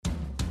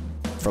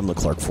From the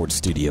Clark Ford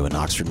Studio in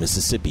Oxford,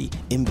 Mississippi,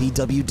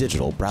 MVW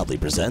Digital proudly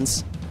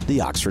presents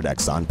the Oxford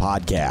Exxon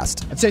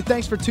Podcast. I'd say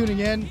thanks for tuning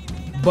in,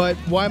 but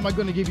why am I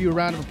going to give you a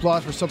round of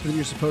applause for something that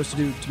you're supposed to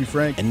do, to be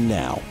frank? And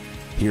now,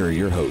 here are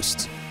your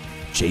hosts,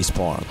 Chase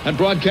Parham. And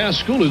broadcast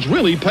school has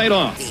really paid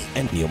off.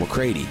 And Neal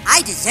McCready.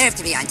 I deserve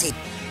to be on TV.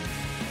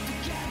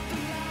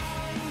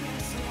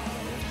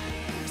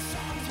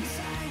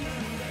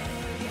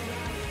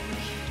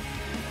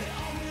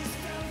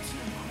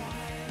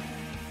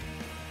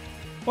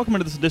 Welcome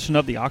to this edition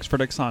of the Oxford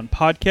Exxon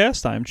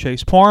Podcast. I am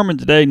Chase Parham, and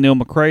today Neal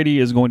McCready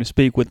is going to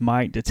speak with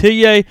Mike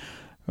Detillier,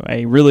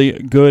 a really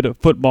good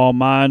football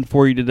mind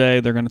for you today.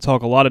 They're going to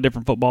talk a lot of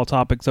different football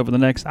topics over the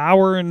next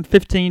hour and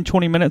 15,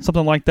 20 minutes,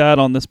 something like that,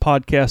 on this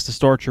podcast to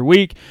start your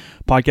week.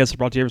 Podcast is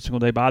brought to you every single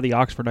day by the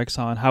Oxford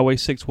Exxon, Highway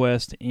 6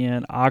 West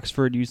in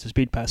Oxford. Use the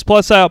Speed Pass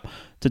Plus app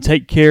to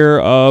take care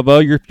of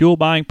your fuel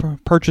buying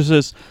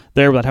purchases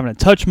there without having to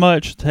touch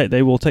much.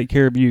 They will take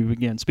care of you.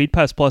 Again, Speed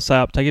Pass Plus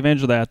app. Take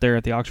advantage of that there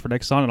at the Oxford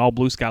Exxon and all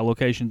Blue Sky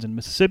locations in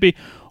Mississippi.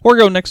 Or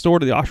go next door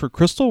to the Oxford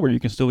Crystal, where you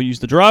can still use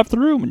the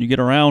drive-thru when you get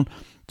around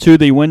to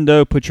the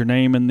window. Put your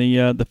name in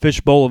the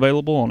fishbowl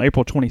available on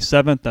April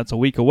 27th. That's a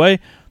week away.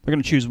 They're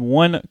going to choose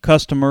one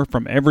customer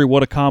from every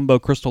What a Combo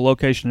Crystal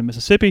location in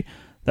Mississippi.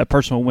 That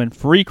person will win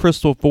free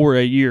Crystal for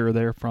a year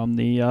there from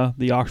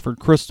the Oxford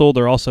Crystal.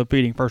 They're also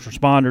feeding first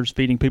responders,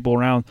 feeding people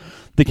around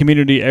the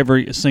community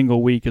every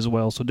single week as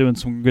well. So doing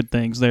some good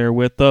things there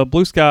with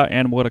Blue Sky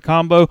and What a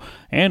Combo.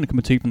 And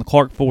coming to you from the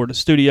Clark Ford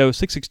Studio,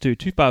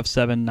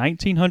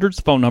 662-257-1900 's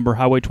the phone number,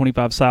 Highway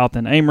 25 South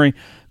in Amory.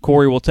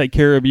 Corey will take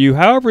care of you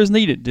however is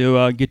needed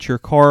to get your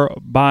car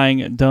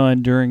buying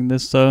done during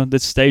this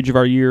stage of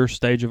our year,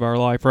 stage of our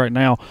life right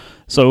now.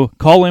 So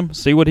call him,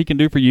 see what he can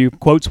do for you.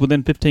 Quotes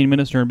within 15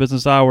 minutes during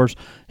business hours.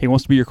 He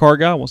wants to be your car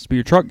guy, wants to be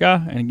your truck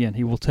guy, and again,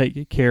 he will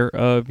take care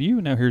of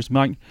you. Now here's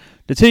Mike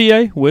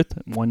Detillier with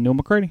one Neal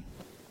McCready.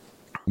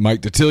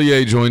 Mike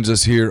Detillier joins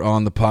us here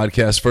on the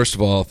podcast. First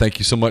of all, thank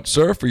you so much,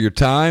 sir, for your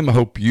time. I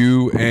hope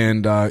you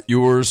and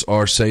yours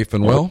are safe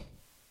and well.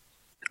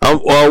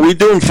 Well, we're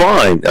doing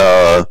fine.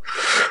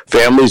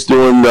 Family's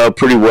doing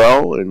pretty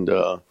well, and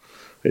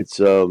it's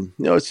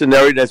it's an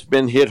area that's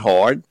been hit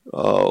hard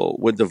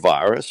with the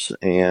virus,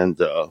 and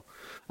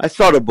I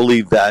sort of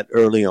believe that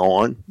early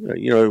on.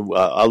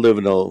 I live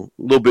in a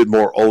little bit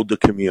more older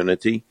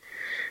community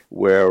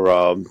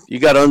where you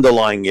got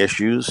underlying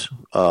issues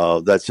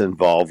that's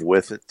involved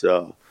with it.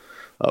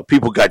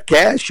 People got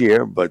cash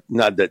here, but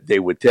not that they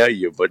would tell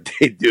you, but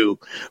they do.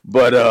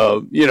 But,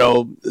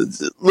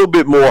 it's a little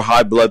bit more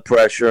high blood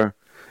pressure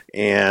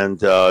and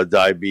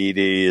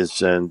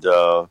diabetes and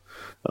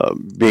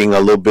being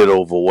a little bit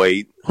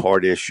overweight,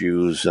 heart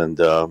issues, and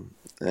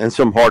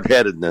some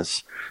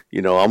hard-headedness.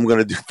 I'm going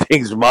to do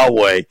things my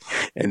way,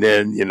 and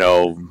then,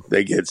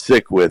 they get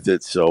sick with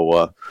it.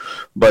 So,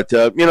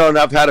 and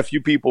I've had a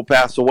few people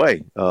pass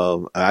away.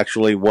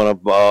 Actually, one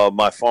of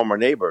my former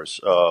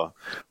neighbors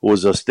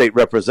was a state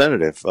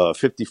representative,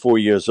 54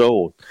 years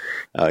old.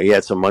 He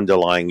had some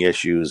underlying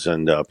issues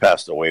and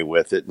passed away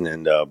with it. And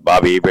then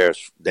Bobby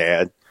Hebert's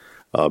dad,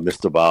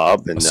 Mr.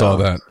 Bob. And, I saw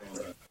that.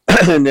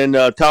 And then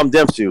Tom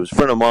Dempsey was a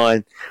friend of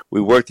mine.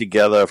 We worked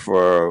together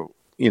for,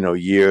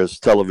 years,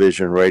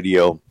 television,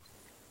 radio.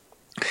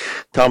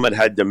 Tom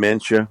had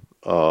dementia,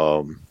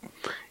 and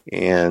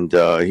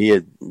he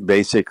had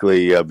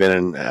basically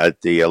been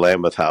at the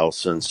Lambeth House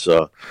since,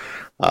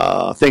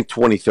 I think,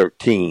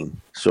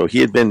 2013. So he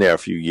had been there a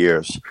few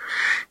years.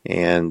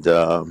 And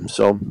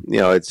so,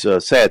 it's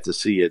sad to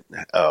see it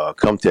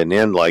come to an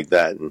end like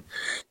that. And,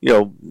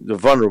 the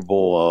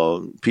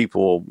vulnerable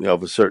people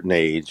of a certain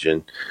age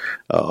and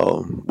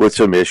with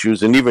some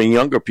issues, and even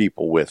younger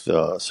people with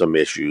some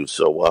issues.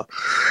 So,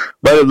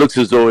 but it looks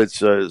as though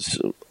it's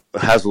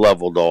has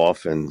leveled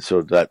off, and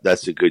so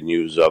that's the good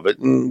news of it.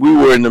 And we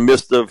were in the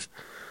midst of,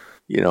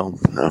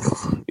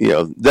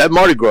 that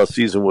Mardi Gras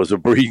season was a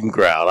breeding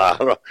ground.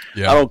 I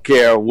don't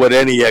care what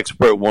any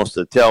expert wants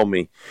to tell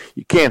me.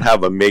 You can't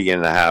have 1.5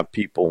 million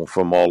people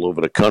from all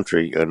over the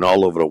country and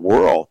all over the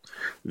world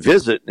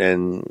visit,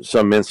 and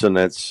some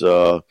incidents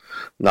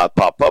not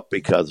pop up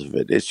because of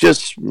it. It's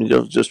just,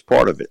 just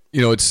part of it.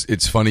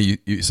 It's funny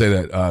you say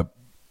that.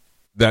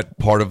 That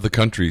part of the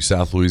country,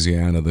 South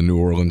Louisiana, the New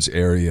Orleans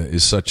area,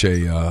 is such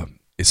a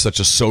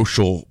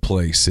social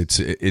place.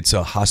 It's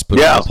a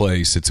hospitable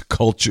place. It's a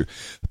culture.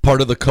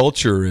 Part of the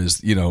culture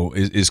is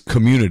is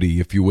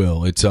community, if you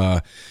will. It's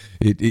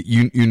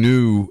you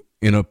knew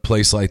in a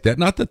place like that,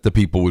 not that the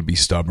people would be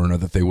stubborn or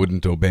that they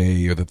wouldn't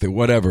obey or that they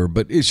whatever,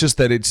 but it's just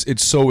that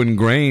it's so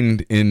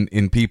ingrained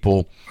in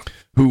people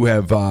who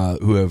have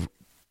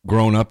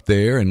grown up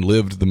there and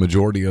lived the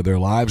majority of their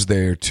lives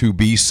there to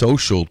be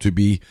social, to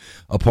be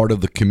a part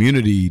of the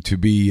community, to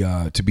be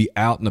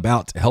out and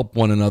about, to help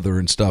one another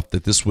and stuff,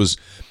 that this was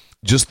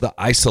just the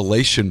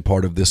isolation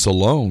part of this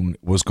alone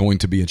was going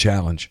to be a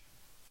challenge.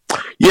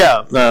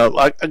 Yeah,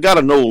 I got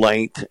an old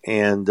late,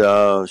 and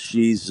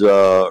she's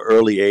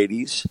early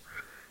 80s,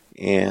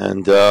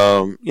 and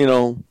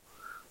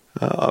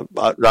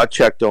I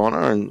checked on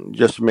her and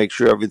just to make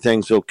sure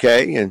everything's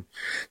okay. And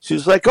she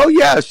was like, "Oh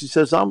yeah," she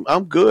says,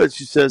 "I'm good."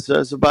 She says,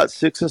 "There's about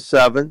 6 or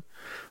 7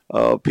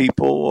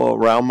 people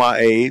around my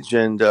age,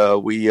 and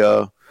we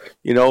all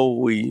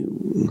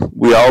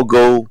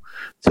go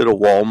to the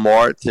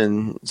Walmart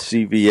and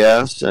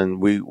CVS,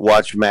 and we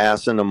watch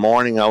Mass in the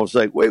morning." I was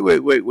like,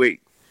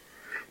 wait.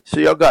 So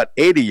y'all got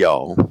 8 of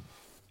y'all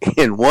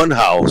in one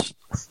house,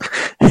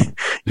 and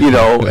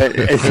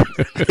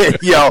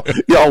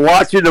y'all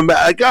watching them.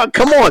 God,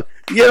 come on,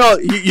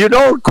 you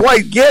don't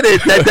quite get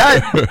it. That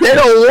they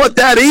don't want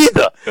that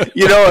either,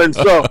 and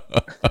so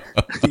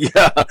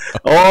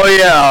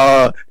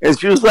and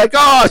she was like,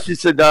 "Oh," she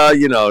said,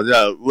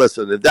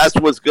 listen, if that's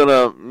what's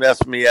gonna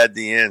mess me at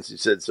the end," she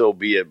said, "so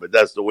be it. But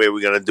that's the way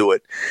we're gonna do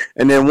it."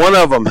 And then one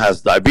of them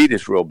has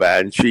diabetes real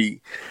bad, and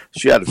she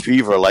had a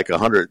fever like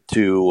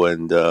 102,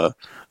 and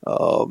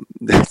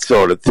that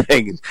sort of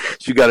thing.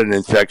 She got an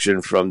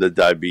infection from the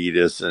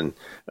diabetes and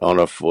on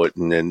her foot,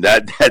 and then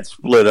that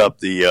split up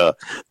the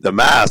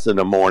Mass in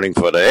the morning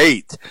for the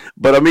 8th.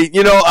 But I mean,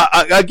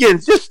 again,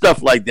 just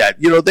stuff like that.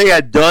 They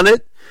had done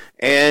it,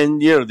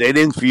 and they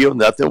didn't feel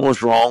nothing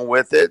was wrong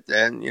with it,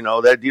 and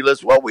that deal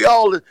is, well, we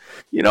all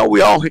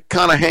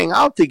kind of hang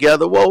out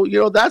together. Well,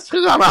 that's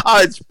kind of how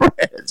it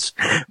spreads.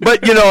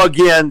 But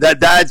again,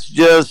 that's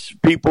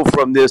just people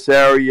from this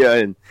area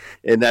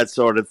and that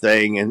sort of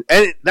thing, and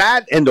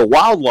that and the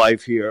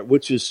wildlife here,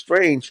 which is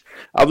strange.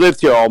 I've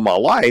lived here all my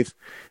life,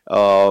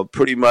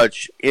 pretty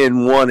much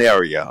in one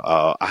area.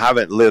 I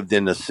haven't lived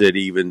in the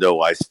city, even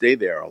though I stay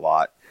there a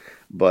lot.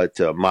 But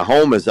my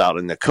home is out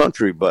in the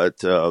country, but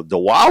the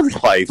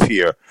wildlife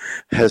here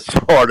has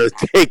sort of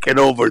taken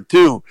over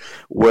too,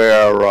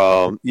 where,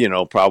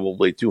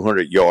 probably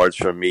 200 yards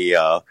from me,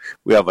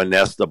 we have a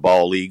nest of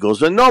bald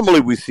eagles. And normally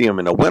we see them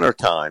in the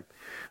wintertime,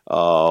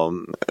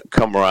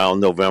 come around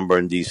November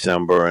and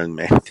December, and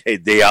man,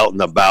 they out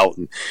and about.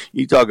 And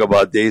you talk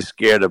about they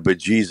scared the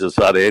bejesus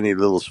out of any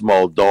little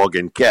small dog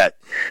and cat.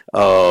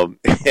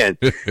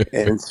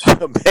 And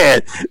so,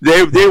 man,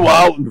 they were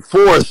out in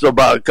force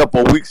about a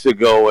couple of weeks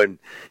ago, and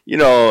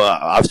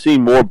I've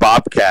seen more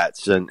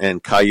bobcats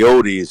and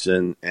coyotes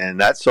and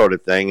that sort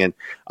of thing. And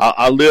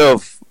I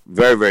live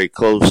very, very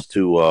close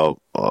to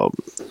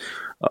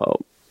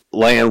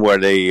land where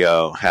they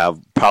have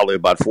probably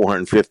about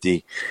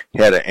 450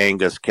 head of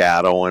Angus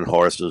cattle and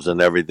horses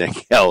and everything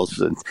else.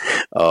 And,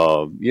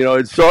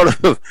 it's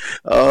sort of,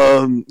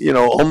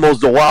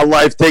 almost the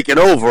wildlife taking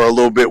over a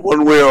little bit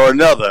one way or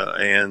another.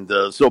 And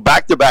so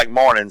back-to-back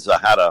mornings, I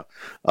had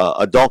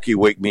a donkey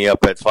wake me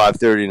up at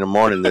 5:30 in the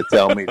morning to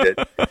tell me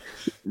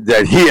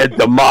that he had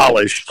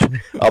demolished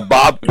a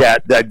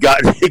bobcat that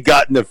got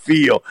in the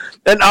field.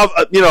 And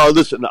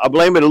listen, I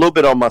blame it a little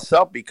bit on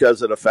myself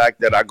because of the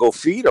fact that I go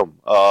feed them.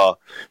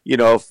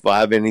 If I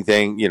have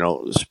anything,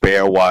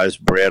 spare-wise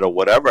bread or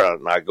whatever,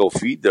 and I go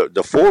feed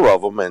the 4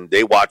 of them, and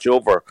they watch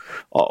over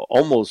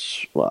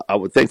almost, I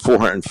would think,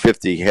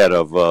 450 head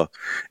of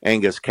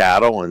Angus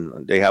cattle,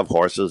 and they have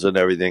horses and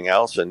everything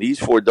else. And these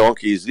 4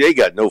 donkeys, they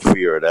got no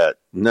fear of that.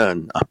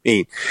 None. I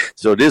mean,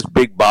 so this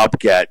big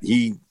bobcat,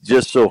 he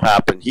just so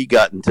happened he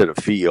got into the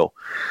field,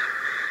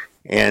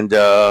 and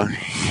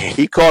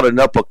he caught an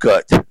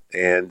uppercut,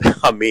 and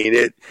I mean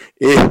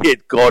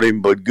it caught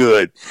him but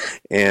good,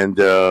 and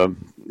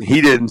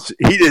he didn't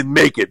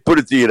make it. Put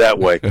it to you that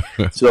way.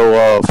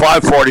 So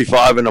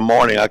 5:45 in the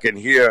morning, I can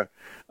hear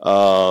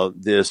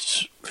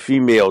this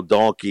female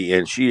donkey,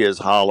 and she is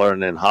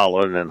hollering and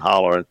hollering and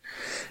hollering.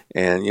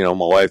 And, my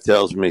wife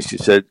tells me, she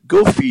said,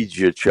 "Go feed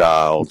your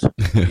child,"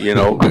 And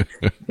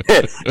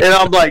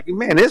I'm like,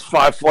 man, it's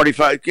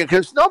 5:45.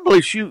 Because normally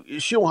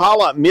she'll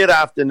holler at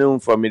mid-afternoon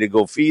for me to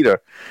go feed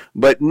her.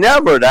 But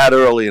never that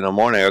early in the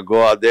morning. I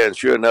go out there, and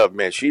sure enough,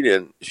 man, she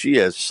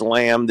has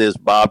slammed this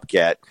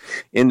bobcat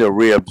in the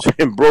ribs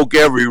and broke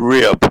every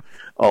rib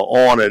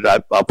on it. I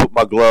put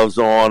my gloves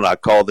on. I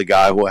called the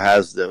guy who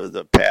has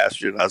the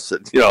pasture, and I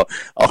said,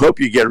 I hope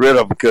you get rid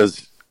of him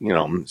because,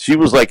 she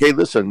was like, "Hey,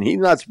 listen, he's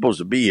not supposed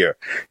to be here.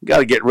 You got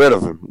to get rid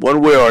of him one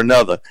way or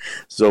another."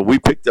 So we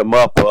picked him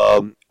up.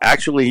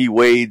 Actually, he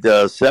weighed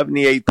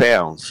 78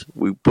 pounds.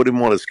 We put him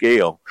on a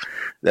scale,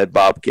 that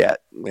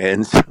bobcat.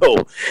 And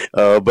so,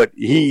 but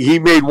he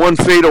made one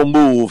fatal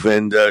move,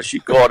 and she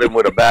caught him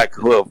with a back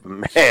hoof,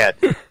 man.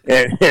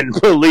 And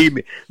believe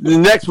me, the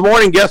next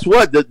morning, guess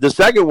what? The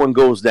second one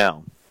goes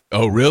down.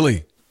 Oh,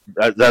 really?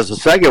 That's the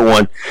second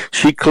one.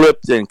 She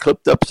clipped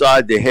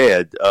upside the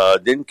head.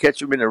 Didn't catch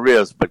him in the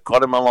ribs, but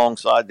caught him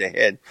alongside the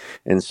head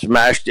and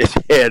smashed his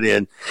head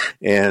in.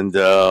 And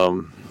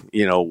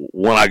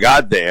when I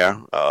got there,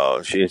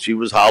 she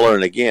was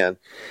hollering again.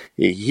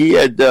 He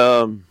had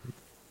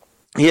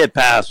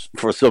passed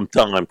for some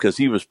time because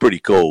he was pretty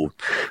cold.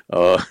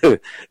 The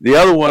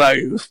other one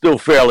was still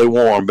fairly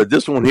warm, but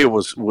this one here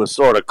was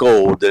sort of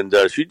cold. And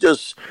she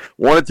just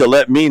wanted to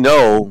let me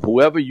know,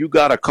 whoever you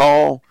got to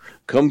call,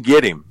 come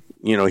get him.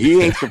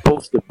 He ain't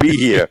supposed to be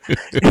here.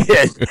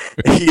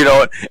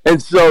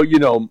 And so,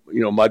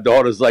 my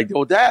daughter's like,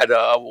 oh, Dad,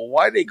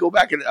 why they go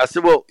back? And I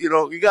said, well,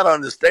 you got to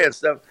understand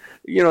stuff.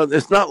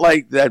 It's not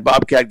like that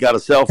Bobcat got a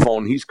cell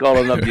phone. He's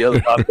calling up the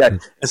other Bobcat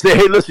and say,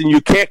 hey, listen, you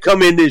can't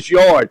come in this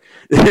yard.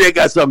 They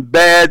got some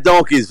bad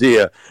donkeys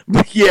here.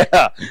 But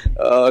yeah,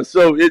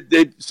 so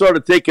they sort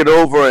of take it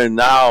over. And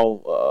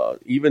now,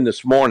 even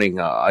this morning,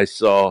 I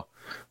saw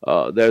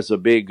there's a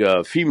big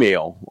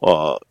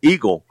female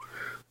eagle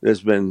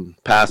that's been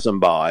passing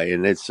by,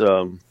 and it's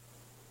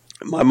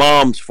my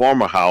mom's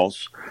former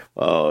house.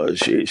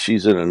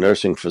 She's in a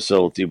nursing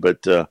facility,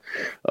 but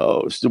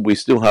we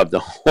still have the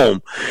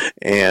home.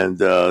 And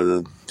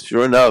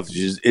sure enough,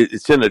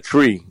 it's in a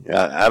tree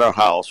at our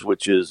house,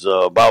 which is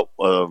about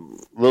a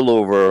little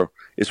over.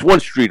 It's one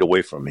street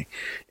away from me.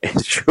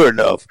 And sure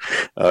enough,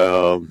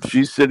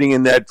 she's sitting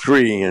in that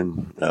tree,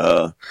 and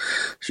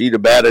she's the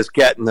baddest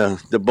cat in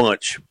the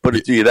bunch. Put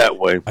it to you that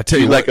way. I tell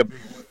you, she's like a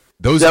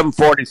those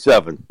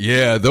 747.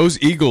 Yeah,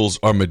 those eagles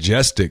are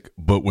majestic,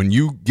 but when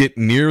you get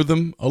near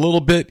them a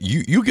little bit,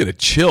 you get a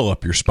chill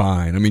up your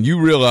spine. I mean,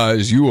 you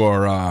realize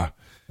you're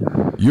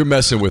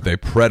messing with a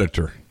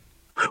predator.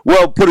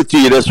 Well, put it to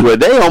you this way: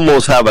 they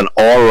almost have an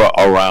aura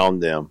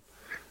around them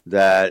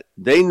that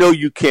they know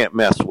you can't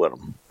mess with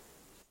them,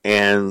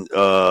 and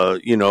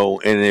and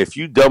if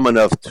you dumb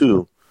enough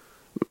to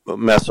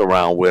mess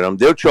around with them,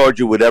 they'll charge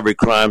you with every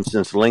crime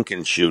since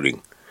Lincoln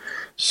shooting.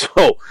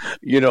 So,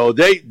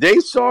 they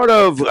sort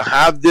of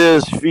have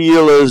this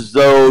feel as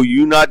though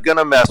you're not going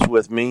to mess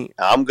with me.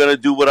 I'm going to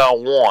do what I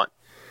want.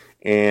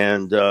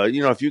 And,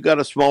 if you got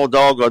a small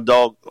dog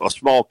or a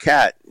small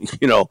cat,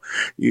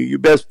 you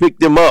best pick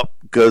them up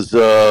because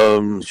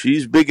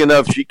she's big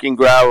enough she can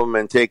grab them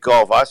and take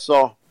off. I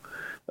saw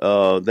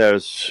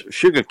there's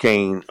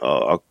sugarcane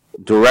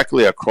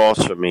directly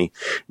across from me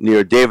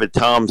near David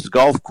Tom's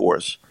golf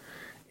course.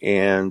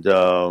 And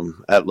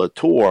at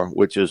Latour,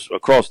 which is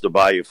across the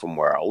bayou from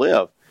where I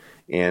live.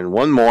 And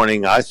one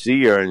morning I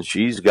see her, and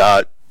she's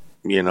got,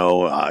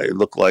 it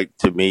looked like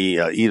to me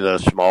either a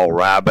small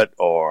rabbit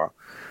or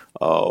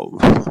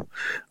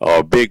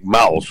a big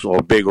mouse or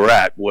a big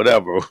rat,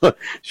 whatever.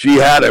 She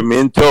had him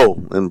in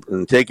tow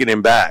and taking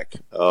him back.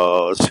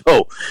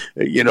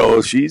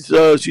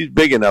 She's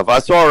big enough. I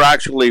saw her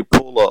actually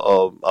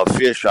pull a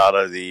fish out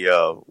of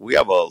we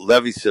have a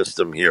levee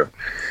system here,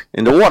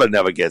 and the water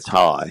never gets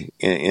high.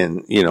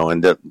 And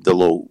the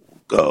little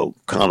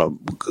kind of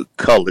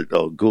colored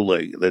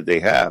goulet that they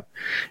have.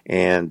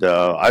 And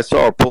I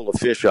saw her pull a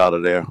fish out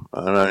of there,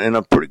 and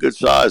a pretty good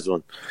sized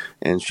one.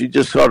 And she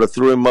just sort of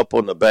threw him up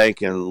on the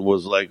bank and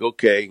was like,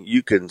 okay,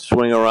 you can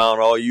swing around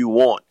all you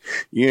want.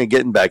 You ain't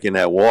getting back in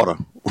that water.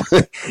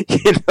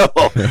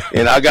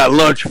 And I got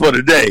lunch for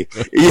the day.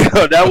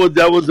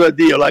 That was a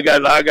deal. I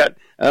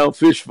don't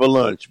fish for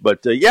lunch. But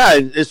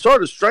it's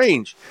sort of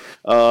strange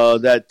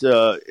that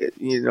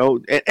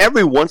and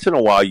every once in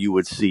a while you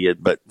would see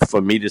it, but for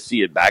me to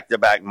see it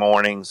back-to-back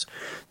mornings,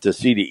 to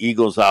see the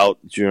eagles out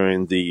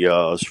during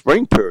the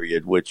spring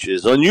period, which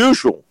is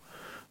unusual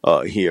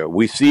here.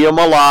 We see them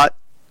a lot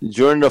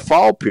during the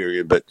fall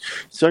period, but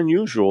it's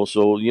unusual.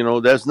 So,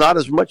 there's not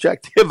as much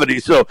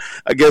activity. So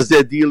I guess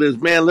their deal is,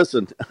 man,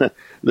 listen,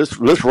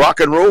 let's rock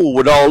and roll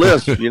with all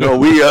this. We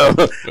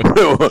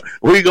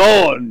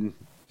going.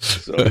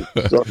 So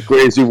it's a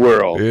crazy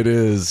world. It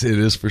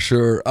is for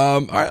sure.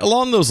 All right,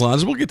 along those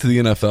lines, we'll get to the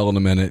NFL in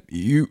a minute.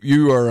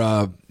 You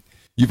are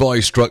you've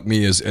always struck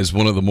me as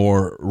one of the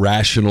more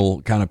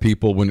rational kind of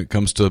people when it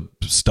comes to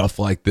stuff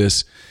like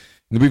this.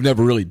 We've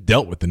never really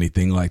dealt with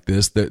anything like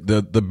this.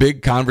 The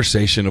big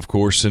conversation, of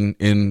course,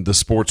 in the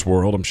sports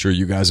world, I'm sure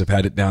you guys have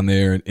had it down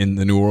there in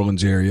the New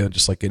Orleans area,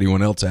 just like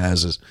anyone else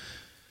has, is,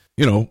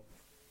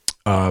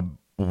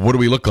 what do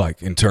we look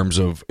like in terms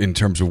of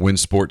when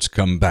sports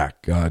come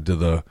back? Do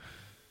the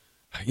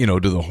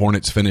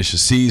Hornets finish a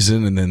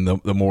season? And then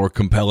the more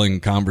compelling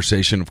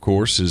conversation, of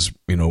course, is,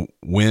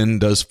 when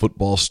does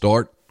football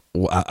start?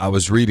 Well, I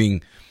was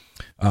reading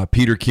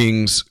Peter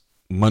King's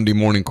Monday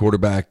Morning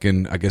Quarterback,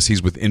 and I guess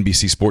he's with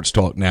NBC Sports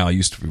Talk now. He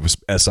used to be with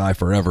SI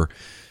forever.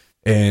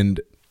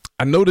 And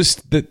I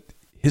noticed that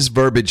his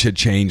verbiage had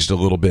changed a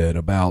little bit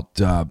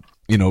about,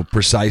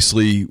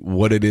 precisely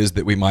what it is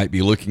that we might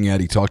be looking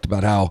at. He talked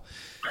about how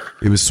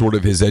it was sort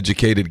of his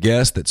educated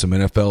guess that some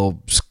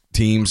NFL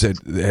teams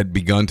had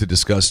begun to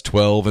discuss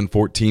 12 and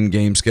 14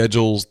 game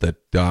schedules, that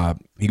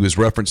he was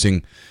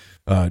referencing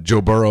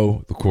Joe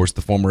Burrow, of course,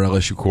 the former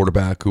LSU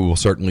quarterback, who will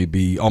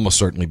almost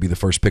certainly be the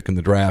first pick in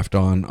the draft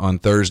on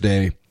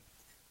Thursday.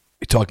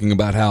 Talking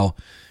about how,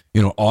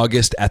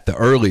 August at the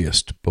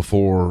earliest,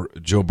 before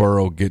Joe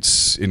Burrow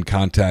gets in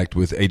contact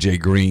with A.J.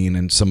 Green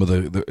and some of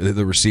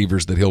the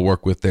receivers that he'll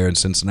work with there in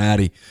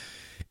Cincinnati.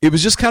 It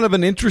was just kind of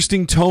an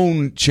interesting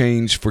tone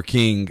change for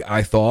King,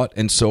 I thought.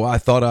 And so I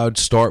thought I would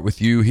start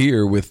with you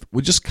here with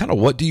just kind of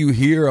what do you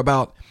hear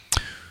about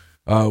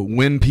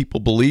when people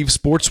believe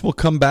sports will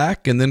come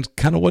back, and then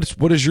kind of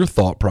what is your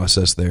thought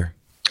process there?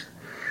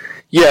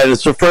 Yeah,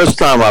 it's the first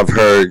time I've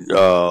heard,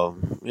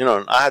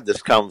 I had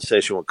this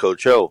conversation with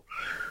Coach O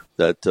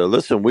that,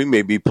 listen, we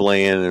may be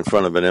playing in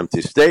front of an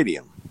empty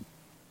stadium.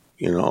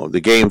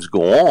 The games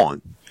go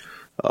on.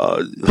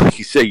 Like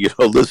you say,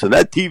 listen,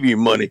 that TV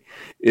money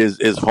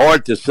is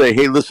hard to say,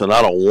 hey, listen,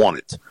 I don't want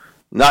it.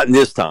 Not in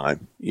this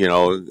time.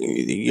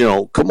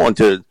 Come on,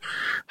 to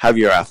have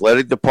your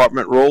athletic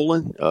department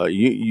rolling.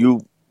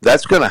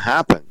 That's going to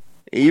happen,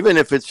 even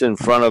if it's in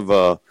front of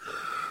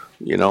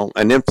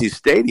an empty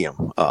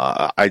stadium.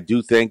 I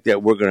do think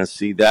that we're going to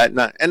see that,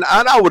 and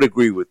I would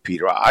agree with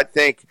Peter. I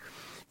think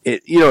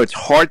it's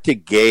hard to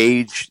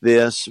gauge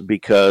this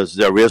because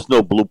there is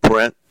no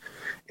blueprint,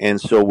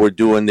 and so we're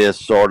doing this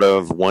sort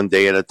of one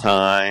day at a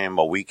time,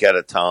 a week at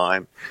a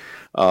time.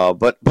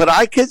 But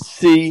I could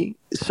see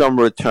some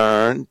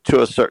return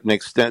to a certain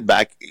extent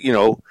back,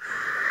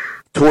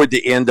 toward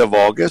the end of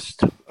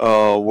August,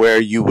 where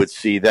you would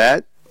see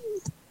that.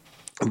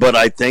 But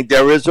I think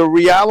there is a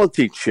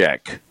reality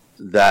check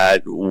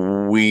that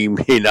we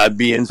may not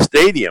be in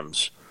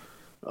stadiums,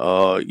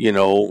 full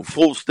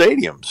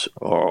stadiums,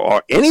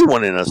 or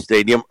anyone in a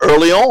stadium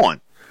early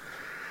on.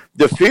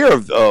 The fear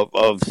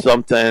of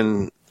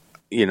something,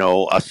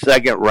 a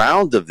second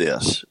round of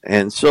this.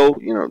 And so,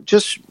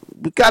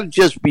 we got to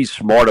just be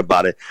smart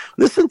about it.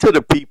 Listen to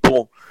the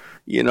people.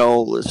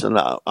 Listen,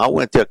 I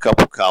went to a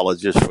couple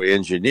colleges for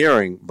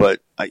engineering,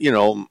 but,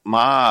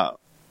 my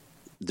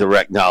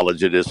direct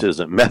knowledge of this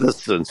isn't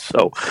medicine.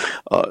 So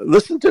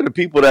listen to the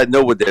people that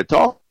know what they're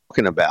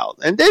talking about.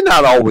 And they're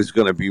not always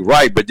going to be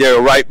right, but they're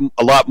right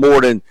a lot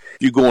more than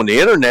you go on the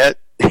internet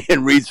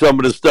and read some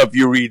of the stuff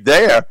you read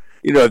there.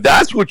 If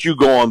that's what you're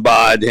going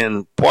by,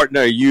 then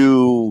partner,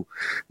 you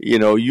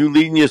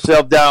leading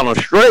yourself down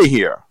astray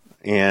here.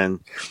 And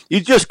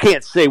you just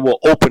can't say, well,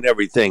 open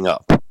everything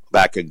up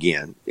back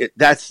again.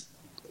 It's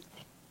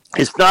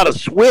not a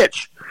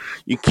switch.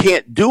 You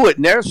can't do it.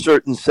 And there are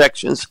certain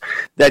sections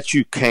that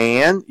you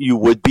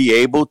would be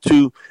able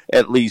to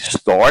at least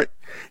start.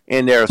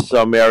 And there are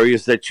some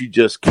areas that you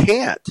just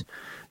can't.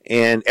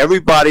 And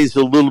everybody's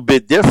a little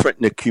bit different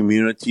in the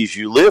communities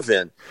you live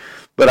in.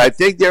 But I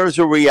think there is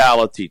a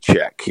reality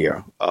check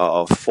here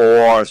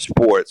for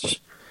sports,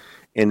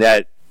 in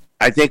that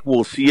I think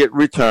we'll see it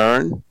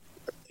return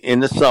in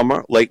the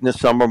summer, late in the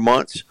summer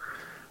months,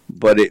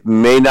 but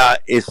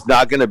it's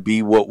not going to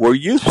be what we're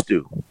used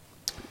to.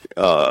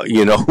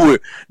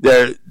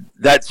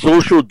 That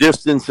social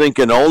distancing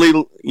can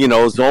only,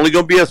 is only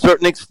going to be a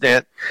certain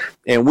extent,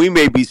 and we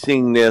may be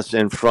seeing this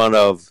in front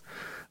of,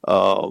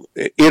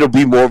 it'll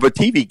be more of a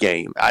TV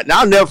game.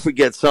 I'll never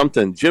forget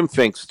something Jim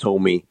Finks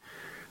told me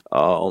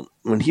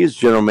when he was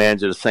general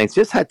manager of the Saints.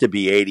 This had to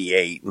be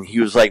 88, and he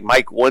was like,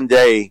 Mike, one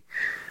day,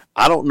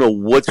 I don't know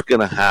what's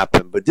going to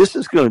happen, but this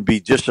is going to be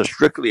just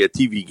strictly a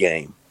TV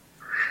game.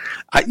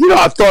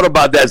 I've thought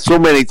about that so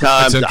many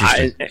times. And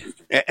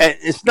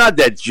it's not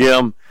that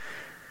Jim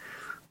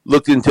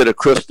looked into the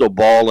crystal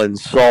ball and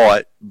saw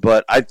it,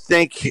 but I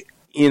think,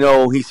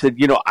 he said,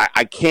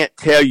 I can't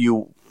tell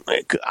you.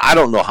 I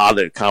don't know how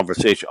the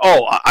conversation.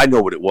 Oh, I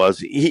know what it was.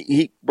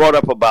 He brought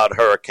up about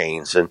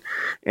hurricanes and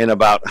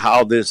about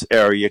how this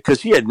area,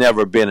 because he had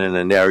never been in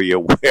an area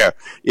where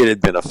it had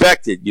been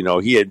affected. He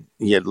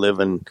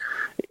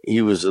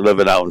was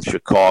living out in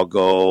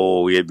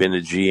Chicago. He had been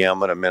a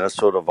GM of the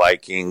Minnesota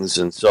Vikings,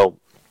 and so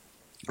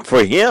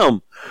for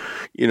him,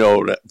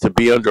 to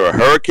be under a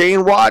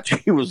hurricane watch,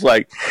 he was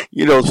like,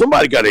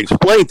 somebody got to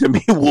explain to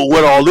me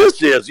what all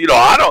this is.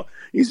 I don't.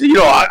 He said,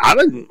 I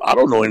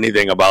don't know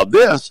anything about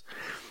this.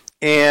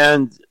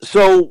 And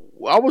so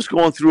I was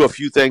going through a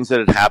few things that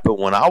had happened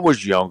when I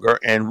was younger,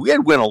 and we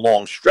had went a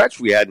long stretch.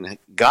 We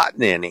hadn't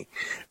gotten any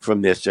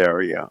from this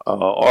area,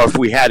 or if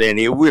we had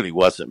any, it really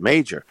wasn't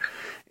major.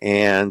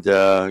 And,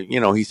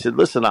 he said,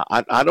 listen,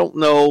 I don't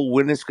know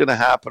when it's going to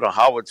happen or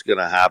how it's going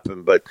to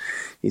happen, but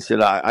he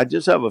said, I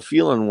just have a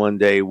feeling one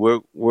day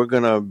we're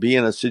going to be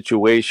in a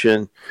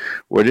situation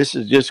where this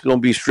is just going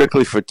to be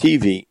strictly for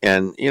TV.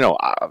 And,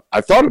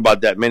 I thought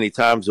about that many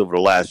times over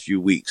the last few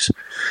weeks,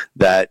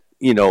 that,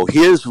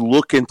 his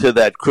look into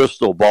that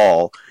crystal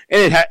ball,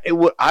 and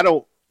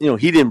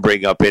he didn't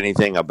bring up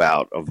anything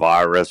about a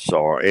virus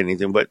or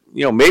anything, but,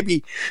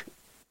 maybe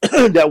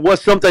that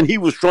was something he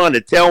was trying to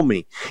tell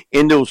me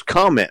in those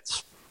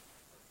comments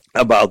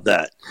about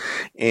that.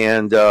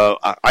 And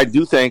I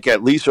do think,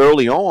 at least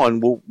early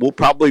on, we'll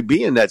probably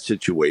be in that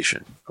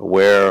situation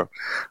where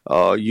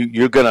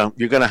you're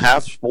gonna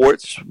have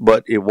sports,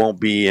 but it won't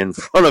be in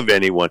front of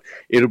anyone.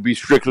 It'll be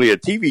strictly a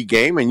TV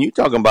game, and you're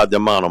talking about the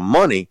amount of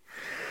money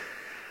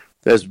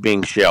that's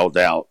being shelled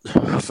out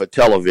for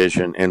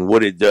television and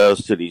what it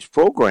does to these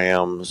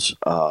programs.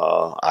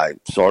 I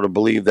sort of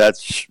believe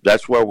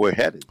that's where we're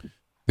headed.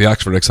 The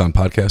Oxford Exxon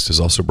Podcast is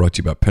also brought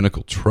to you by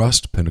Pinnacle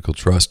Trust. Pinnacle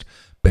Trust,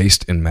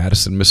 based in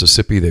Madison,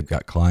 Mississippi. They've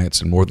got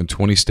clients in more than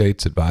 20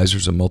 states,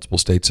 advisors in multiple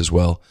states as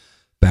well.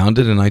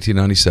 Founded in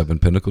 1997,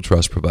 Pinnacle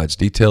Trust provides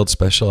detailed,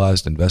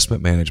 specialized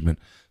investment management,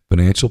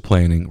 financial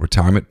planning,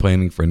 retirement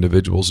planning for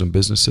individuals and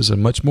businesses,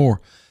 and much more.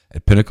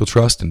 At Pinnacle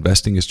Trust,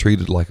 investing is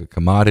treated like a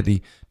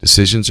commodity.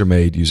 Decisions are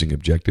made using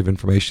objective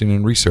information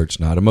and research,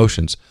 not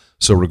emotions.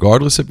 So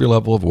regardless of your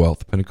level of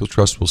wealth, Pinnacle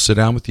Trust will sit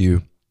down with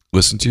you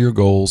Listen to your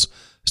goals,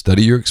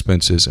 study your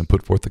expenses, and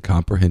put forth a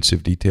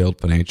comprehensive, detailed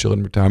financial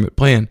and retirement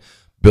plan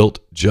built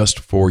just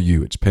for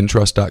you. It's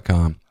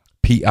PINNtrust.com,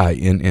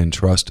 PINN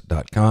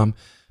Trust.com.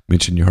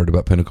 Mention you heard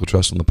about Pinnacle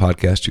Trust on the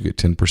podcast. You get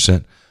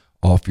 10%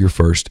 off your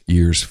first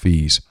year's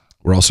fees.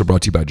 We're also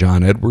brought to you by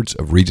John Edwards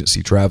of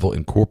Regency Travel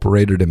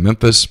Incorporated in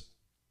Memphis.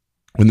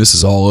 When this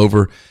is all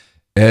over,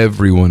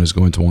 everyone is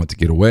going to want to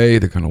get away.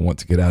 They're going to want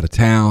to get out of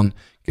town,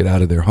 get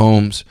out of their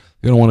homes.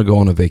 They're going to want to go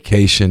on a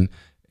vacation,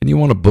 and you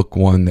want to book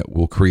one that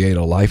will create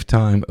a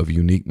lifetime of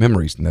unique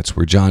memories, and that's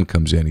where John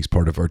comes in. He's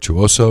part of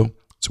Virtuoso.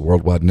 It's a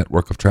worldwide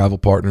network of travel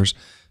partners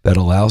that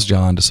allows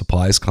John to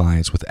supply his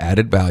clients with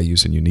added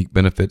values and unique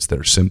benefits that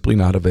are simply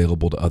not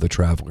available to other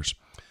travelers.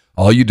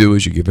 All you do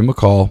is you give him a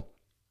call,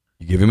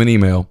 you give him an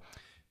email,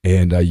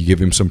 and you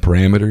give him some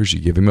parameters, you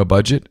give him a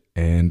budget,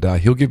 and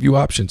he'll give you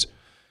options.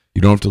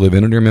 You don't have to live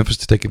in or near Memphis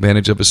to take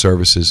advantage of his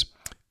services,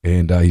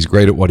 and he's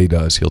great at what he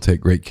does. He'll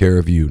take great care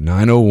of you.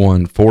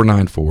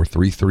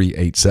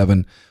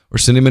 901-494-3387, or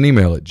send him an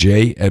email at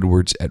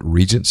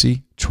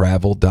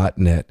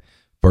jedwards@regencytravel.net.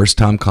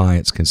 First-time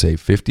clients can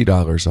save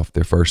 $50 off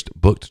their first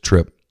booked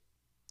trip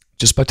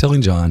just by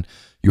telling John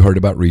you heard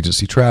about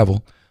Regency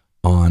Travel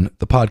on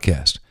the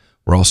podcast.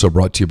 We're also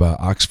brought to you by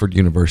Oxford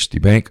University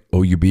Bank,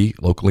 OUB,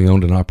 locally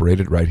owned and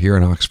operated right here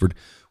in Oxford.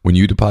 When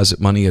you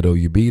deposit money at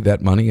OUB,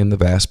 that money and the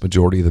vast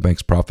majority of the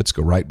bank's profits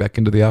go right back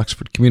into the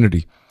Oxford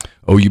community.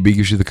 OUB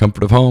gives you the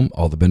comfort of home,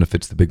 all the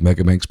benefits the big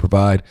mega banks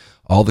provide,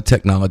 all the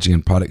technology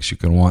and products you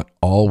can want,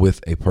 all with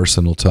a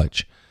personal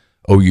touch.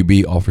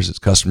 OUB offers its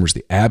customers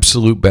the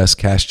absolute best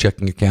cash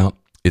checking account.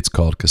 It's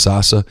called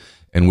Kasasa,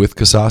 and with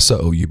Kasasa,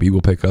 OUB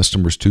will pay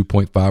customers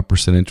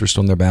 2.5% interest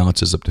on their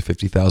balances up to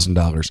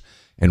 $50,000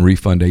 and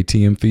refund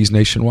ATM fees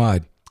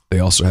nationwide. They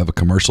also have a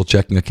commercial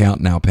checking account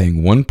now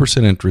paying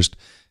 1% interest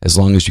as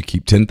long as you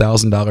keep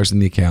 $10,000 in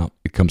the account.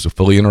 It comes with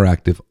fully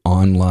interactive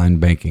online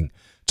banking.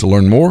 To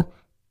learn more,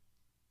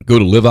 go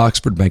to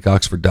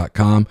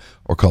liveoxfordbankoxford.com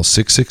or call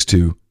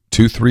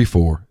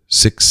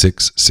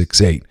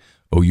 662-234-6668.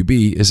 OUB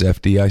is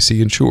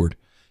FDIC insured.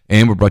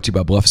 And we're brought to you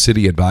by Bluff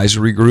City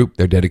Advisory Group.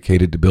 They're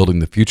dedicated to building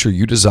the future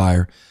you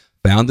desire.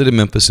 Founded in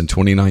Memphis in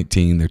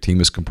 2019, their team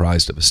is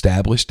comprised of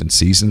established and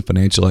seasoned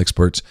financial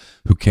experts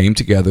who came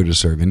together to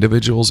serve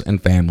individuals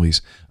and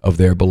families of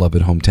their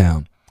beloved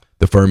hometown.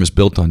 The firm is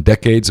built on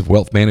decades of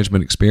wealth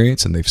management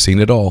experience, and they've seen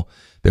it all.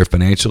 Their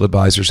financial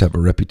advisors have a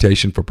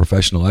reputation for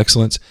professional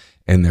excellence,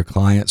 and their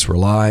clients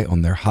rely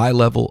on their high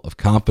level of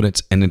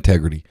confidence and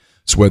integrity.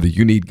 So whether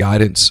you need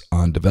guidance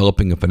on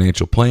developing a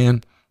financial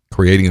plan,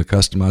 creating a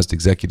customized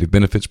executive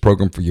benefits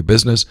program for your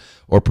business,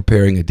 or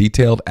preparing a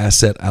detailed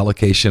asset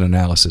allocation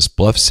analysis,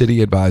 Bluff City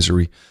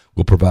Advisory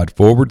will provide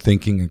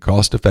forward-thinking and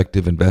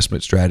cost-effective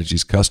investment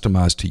strategies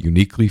customized to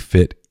uniquely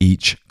fit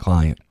each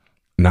client.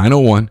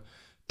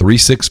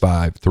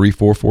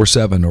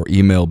 901-365-3447 or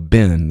email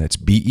Ben, that's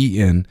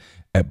B-E-N,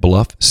 at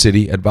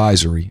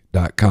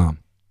bluffcityadvisory.com.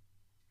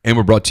 And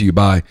we're brought to you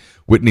by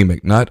Whitney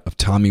McNutt of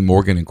Tommy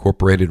Morgan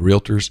Incorporated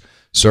Realtors,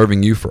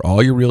 serving you for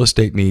all your real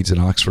estate needs in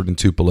Oxford and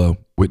Tupelo.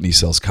 Whitney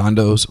sells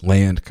condos,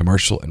 land,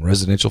 commercial, and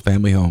residential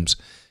family homes.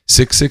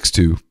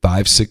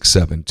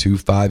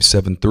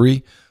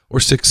 662-567-2573 or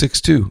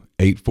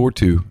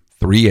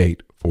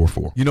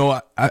 662-842-3844. You know,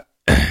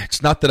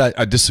 it's not that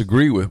I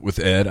disagree with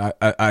Ed.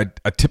 I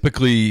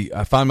typically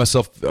find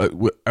myself,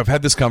 I've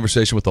had this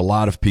conversation with a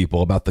lot of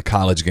people about the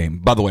college game.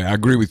 By the way, I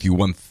agree with you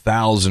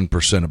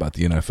 1,000% about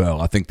the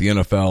NFL. I think the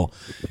NFL,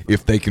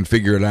 if they can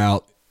figure it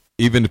out,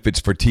 even if it's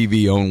for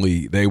TV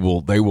only, they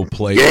will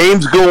play.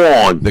 Games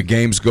go on. The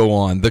games go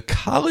on. The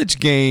college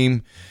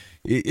game,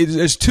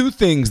 there's two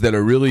things that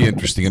are really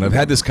interesting, and I've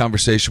had this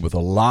conversation with a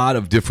lot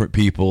of different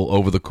people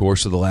over the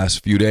course of the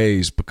last few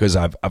days because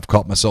I've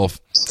caught myself,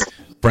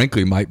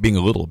 frankly, being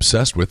a little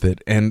obsessed with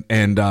it. And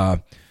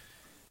the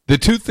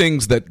two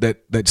things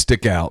that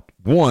stick out,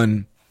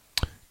 one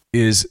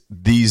is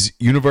these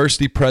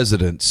university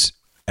presidents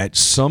at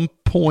some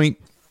point,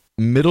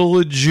 middle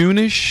of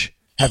June-ish,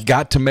 have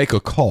got to make a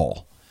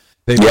call.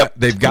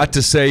 They've got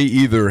to say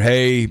either,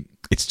 hey,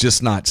 it's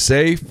just not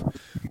safe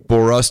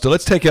for us to.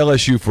 Let's take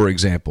LSU, for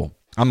example.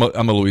 I'm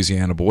a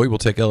Louisiana boy. We'll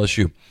take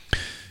LSU.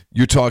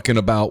 You're talking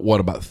about,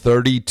 about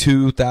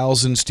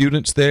 32,000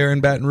 students there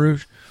in Baton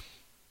Rouge?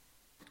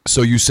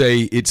 So you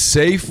say it's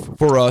safe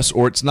for us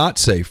or it's not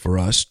safe for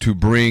us to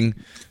bring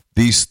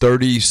these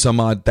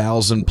 30-some-odd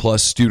thousand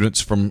plus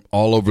students from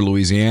all over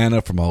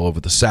Louisiana, from all over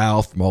the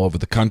South, from all over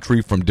the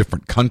country, from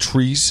different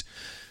countries,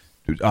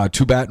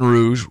 to Baton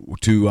Rouge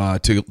to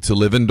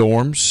live in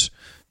dorms,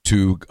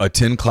 to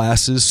attend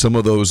classes. Some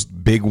of those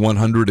big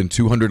 100 and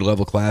 200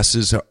 level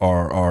classes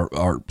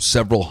are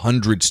several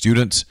hundred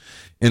students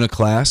in a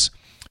class.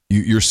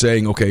 You're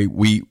saying, okay,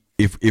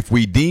 if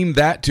we deem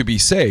that to be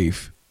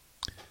safe,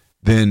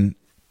 then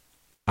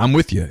I'm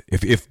with you.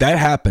 If that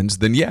happens,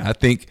 then yeah, I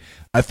think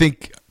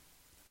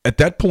at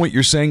that point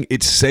you're saying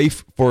it's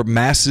safe for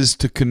masses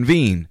to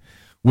convene.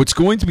 What's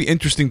going to be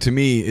interesting to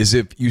me is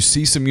if you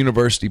see some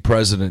university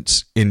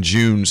presidents in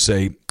June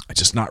say, I'm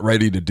just not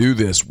ready to do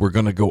this, we're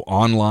going to go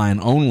online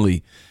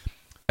only.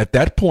 at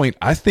that point,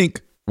 I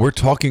think we're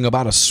talking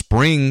about a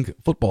spring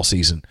football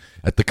season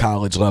at the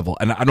college level.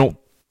 And I don't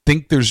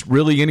think there's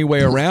really any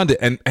way around it.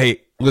 And,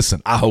 hey,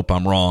 listen, I hope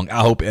I'm wrong. I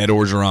hope Ed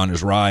Orgeron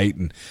is right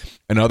and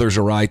others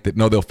are right that,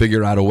 no, they'll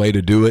figure out a way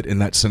to do it in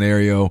that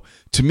scenario.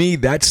 To me,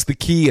 that's the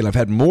key. And I've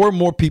had more and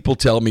more people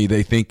tell me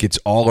they think it's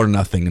all or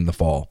nothing in the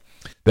fall,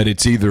 that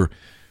it's either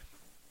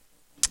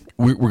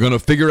we're going to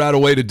figure out a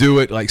way to do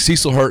it. Like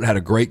Cecil Hurt had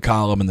a great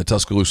column in the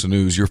Tuscaloosa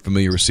News. You're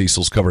familiar with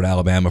Cecil's, covered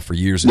Alabama for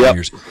years and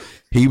years.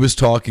 He was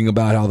talking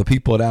about how the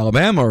people at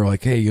Alabama are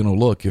like, hey,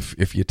 look,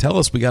 if you tell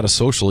us we got to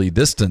socially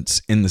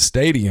distance in the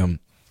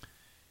stadium,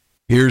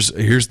 here's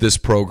this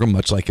program,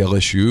 much like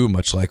LSU,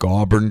 much like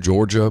Auburn,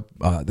 Georgia,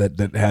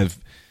 that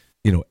have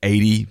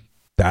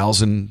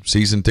 80,000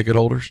 season ticket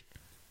holders.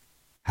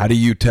 How do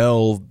you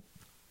tell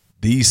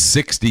these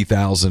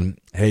 60,000,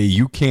 hey,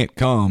 you can't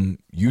come,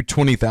 you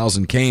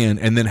 20,000 can,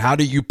 and then how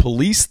do you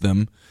police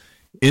them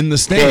in the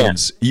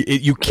stands?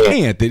 You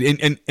can't.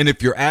 And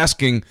if you're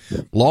asking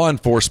law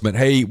enforcement,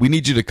 hey, we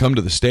need you to come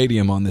to the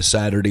stadium on this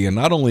Saturday and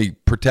not only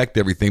protect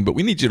everything, but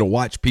we need you to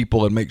watch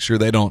people and make sure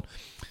they don't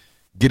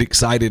get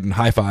excited and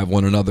high-five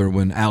one another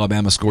when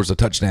Alabama scores a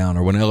touchdown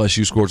or when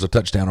LSU scores a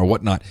touchdown or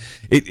whatnot.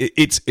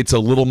 It's a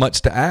little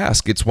much to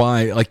ask. It's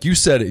why, like you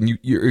said, and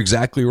you're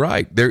exactly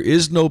right, there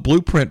is no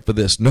blueprint for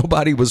this.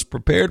 Nobody was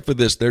prepared for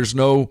this.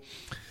 We're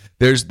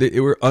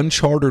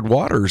uncharted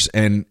waters,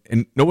 and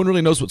no one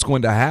really knows what's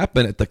going to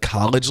happen at the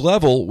college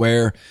level,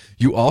 where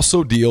you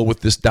also deal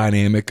with this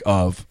dynamic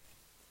of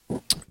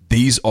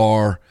these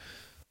are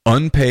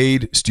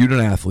unpaid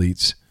student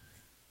athletes,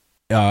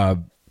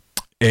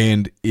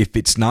 and if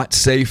it's not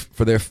safe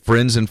for their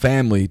friends and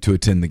family to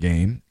attend the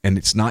game, and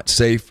it's not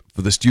safe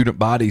for the student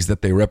bodies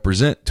that they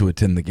represent to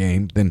attend the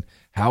game, then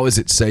how is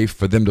it safe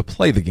for them to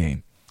play the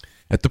game?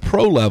 At the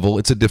pro level,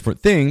 it's a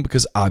different thing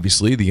because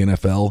obviously the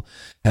NFL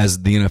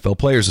has the NFL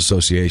Players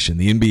Association,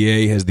 the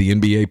NBA has the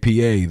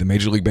NBAPA, the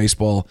Major League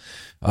Baseball,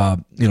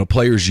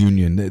 Players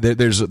Union.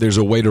 There's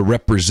a way to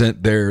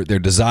represent their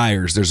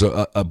desires. There's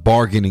a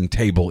bargaining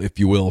table, if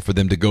you will, for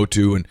them to go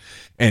to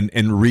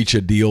and reach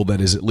a deal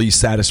that is at least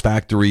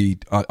satisfactory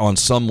on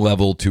some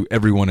level to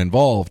everyone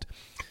involved.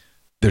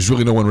 There's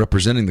really no one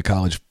representing the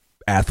college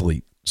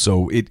athlete,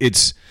 so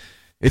it's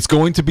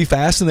going to be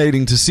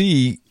fascinating to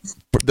see.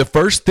 The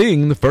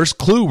first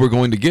clue we're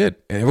going to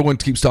get, everyone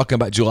keeps talking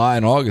about July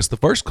and August, the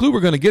first clue we're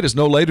going to get is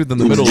no later than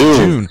the middle of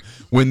June,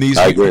 when these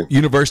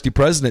university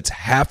presidents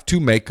have to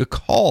make a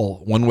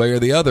call one way or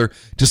the other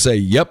to say,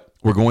 yep,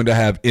 we're going to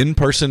have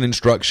in-person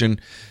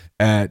instruction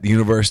at the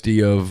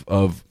University of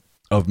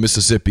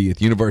Mississippi, at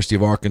the University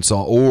of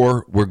Arkansas,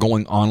 or we're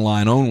going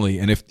online only.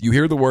 And if you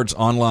hear the words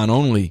online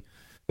only,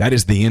 that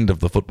is the end of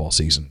the football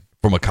season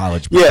from a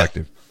college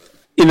perspective.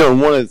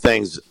 One of the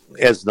things,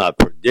 Ed's not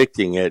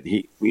predicting it,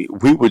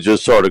 we were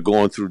just sort of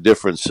going through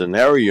different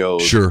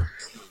scenarios. Sure.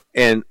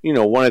 And,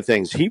 one of the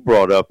things he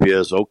brought up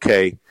is,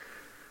 okay,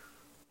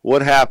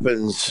 what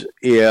happens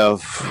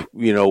if,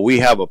 we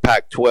have a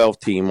Pac-12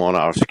 team on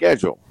our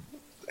schedule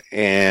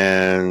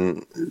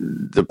and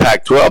the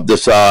Pac-12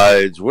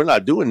 decides we're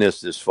not doing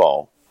this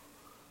fall,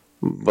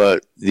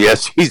 but the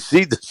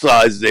SEC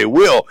decides they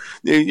will.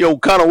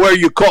 Kind of where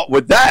you caught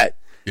with that.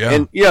 Yeah.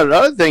 And,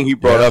 another thing he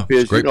brought up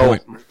is,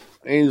 point.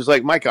 And he was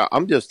like, Mike,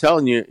 I'm just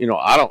telling you,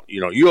 I don't,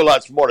 you're a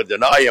lot smarter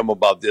than I am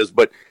about this.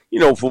 But,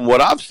 from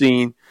what I've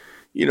seen,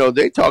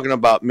 they're talking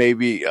about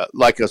maybe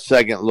like a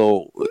second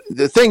low.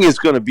 The thing is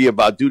going to be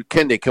about,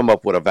 can they come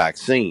up with a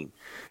vaccine?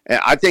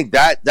 And I think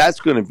that's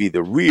going to be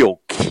the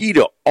real key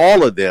to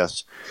all of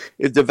this.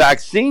 If the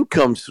vaccine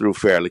comes through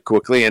fairly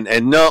quickly,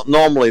 and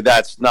normally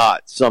that's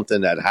not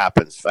something that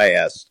happens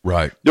fast.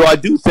 Right. Though I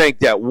do think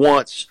that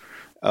once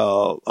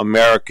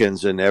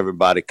Americans and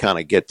everybody kind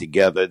of get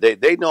together,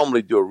 they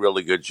normally do a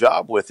really good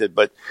job with it.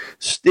 But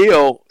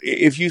still,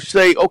 if you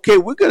say, okay,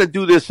 we're going to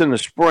do this in the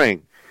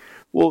spring,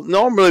 well,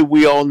 normally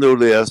we all know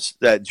this,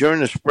 that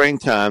during the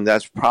springtime,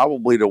 that's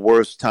probably the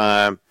worst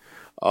time.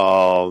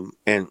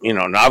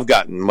 And I've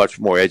gotten much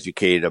more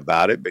educated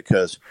about it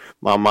because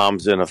my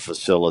mom's in a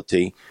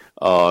facility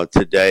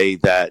today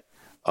that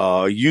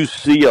you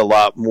see a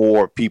lot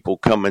more people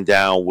coming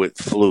down with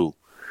flu.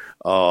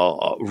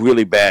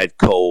 Really bad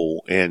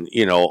cold, and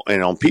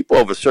on people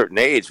of a certain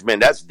age, man,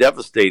 that's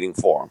devastating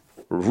for them.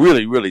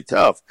 Really, really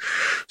tough.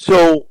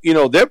 So,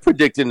 they're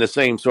predicting the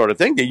same sort of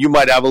thing, that you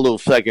might have a little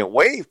second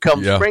wave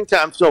come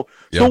springtime. So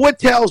what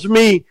tells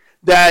me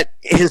that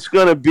it's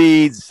going to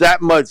be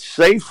that much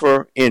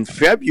safer in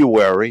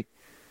February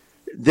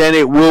than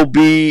it will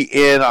be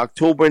in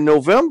October and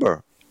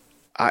November?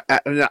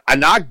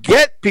 I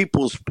get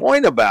people's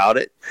point about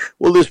it.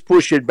 Well, let's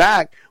push it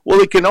back. Well,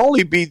 it can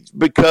only be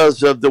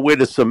because of the way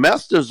the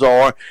semesters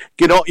are.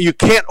 You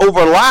can't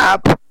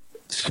overlap.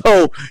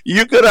 So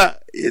you're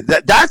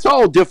that's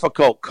all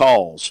difficult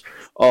calls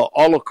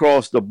all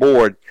across the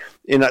board.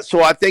 And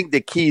so I think the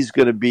key is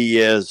going to be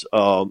is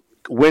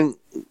when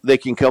they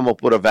can come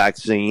up with a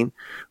vaccine,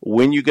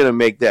 when you're going to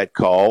make that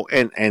call.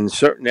 And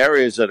certain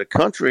areas of the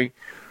country,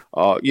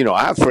 I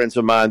have friends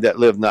of mine that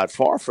live not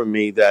far from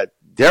me that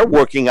they're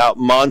working out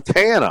in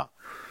Montana.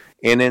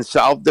 and in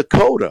South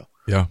Dakota.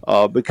 Yeah.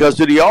 Because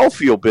of the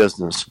oil-field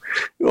business.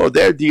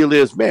 Their deal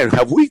is, man,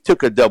 have we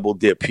took a double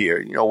dip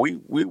here?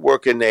 We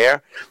working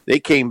there. They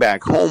came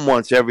back home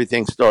once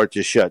everything started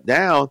to shut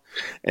down,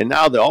 and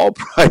now the oil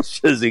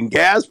prices and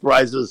gas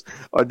prices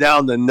are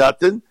down to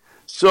nothing.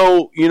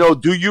 So,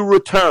 do you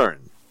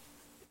return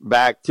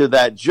back to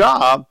that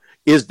job?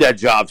 Is that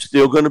job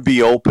still going to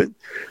be open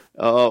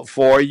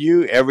for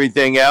you?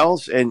 Everything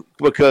else? And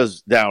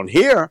because down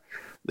here,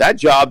 that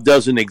job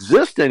doesn't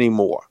exist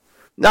anymore.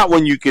 Not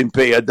when you can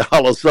pay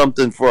 $1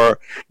 something for a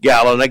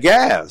gallon of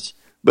gas,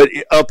 but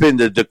up in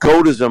the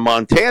Dakotas and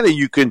Montana,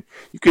 you can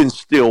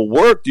still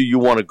work. Do you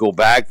want to go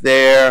back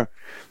there?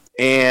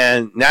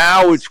 And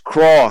now it's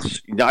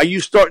cross. Now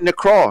you're starting to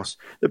cross.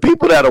 The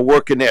people that are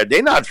working there,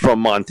 they're not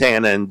from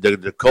Montana and the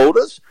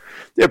Dakotas.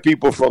 They're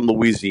people from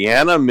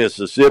Louisiana,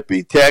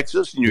 Mississippi,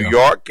 Texas, New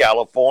York,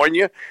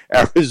 California,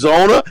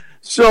 Arizona.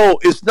 So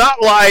it's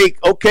not like,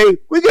 okay,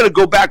 we're going to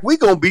go back. We're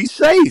going to be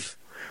safe.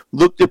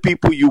 Look the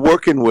people you're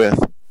working with.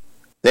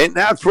 They're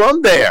not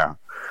from there.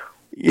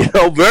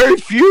 Very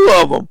few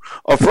of them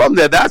are from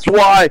there. That's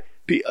why,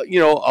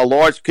 a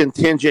large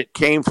contingent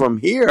came from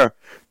here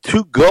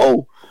to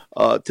go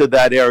to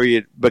that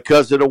area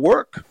because of the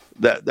work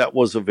that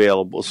was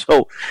available.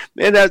 So,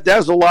 man,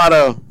 there's a lot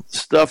of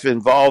stuff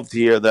involved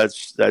here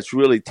that's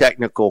really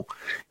technical,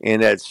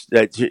 and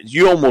that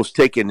you almost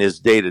taking this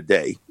day to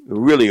day.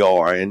 Really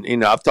are.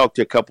 And, I've talked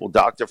to a couple of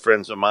doctor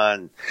friends of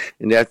mine,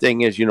 and that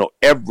thing is,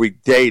 every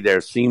day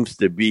there seems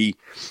to be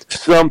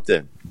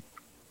something.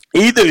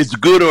 Either it's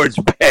good or it's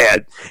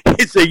bad.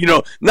 It's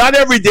not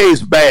every day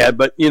is bad,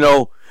 but,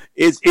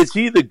 it's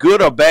either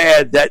good or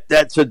bad.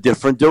 That's a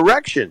different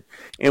direction.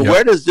 And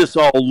where does this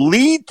all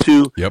lead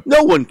to? Yep.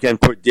 No one can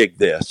predict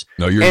this.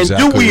 No, you're and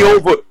exactly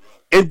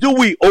right. Do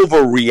we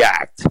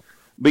overreact?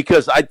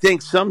 Because I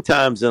think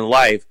sometimes in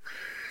life,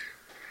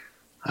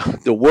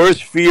 the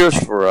worst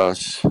fears for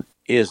us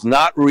is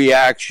not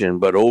reaction,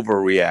 but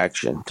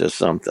overreaction to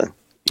something,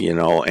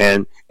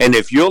 and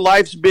if your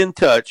life's been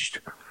touched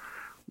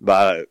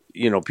by,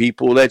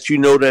 people that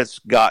that's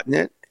gotten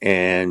it,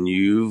 and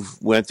you've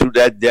went through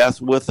that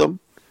death with them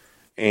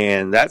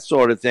and that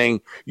sort of thing,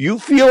 you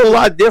feel a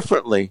lot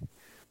differently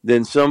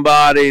than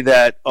somebody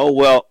that,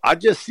 I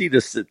just see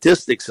the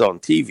statistics on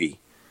TV.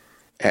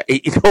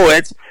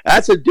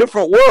 That's a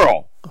different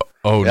world.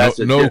 Oh,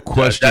 no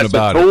question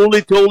about it. That's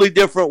a totally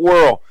different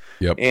world.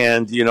 Yep.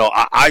 And,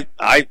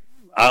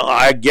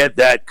 I get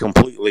that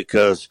completely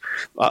because,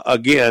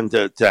 again,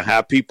 to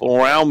have people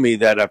around me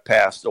that have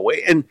passed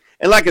away. And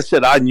like I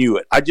said, I knew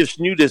it. I just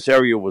knew this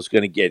area was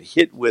going to get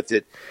hit with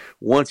it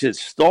once it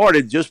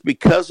started, just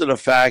because of the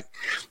fact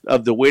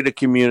of the way the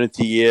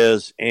community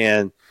is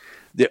and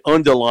the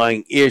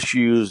underlying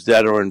issues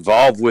that are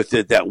involved with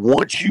it, that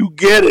once you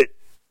get it,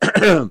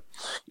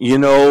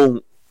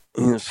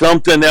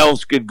 something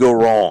else could go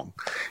wrong.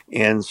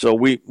 And so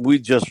we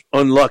just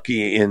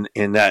unlucky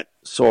in that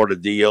sort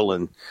of deal.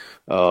 And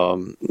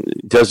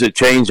does it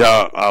change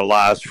our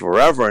lives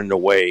forever in the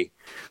way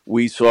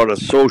we sort of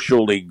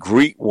socially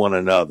greet one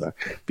another?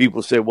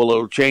 People say, well,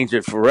 it'll change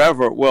it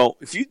forever. Well,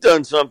 if you've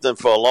done something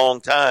for a long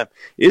time,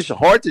 it's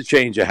hard to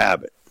change a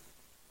habit.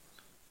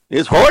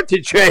 It's hard to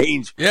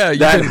change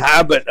that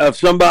habit of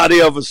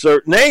somebody of a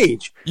certain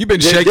age. You've been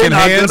shaking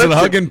hands and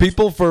hugging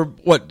people for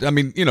what? I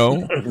mean,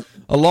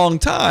 a long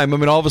time. I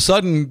mean, all of a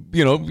sudden,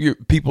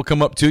 people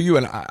come up to you,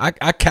 and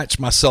I catch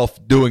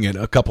myself doing it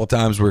a couple of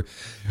times where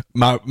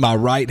my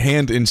right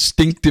hand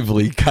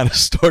instinctively kind of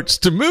starts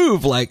to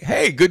move, like,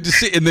 "Hey, good to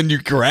see," and then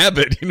you grab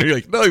it. You're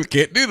like, "No, you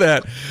can't do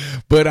that."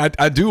 But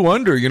I do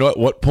wonder, at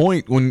what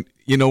point when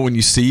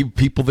you see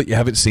people that you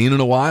haven't seen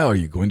in a while, are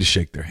you going to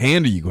shake their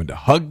hand? Are you going to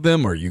hug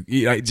them? Or Yeah,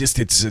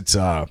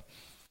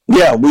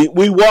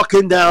 we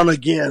walking down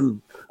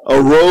again a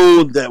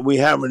road that we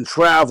haven't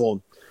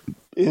traveled.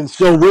 And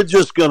so we're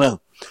just going to,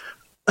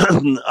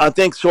 I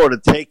think, sort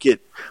of take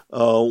it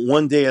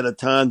one day at a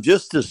time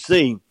just to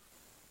see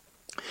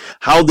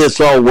how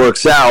this all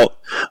works out.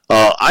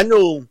 I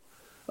know,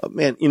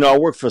 man, I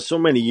worked for so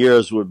many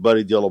years with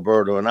Buddy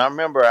Diliberto, and I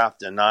remember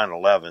after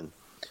 9/11,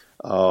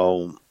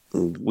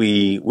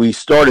 we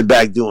started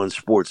back doing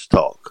sports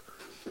talk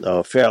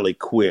fairly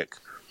quick.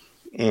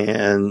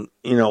 And,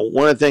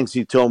 one of the things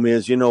he told me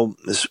is,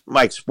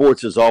 Mike,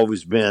 sports has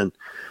always been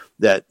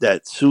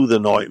that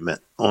soothing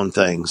ointment on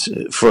things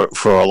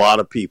for a lot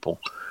of people.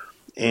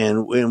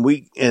 And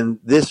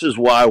this is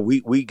why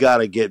we got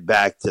to get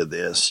back to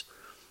this.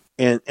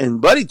 And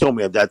Buddy told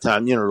me at that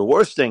time, the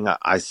worst thing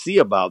I see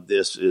about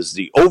this is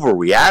the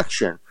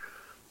overreaction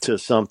to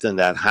something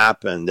that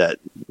happened that,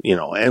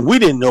 and we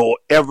didn't know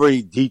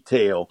every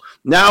detail.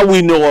 Now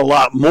we know a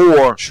lot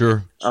more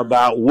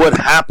about what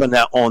happened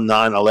on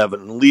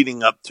 9/11 and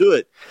leading up to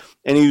it.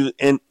 And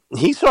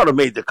he sort of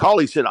made the call.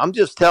 He said, I'm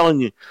just telling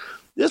you,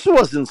 this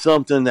wasn't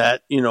something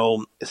that,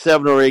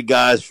 7 or 8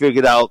 guys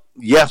figured out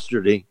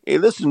yesterday. Hey,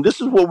 listen, this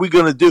is what we're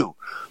going to do.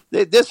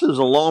 This has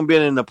long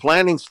been in the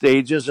planning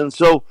stages. And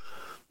so,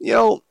 we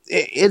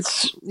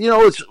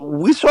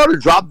sort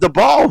of dropped the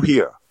ball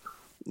here.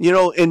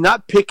 and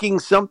not picking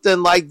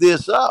something like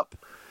this up.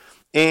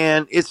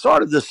 And it's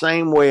sort of the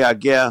same way, I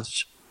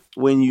guess,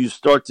 when you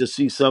start to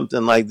see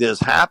something like this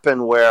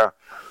happen where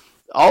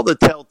all the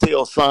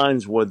telltale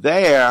signs were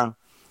there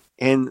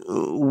and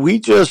we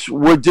just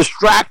were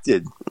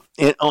distracted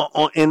in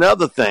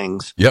other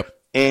things. Yep.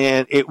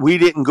 And we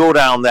didn't go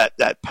down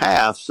that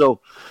path. So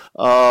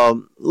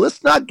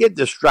let's not get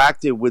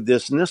distracted with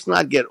this, and let's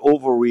not get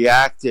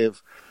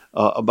overreactive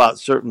about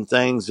certain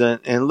things,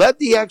 and let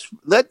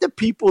the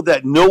people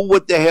that know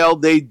what the hell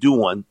they're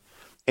doing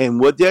and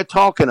what they're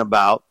talking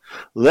about,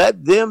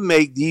 let them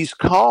make these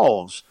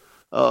calls.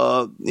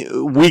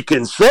 We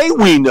can say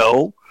we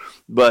know,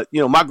 but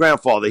my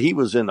grandfather, he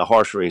was in the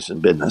horse racing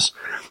business,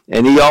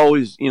 and he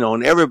always,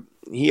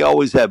 he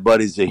always had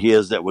buddies of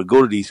his that would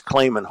go to these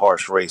claiming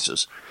horse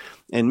races,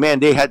 and man,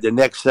 they had the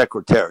next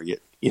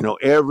secretariat.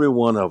 Every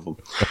one of them.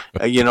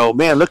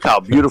 Man, look how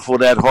beautiful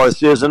that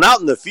horse is. And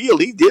out in the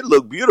field, he did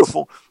look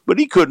beautiful, but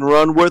he couldn't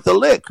run worth a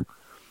lick.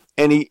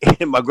 And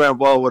my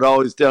grandpa would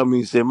always tell me,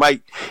 he said,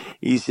 Mike,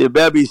 he said,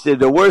 Baby, he said,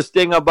 the worst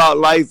thing about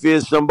life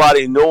is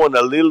somebody knowing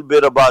a little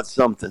bit about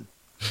something.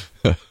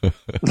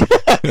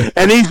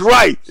 And he's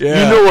right.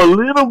 Yeah. You know a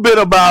little bit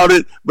about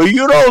it, but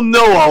you don't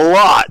know a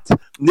lot.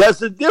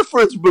 There's a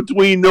difference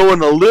between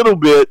knowing a little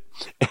bit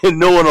and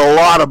knowing a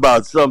lot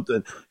about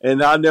something.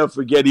 And I'll never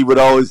forget, he would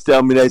always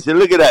tell me that. He said,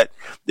 look at that.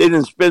 They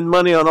didn't spend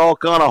money on all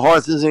kind of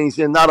horses. And he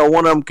said, not a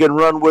one of them can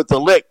run worth a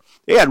lick.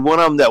 They had one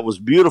of them that was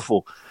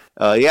beautiful.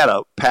 He had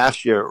a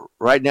pasture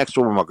right next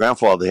to where my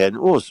grandfather had.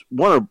 It was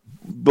one of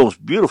the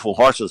most beautiful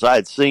horses I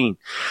had seen.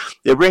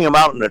 They bring him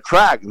out on the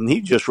track, and he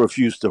just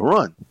refused to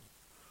run.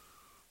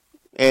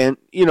 And,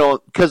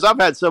 because I've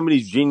had some of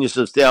these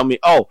geniuses tell me,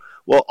 oh,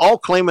 well, all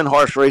claiming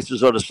horse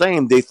races are the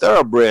same. They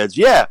thoroughbreds.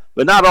 Yeah,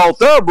 but not all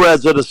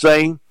thoroughbreds are the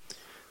same.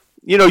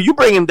 You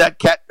bringing that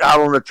cat out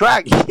on the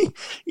track,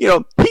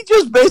 he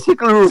just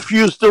basically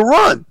refused to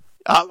run.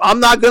 I'm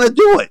not going to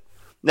do it.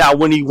 Now,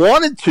 when he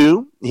wanted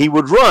to, he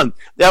would run.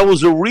 That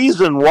was a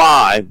reason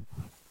why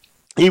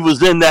he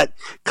was in that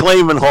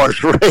claiming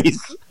horse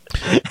race.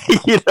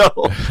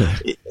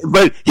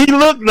 But he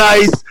looked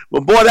nice.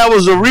 But boy, that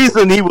was the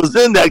reason he was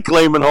in that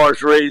claiming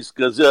horse race.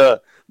 Because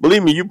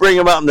believe me, you bring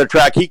him out on the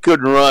track, he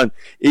couldn't run.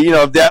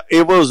 If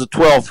it was a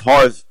 12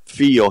 horse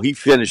field, he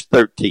finished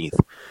 13th.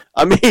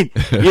 I mean,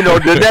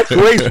 the next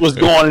race was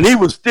going, and he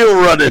was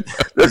still running,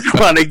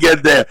 trying to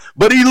get there.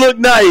 But he looked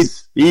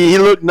nice. He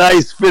looked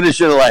nice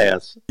finishing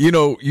last.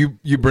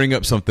 You bring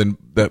up something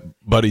that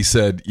Buddy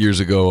said years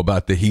ago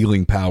about the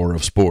healing power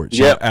of sports.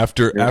 Yeah.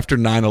 After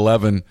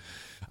 9/11,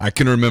 I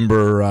can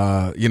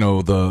remember,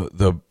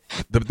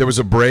 there was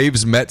a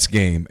Braves-Mets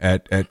game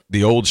at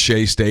the old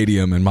Shea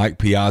Stadium, and Mike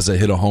Piazza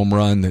hit a home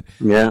run that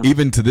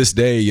even to this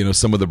day,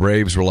 some of the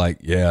Braves were like,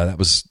 yeah,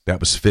 that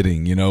was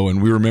fitting,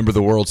 and we remember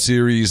the World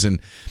Series,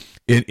 and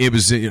it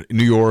was in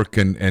New York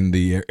and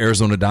the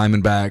Arizona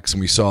Diamondbacks,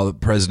 and we saw the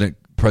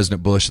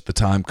President Bush at the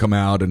time come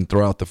out and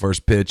throw out the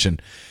first pitch, and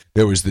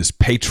there was this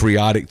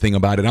patriotic thing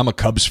about it. I'm a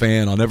Cubs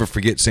fan. I'll never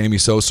forget Sammy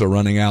Sosa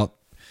running out,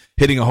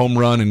 hitting a home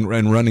run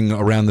and running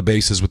around the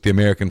bases with the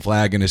American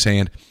flag in his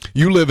hand.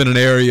 You live in an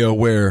area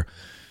where,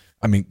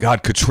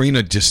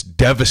 Katrina just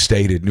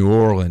devastated New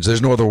Orleans.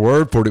 There's no other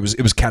word for it.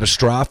 It was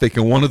catastrophic.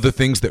 And one of the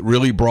things that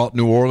really brought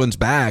New Orleans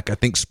back, I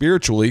think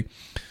spiritually,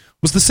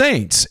 was the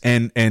Saints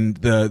and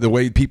the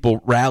way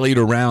people rallied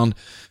around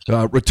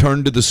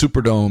return to the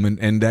Superdome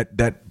and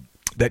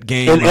that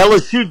game. And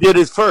LSU did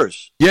it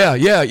first. Yeah,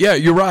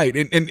 you're right.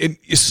 And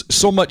it's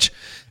so much.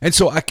 And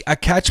so I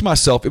catch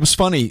myself. It was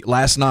funny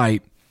last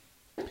night.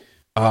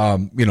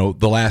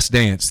 The Last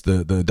Dance,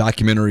 the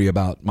documentary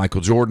about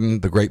Michael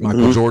Jordan, the great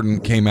Michael Jordan,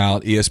 came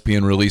out.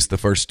 ESPN released the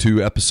first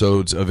 2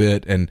 episodes of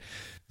it, and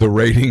the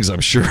ratings,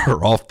 I'm sure,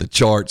 are off the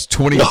charts.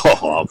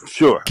 I'm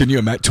sure. Can you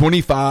imagine?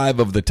 25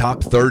 of the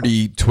top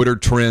 30 Twitter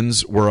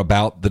trends were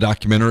about the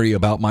documentary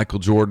about Michael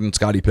Jordan,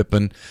 Scottie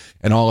Pippen,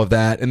 and all of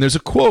that. And there's a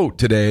quote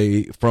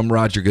today from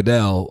Roger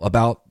Goodell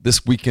about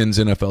this weekend's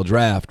NFL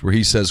draft where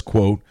he says,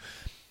 quote,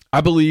 I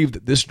believe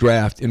that this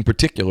draft in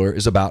particular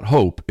is about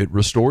hope. It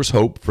restores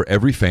hope for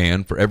every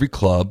fan, for every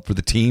club, for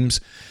the teams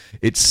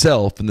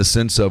itself, in the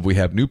sense of we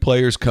have new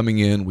players coming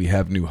in, we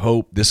have new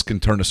hope. This can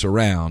turn us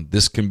around.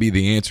 This can be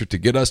the answer to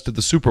get us to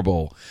the Super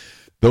Bowl.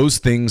 Those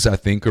things, I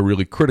think, are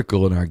really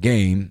critical in our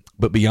game.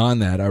 But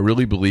beyond that, I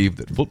really believe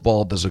that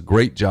football does a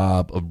great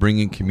job of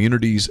bringing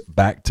communities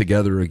back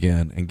together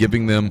again and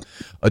giving them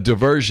a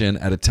diversion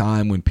at a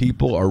time when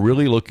people are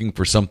really looking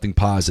for something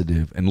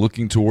positive and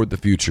looking toward the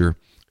future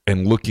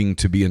and looking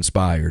to be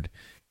inspired,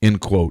 end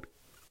quote.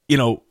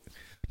 No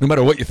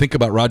matter what you think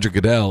about Roger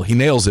Goodell, he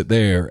nails it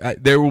there.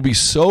 There will be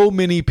so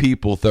many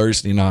people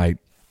Thursday night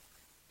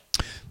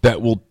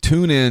that will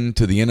tune in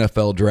to the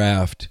NFL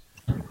draft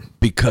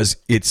because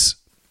it's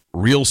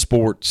real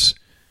sports.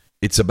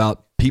 It's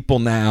about people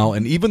now.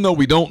 And even though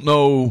we don't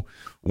know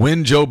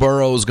when Joe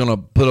Burrow is going to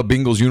put a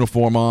Bengals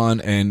uniform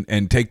on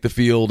and take the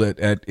field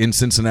in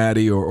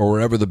Cincinnati or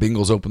wherever the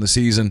Bengals open the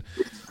season,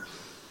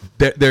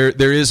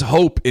 there is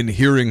hope in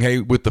hearing,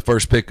 hey, with the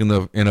first pick in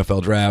the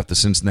NFL draft, the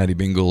Cincinnati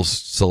Bengals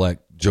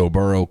select Joe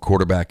Burrow,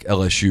 quarterback,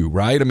 LSU,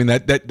 right? I mean,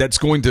 that's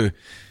going to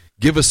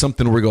give us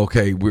something where we go,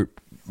 okay, we're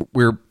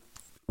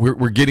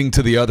getting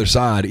to the other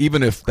side.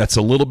 Even if that's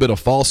a little bit of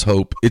false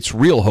hope, it's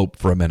real hope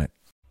for a minute.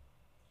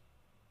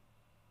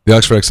 The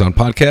Oxford Exxon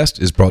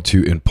Podcast is brought to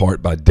you in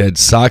part by Dead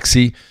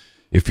Soxy.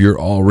 If you're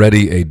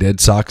already a Dead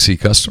Soxy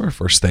customer,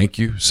 first, thank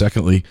you.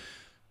 Secondly,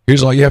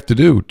 here's all you have to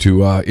do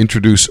to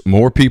introduce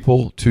more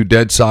people to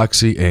Dead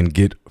Soxy and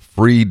get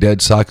free Dead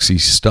Soxy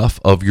stuff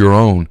of your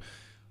own.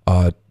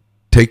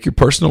 Take your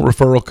personal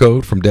referral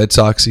code from Dead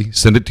Soxy,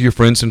 send it to your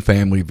friends and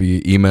family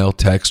via email,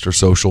 text, or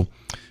social,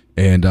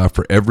 and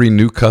for every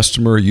new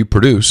customer you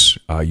produce,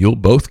 you'll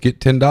both get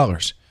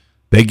 $10.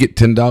 They get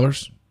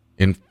 $10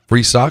 in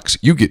free socks.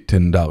 You get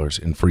 $10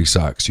 in free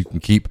socks. You can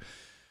keep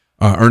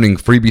earning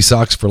freebie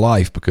socks for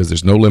life because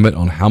there's no limit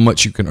on how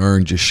much you can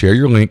earn. Just share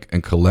your link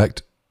and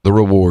collect the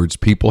rewards.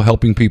 People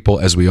helping people,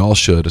 as we all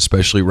should,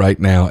 especially right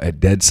now at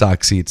Dead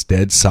Soxy. It's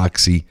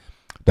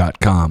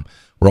deadsoxy.com.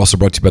 We're also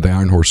brought to you by the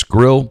Iron Horse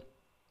Grill.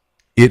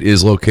 It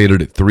is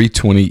located at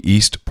 320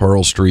 East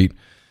Pearl Street.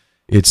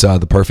 It's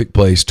the perfect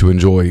place to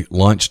enjoy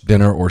lunch,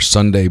 dinner, or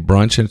Sunday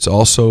brunch. And it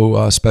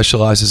also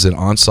specializes in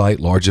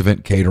on-site large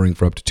event catering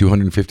for up to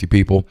 250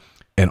 people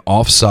and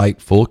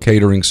off-site full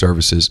catering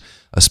services,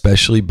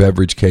 especially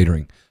beverage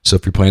catering. So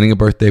if you're planning a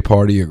birthday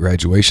party, a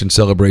graduation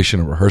celebration,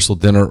 a rehearsal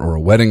dinner, or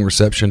a wedding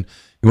reception,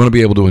 you want to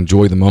be able to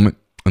enjoy the moment,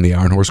 and the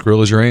Iron Horse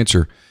Grill is your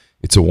answer.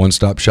 It's a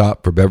one-stop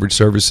shop for beverage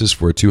services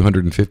for a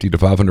 250 to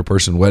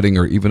 500-person wedding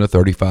or even a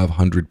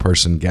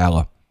 3,500-person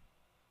gala.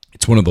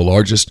 It's one of the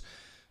largest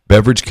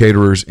beverage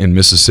caterers in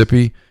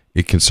Mississippi.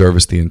 It can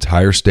service the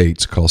entire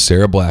state. Call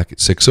Sarah Black at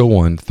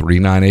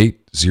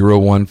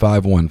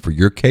 601-398-0151 for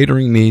your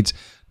catering needs.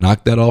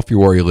 Knock that off your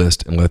worry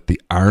list and let the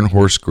Iron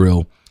Horse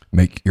Grill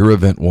make your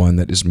event one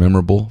that is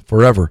memorable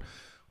forever.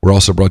 We're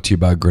also brought to you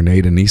by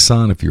Grenada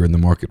Nissan. If you're in the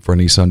market for a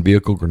Nissan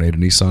vehicle, Grenada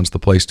Nissan's the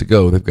place to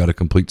go. They've got a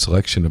complete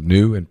selection of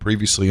new and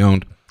previously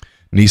owned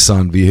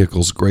Nissan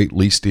vehicles, great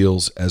lease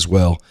deals as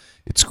well.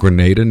 It's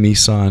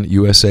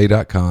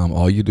GrenadaNissanUSA.com.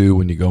 All you do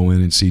when you go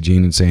in and see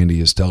Gene and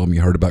Sandy is tell them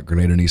you heard about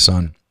Grenada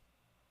Nissan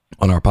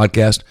on our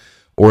podcast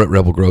or at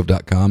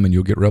rebelgrove.com, and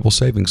you'll get Rebel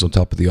savings on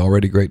top of the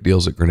already great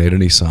deals at Grenada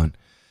Nissan.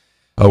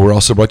 We're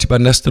also brought to you by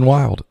Nest &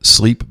 Wild.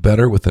 Sleep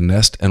better with a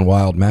Nest &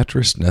 Wild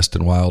mattress. Nest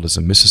 & Wild is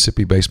a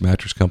Mississippi-based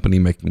mattress company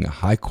making a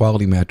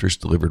high-quality mattress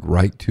delivered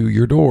right to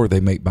your door. They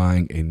make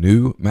buying a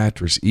new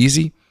mattress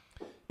easy.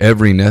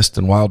 Every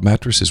Nest & Wild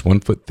mattress is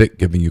 1 foot thick,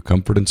 giving you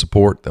comfort and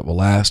support that will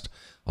last.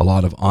 A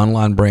lot of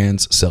online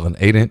brands sell an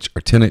 8-inch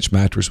or 10-inch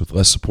mattress with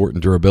less support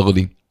and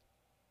durability,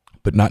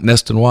 but not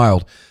Nest &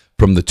 Wild.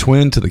 From the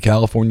Twin to the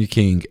California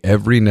King,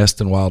 every Nest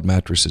 & Wild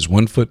mattress is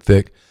 1 foot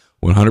thick,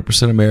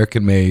 100%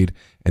 American-made,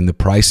 and the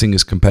pricing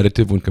is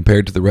competitive when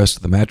compared to the rest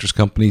of the mattress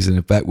companies. And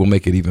in fact, we'll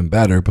make it even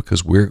better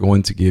because we're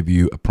going to give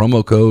you a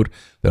promo code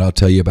that I'll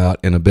tell you about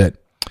in a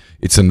bit.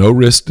 It's a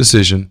no-risk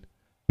decision.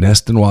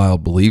 Nest &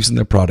 Wild believes in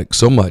their product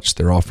so much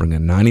they're offering a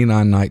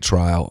 99-night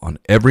trial on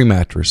every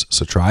mattress.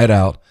 So try it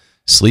out.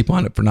 Sleep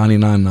on it for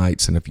 99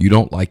 nights, and if you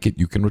don't like it,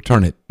 you can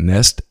return it.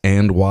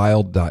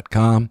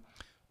 NestandWild.com.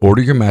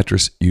 Order your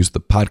mattress. Use the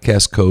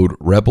podcast code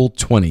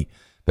REBEL20.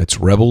 That's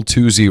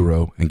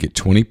REBEL20 and get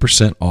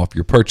 20% off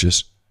your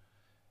purchase.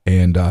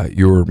 And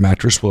your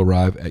mattress will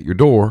arrive at your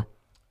door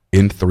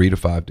in 3 to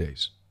 5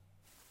 days.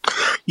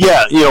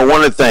 Yeah,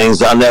 one of the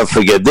things I'll never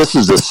forget, this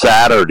is the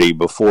Saturday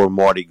before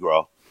Mardi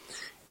Gras,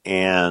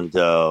 and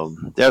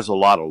there's a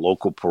lot of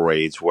local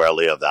parades where I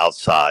live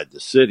outside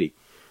the city,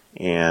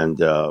 and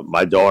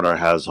my daughter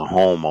has a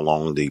home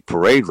along the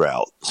parade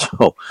route,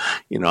 so,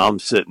 I'm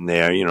sitting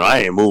there, I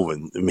ain't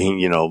moving. I mean,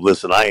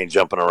 listen, I ain't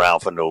jumping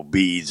around for no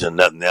beads and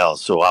nothing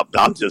else, so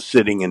I'm just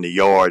sitting in the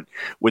yard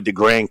with the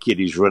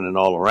grandkiddies running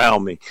all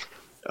around me,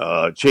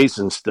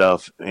 chasing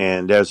stuff,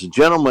 and there's a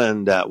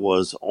gentleman that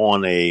was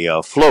on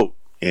a float,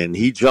 and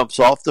he jumps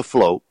off the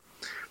float,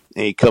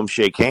 and he comes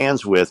shake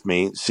hands with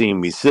me, seeing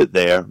me sit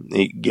there.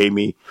 He gave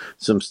me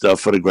some stuff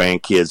for the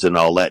grandkids and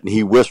all that, and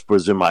he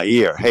whispers in my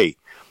ear, "Hey,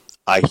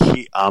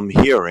 I'm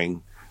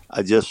hearing,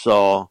 I just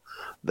saw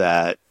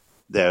that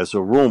there's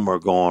a rumor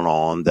going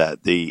on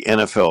that the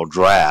NFL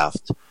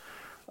draft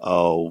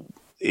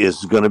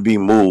is going to be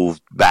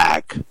moved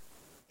back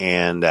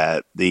and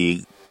that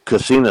the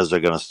casinos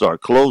are going to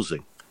start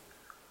closing."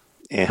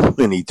 And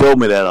when he told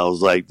me that, I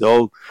was like,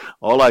 "Oh,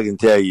 all I can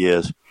tell you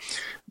is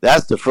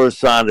that's the first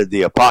sign of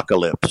the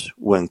apocalypse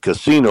when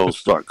casinos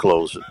start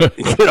closing."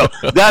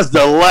 That's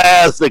the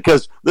last,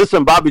 because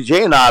listen, Bobby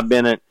J and I have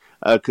been at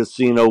a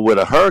casino with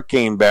a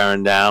hurricane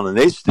bearing down, and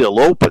they still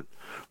open,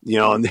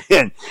 and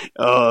then,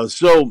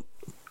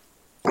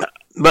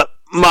 but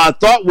my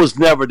thought was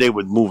never they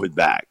would move it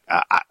back.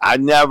 I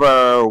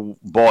never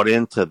bought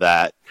into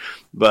that,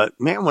 but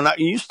man, when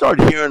you start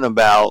hearing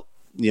about,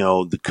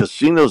 the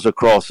casinos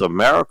across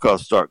America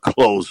start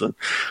closing,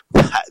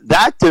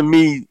 that to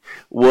me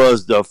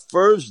was the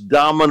first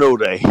domino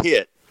to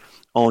hit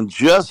on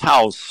just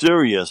how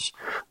serious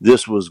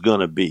this was going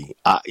to be.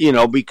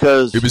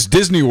 Because it was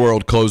Disney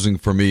World closing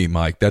for me,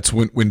 Mike. That's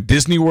when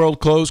Disney World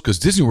closed, because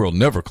Disney World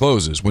never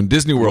closes. When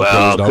Disney World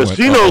closed,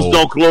 casinos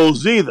don't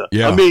close either.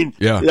 Yeah, they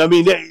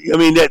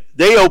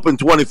open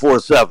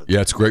 24/7.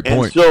 Yeah, it's a great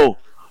point. And so,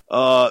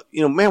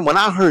 man, when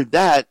I heard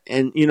that,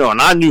 and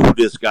I knew who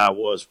this guy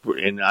was,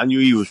 and I knew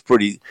he was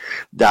pretty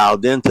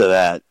dialed into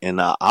that,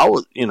 and I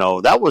was,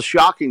 that was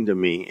shocking to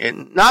me,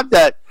 and not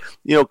that,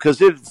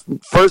 because it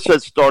first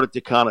had started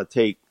to kind of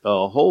take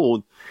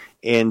hold,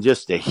 and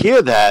just to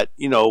hear that,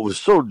 it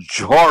was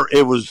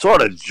it was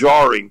sort of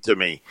jarring to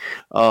me,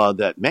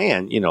 that,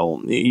 man,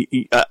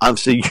 I'm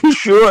saying, you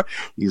sure?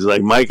 He's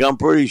like, Mike, I'm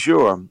pretty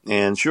sure.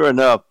 And sure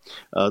enough,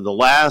 the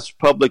last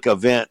public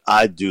event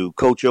I do,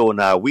 Coach O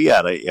and I, we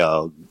had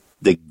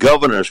the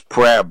governor's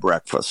prayer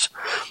breakfast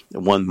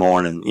one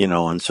morning,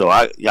 and so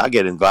I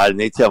get invited, and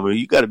they tell me,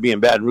 you got to be in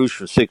Baton Rouge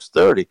for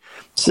 6:30. I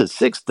said,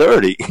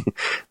 6:30?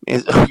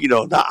 And,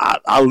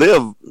 I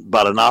live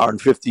about an hour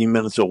and 15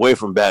 minutes away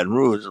from Baton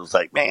Rouge. I was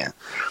like, man,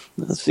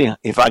 let's see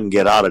if I can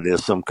get out of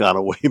this some kind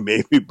of way,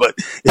 maybe, but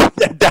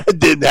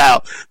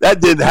that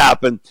didn't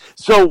happen.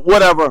 So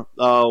whatever,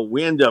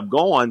 we ended up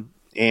going,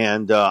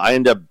 and I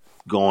ended up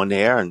going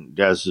there, and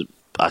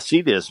I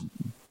see this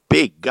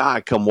big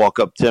guy come walk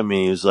up to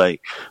me. He was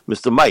like,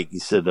 Mr. Mike, he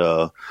said,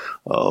 I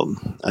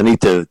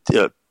need to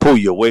pull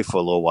you away for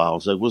a little while. I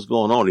was like, what's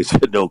going on? He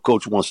said, no,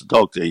 Coach wants to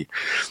talk to you.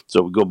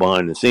 So we go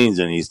behind the scenes,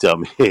 and he's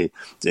telling me, hey,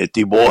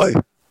 T-boy,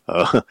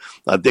 I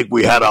think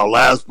we had our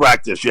last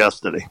practice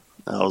yesterday.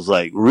 I was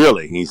like,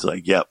 really? He's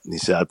like, yep. He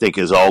said, I think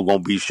it's all going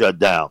to be shut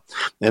down.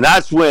 And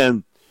that's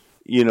when,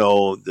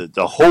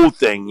 the whole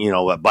thing,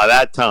 by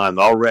that time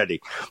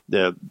already,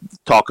 the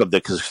talk of the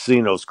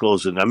casinos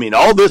closing. I mean,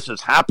 all this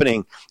is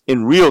happening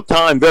in real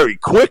time very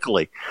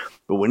quickly.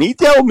 But when he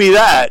told me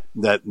that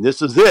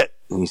this is it,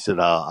 and he said,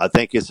 I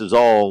think this is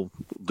all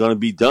going to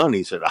be done.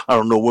 He said, I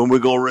don't know when we're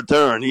going to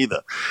return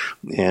either.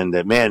 And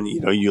man,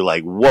 you're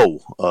like,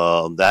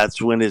 whoa,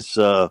 that's when it's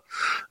really,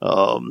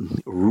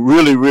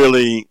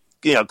 really,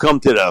 come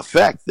to the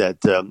effect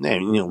that,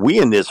 we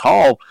in this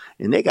hall,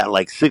 and they got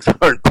like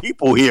 600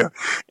 people here.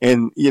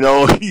 And,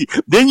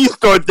 then you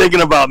start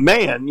thinking about,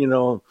 man,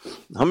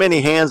 how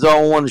many hands I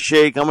want to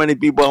shake, how many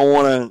people I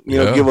want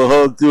to, give a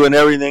hug to, and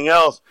everything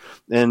else.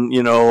 And,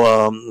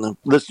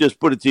 let's just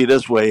put it to you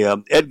this way.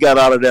 Ed got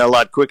out of there a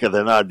lot quicker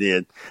than I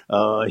did.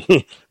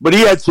 But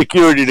he had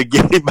security to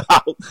get him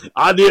out.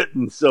 I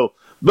didn't. So,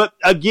 but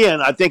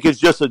again, I think it's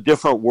just a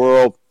different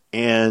world.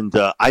 And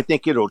I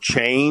think it'll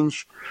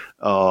change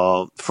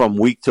from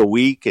week to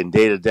week and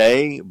day to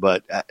day.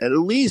 But at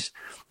least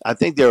I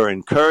think there are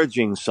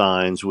encouraging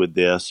signs with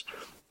this.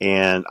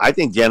 And I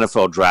think the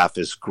NFL draft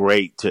is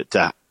great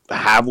to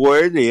have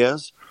where it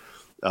is.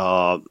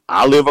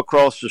 I live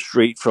across the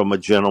street from a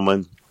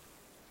gentleman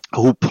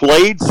who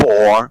played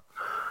for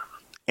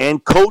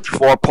and coached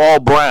for Paul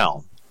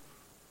Brown.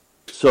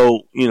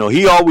 So,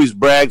 he always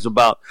brags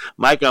about,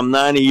 Mike, I'm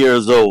 90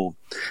 years old.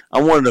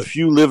 I'm one of the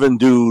few living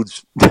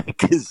dudes that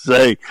can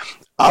say,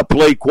 I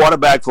played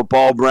quarterback for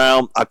Paul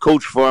Brown. I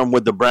coached for him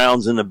with the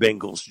Browns and the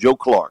Bengals, Joe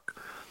Clark.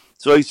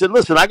 So he said,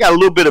 listen, I got a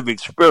little bit of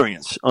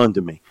experience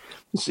under me.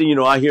 See,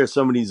 I hear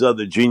some of these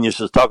other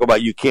geniuses talk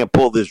about you can't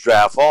pull this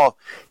draft off.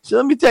 So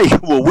let me tell you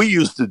what we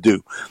used to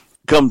do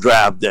come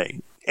draft day.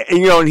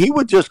 And, and he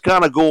would just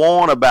kind of go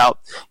on about,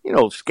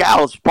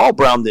 scouts. Paul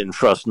Brown didn't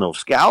trust no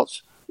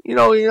scouts.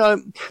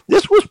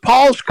 This was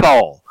Paul's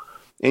call.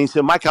 And he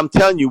said, Mike, I'm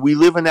telling you, we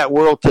live in that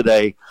world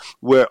today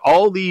where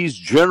all these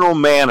general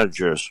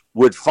managers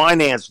with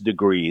finance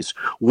degrees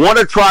want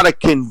to try to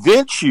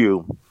convince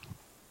you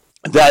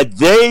that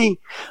they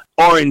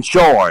are in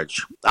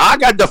charge. I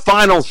got the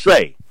final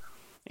say.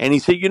 And he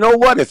said, you know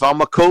what? If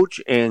I'm a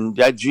coach and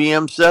that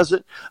GM says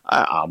it,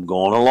 I'm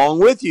going along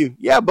with you.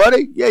 Yeah,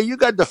 buddy. Yeah, you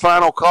got the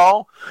final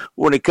call.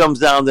 When it comes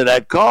down to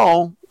that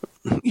call,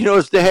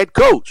 it's the head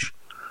coach.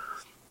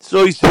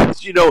 So he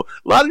says, a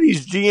lot of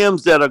these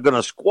GMs that are going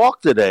to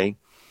squawk today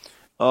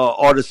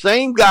are the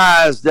same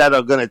guys that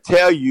are going to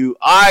tell you,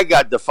 I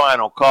got the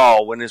final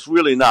call when it's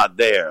really not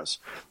theirs.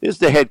 It's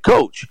the head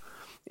coach.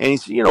 And he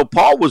said,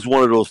 Paul was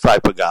one of those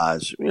type of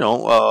guys.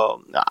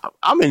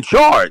 I'm in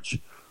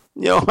charge.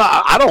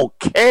 I don't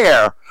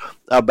care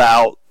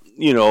about,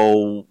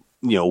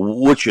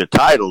 what your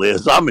title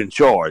is. I'm in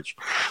charge.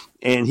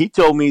 And he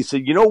told me, he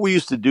said, what we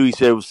used to do? He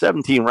said, it was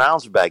 17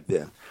 rounds back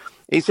then.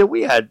 He said,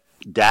 we had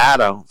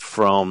data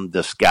from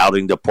the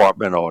scouting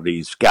department or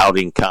these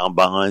scouting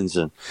combines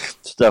and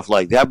stuff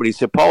like that. But he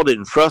said, Paul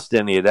didn't trust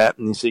any of that.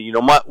 And he said,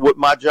 what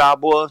my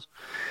job was?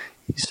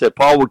 He said,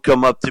 Paul would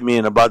come up to me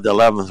in about the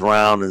 11th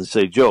round and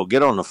say, Joe,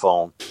 get on the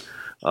phone.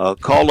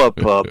 Call up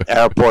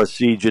Airport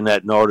Siegen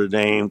at Notre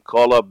Dame.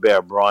 Call up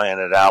Bear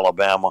Bryant at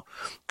Alabama.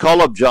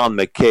 Call up John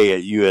McKay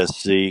at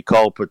USC.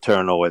 Call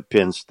Paterno at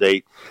Penn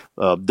State.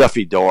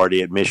 Duffy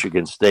Daugherty at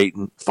Michigan State.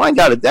 And find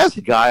out if that's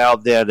a guy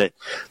out there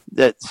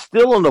that's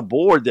still on the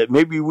board that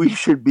maybe we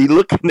should be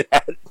looking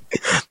at.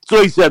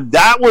 So he said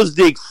that was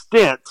the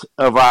extent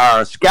of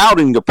our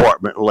scouting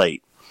department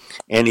late.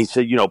 And he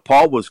said,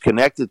 Paul was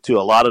connected to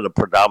a lot of the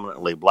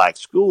predominantly black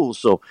schools.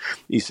 So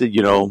he said,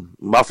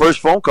 my first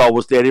phone call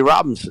was to Eddie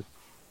Robinson.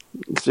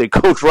 He said,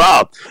 Coach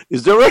Rob,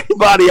 is there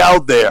anybody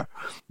out there?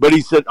 But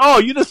he said, oh,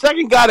 you're the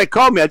second guy that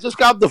called me. I just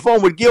got off the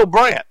phone with Gil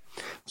Brandt.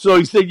 So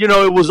he said,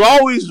 it was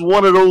always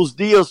one of those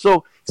deals.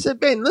 So he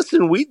said, man,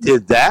 listen, we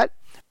did that.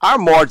 Our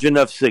margin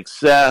of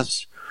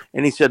success.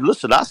 And he said,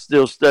 listen, I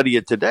still study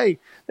it today.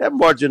 That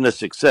margin of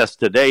success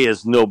today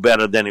is no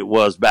better than it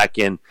was back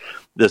in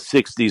the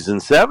 60s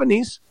and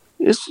 70s.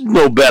 It's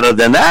no better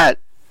than that.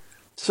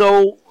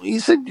 So he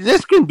said,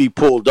 this can be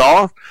pulled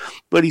off.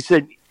 But he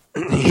said,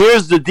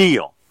 here's the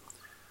deal.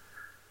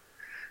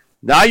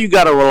 Now you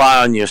got to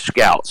rely on your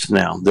scouts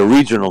now, the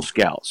regional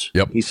scouts.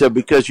 Yep. He said,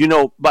 because,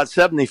 about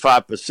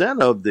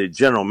 75% of the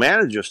general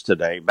managers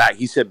today, back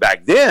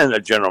then, a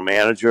general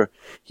manager,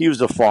 he was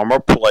a former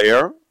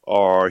player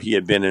or he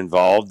had been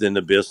involved in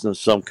the business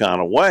some kind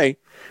of way.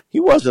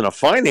 He wasn't a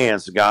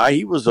finance guy.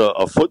 He was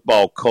a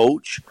football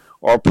coach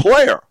or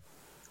player.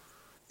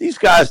 These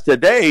guys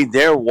today,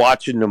 they're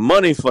watching the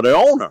money for the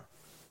owner.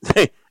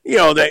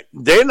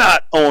 They're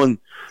not on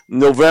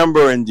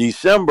November and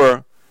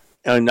December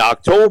in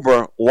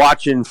October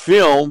watching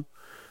film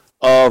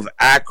of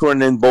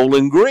Akron and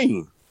Bowling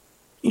Green.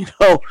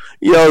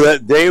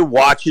 That they're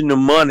watching the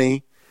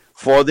money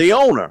for the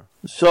owner.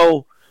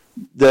 So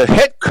the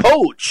head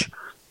coach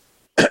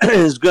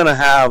is going to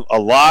have a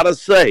lot of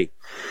say.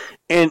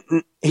 And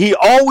he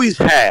always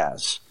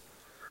has.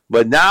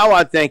 But now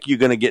I think you're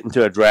going to get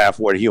into a draft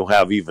where he'll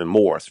have even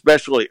more,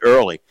 especially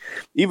early.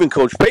 Even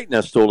Coach Payton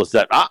has told us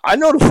that. I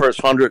know the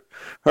first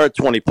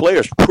 120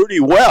 players pretty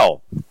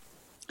well.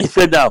 He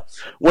said, now,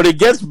 when it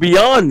gets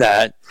beyond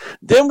that,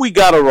 then we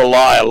got to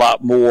rely a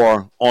lot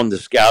more on the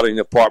scouting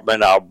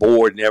department, our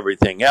board, and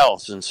everything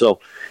else. And so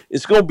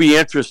it's going to be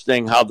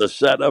interesting how the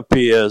setup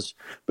is,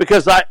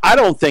 because I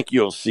don't think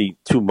you'll see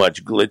too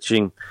much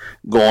glitching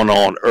going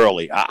on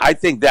early. I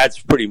think that's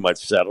pretty much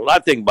settled. I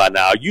think by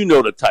now you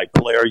know the type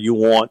player you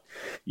want.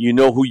 You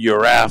know who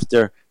you're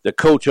after. The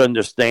coach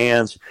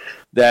understands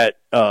that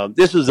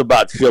this is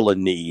about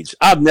filling needs.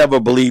 I've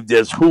never believed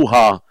this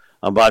hoo-ha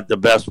about the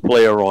best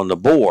player on the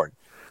board.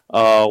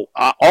 All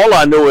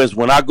I know is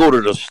when I go to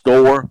the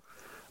store,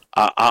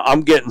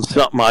 I'm getting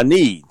something I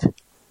need.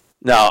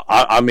 Now,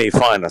 I may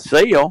find a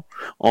sale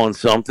on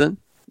something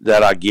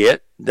that I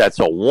get that's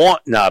a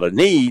want, not a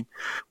need.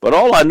 But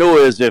all I know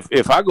is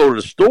if I go to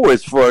the store,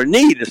 it's for a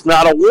need. It's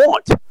not a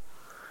want.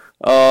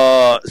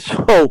 I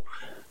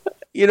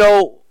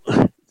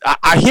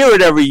hear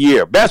it every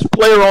year. Best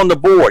player on the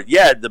board.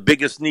 Yeah, the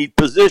biggest need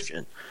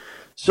position.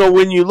 So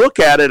when you look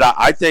at it,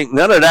 I think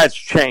none of that's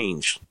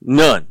changed.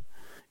 None.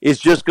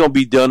 It's just going to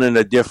be done in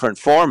a different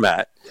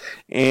format.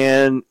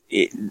 And,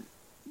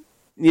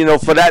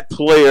 for that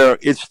player,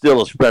 it's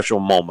still a special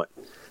moment.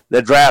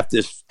 The draft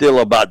is still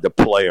about the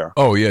player.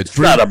 Oh, yeah. It's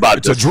not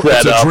about the setup.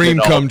 It's a dream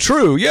come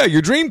true. Yeah,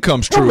 your dream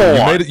comes true.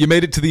 You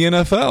made it to the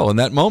NFL in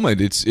that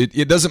moment.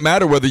 It doesn't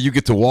matter whether you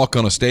get to walk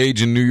on a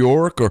stage in New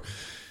York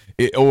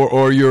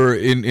or you're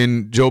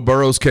in Joe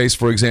Burrow's case,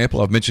 for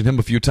example. I've mentioned him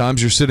a few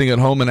times. You're sitting at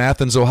home in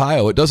Athens,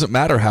 Ohio. It doesn't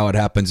matter how it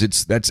happens.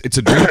 It's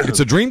a dream. It's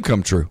a dream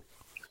come true.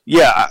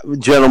 Yeah, a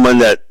gentleman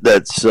that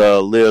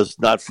lives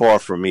not far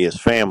from me, his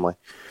family,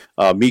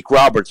 Meek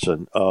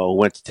Robertson,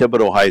 went to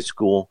Thibodeau High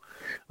School,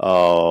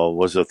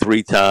 was a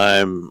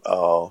 3-time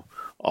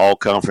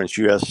All-Conference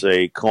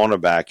USA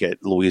cornerback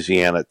at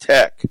Louisiana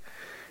Tech.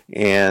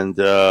 And,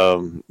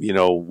 we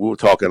were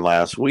talking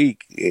last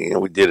week,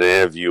 we did an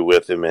interview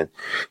with him, and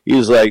he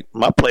was like,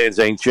 my plans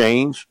ain't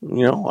changed.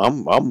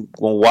 I'm going to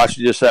watch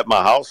this at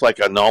my house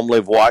like I normally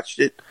have watched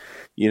it,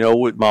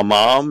 with my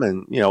mom,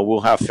 and,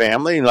 we'll have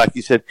family. And like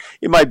you said,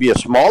 it might be a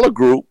smaller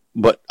group,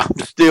 but I'm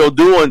still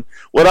doing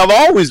what I'm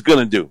always going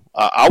to do.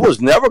 I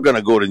was never going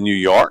to go to New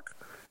York.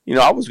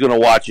 I was going to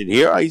watch it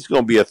here. He's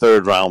going to be a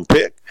 3rd-round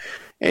pick.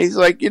 And he's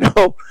like,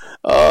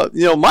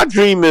 my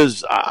dream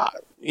is,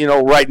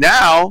 right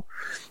now,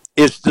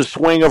 it's the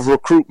swing of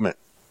recruitment.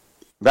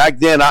 Back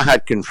then, I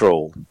had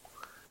control.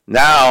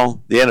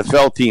 Now, the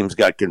NFL team's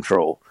got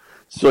control.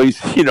 So, he's,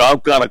 I'm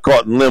kind of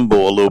caught in limbo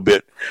a little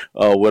bit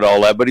with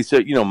all that. But he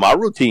said, my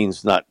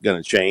routine's not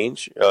going to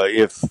change.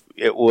 If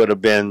it would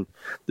have been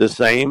the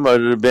same, it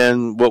would have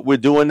been what we're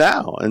doing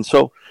now. And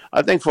so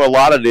I think for a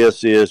lot of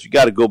this is you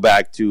got to go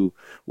back to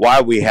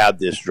why we have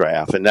this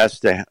draft, and that's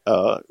to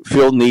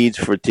fill needs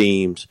for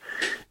teams.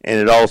 And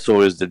it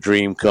also is the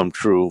dream come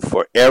true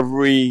for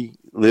every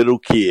little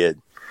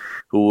kid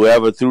who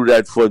ever threw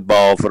that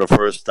football for the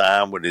first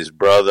time with his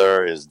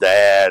brother, his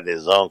dad,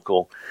 his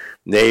uncle,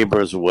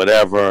 neighbors,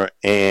 whatever,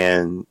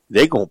 and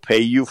they're going to pay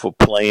you for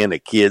playing a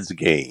kid's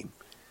game.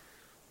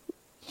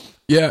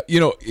 Yeah,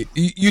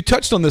 you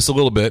touched on this a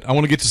little bit. I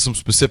want to get to some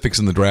specifics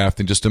in the draft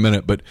in just a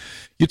minute, but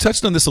you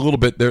touched on this a little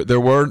bit. There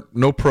were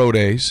no pro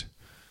days.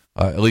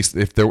 At least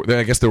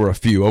I guess there were a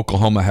few.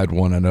 Oklahoma had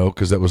one, I know,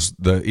 because that was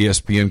the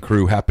ESPN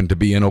crew happened to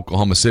be in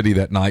Oklahoma City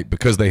that night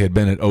because they had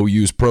been at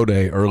OU's pro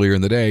day earlier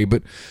in the day.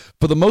 But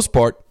for the most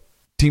part,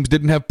 teams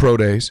didn't have pro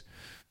days.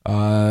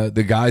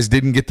 The guys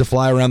didn't get to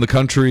fly around the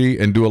country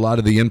and do a lot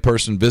of the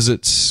in-person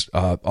visits.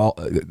 All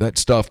that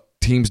stuff.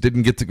 Teams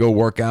didn't get to go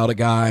work out a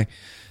guy,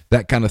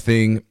 that kind of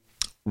thing.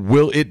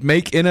 Will it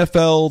make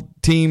NFL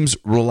teams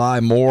rely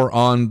more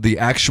on the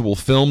actual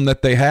film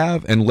that they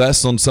have and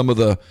less on some of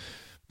the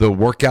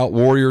workout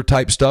warrior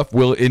type stuff?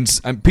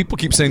 People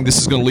keep saying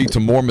this is going to lead to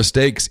more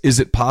mistakes. Is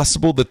it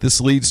possible that this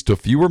leads to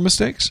fewer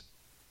mistakes?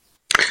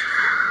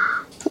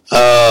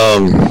 Yeah,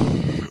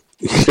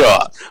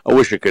 I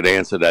wish I could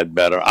answer that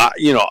better.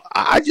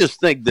 I just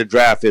think the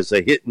draft is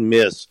a hit and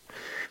miss.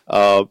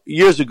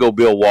 Years ago,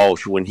 Bill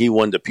Walsh, when he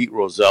won the Pete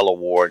Rozelle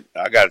Award,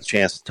 I got a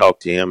chance to talk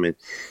to him, and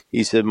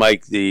he said,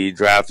 Mike, the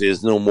draft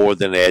is no more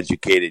than an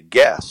educated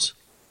guess.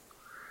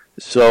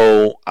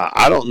 So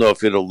I don't know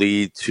if it'll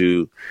lead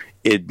to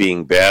it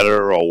being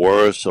better or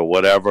worse or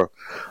whatever.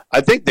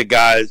 I think the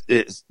guys,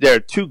 there are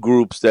two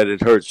groups that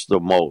it hurts the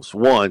most.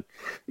 One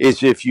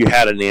is if you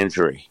had an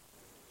injury,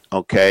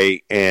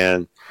 okay,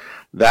 and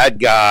that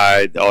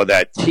guy or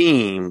that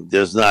team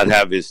does not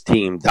have his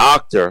team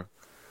doctor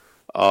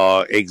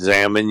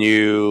examine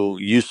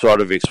you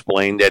sort of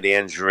explain that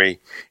injury.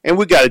 And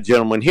we got a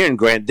gentleman here in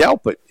Grant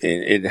Delpit.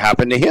 It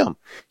happened to him.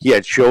 He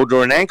had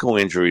shoulder and ankle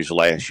injuries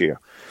last year.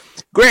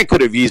 Grant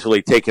could have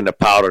easily taken the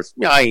powder.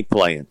 I ain't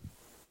playing.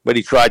 But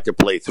he tried to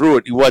play through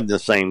it. He wasn't the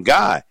same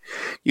guy.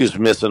 He was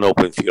missing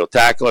open field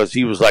tacklers.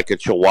 He was like a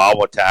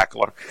Chihuahua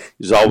tackler.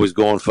 He was always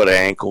going for the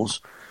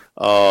ankles.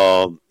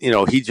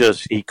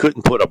 He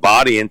couldn't put a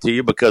body into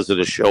you because of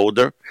the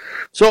shoulder.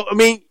 So,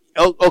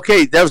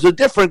 okay, there was a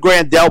different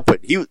Grant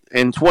Delpit.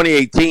 In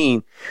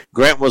 2018,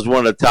 Grant was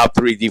one of the top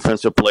 3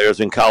 defensive players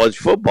in college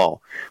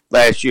football.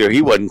 Last year,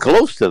 he wasn't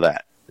close to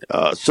that.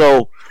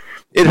 So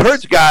it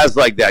hurts guys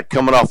like that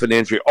coming off an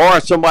injury, or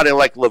somebody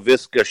like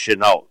Laviska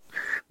Shenault,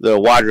 the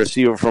wide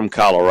receiver from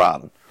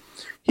Colorado.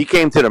 He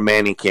came to the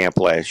Manning camp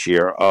last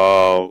year.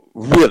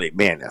 Really,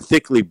 man, a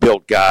thickly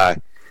built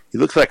guy. He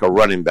looks like a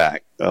running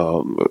back,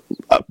 a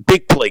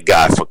big play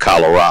guy for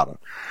Colorado.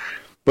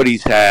 But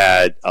he's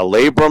had a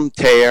labrum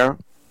tear,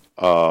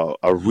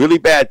 a really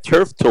bad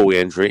turf toe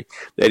injury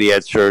that he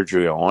had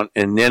surgery on,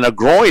 and then a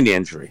groin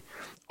injury,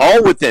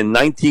 all within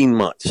 19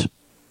 months.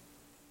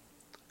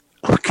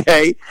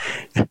 Okay?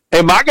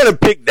 Am I going to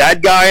pick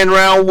that guy in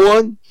round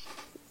 1?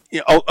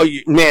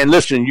 Man,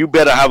 listen, you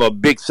better have a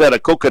big set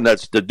of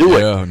coconuts to do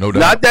it. Yeah, no doubt.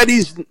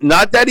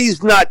 Not that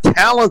he's not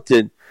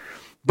talented,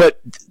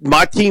 but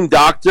my team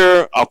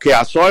doctor, okay,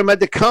 I saw him at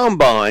the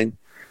combine,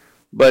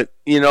 but,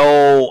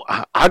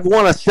 I'd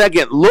want a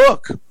second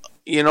look,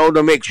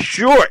 to make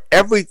sure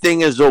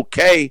everything is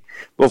okay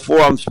before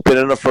I'm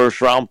spending a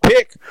first-round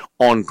pick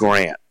on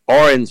Grant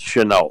or in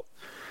Shenault.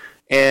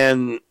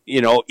 And,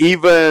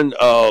 even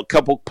a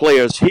couple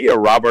players here,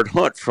 Robert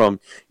Hunt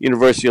from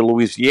University of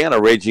Louisiana,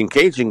 Raging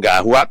Cajun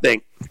guy, who I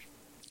think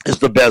is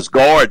the best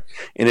guard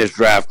in his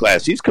draft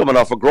class. He's coming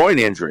off a groin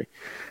injury.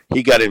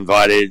 He got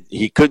invited.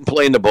 He couldn't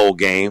play in the bowl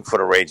game for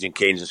the Raging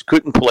Cajuns,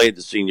 couldn't play at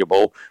the Senior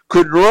Bowl,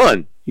 couldn't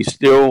run. He's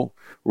still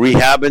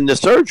rehabbing the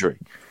surgery.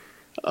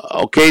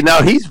 Okay,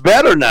 now he's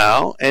better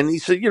now. And he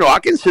said, I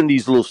can send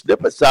these little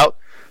snippets out.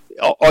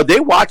 Are they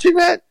watching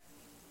that?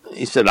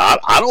 He said, I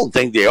don't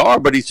think they are.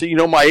 But he said,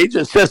 my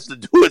agent says to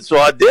do it, so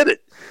I did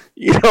it.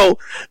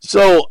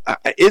 So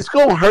it's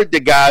going to hurt the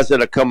guys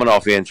that are coming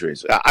off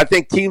injuries. I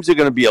think teams are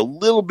going to be a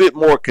little bit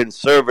more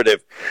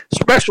conservative,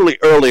 especially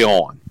early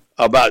on,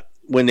 about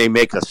when they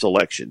make a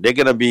selection. They're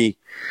going to be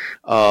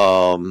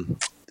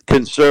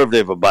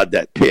conservative about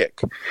that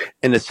pick.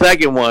 And the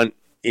second one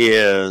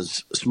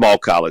is small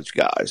college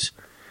guys.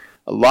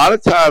 A lot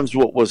of times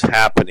what was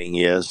happening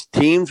is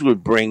teams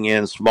would bring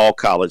in small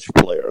college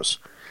players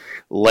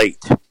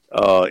late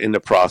in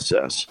the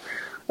process.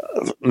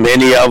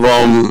 Many of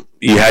them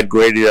you had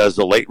graded as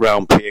a late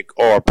round pick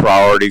or a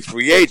priority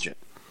free agent.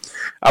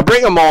 I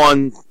bring them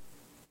on,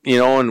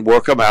 and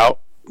work them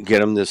out, get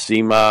them to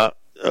see my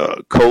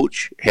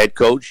coach, head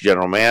coach,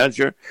 general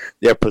manager,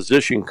 their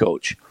position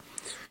coach.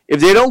 If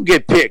they don't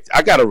get picked,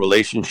 I got a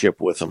relationship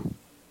with them.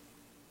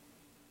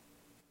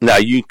 Now,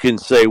 you can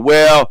say,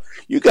 well,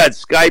 you got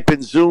Skype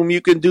and Zoom,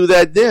 you can do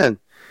that then.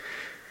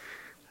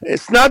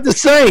 It's not the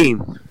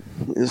same.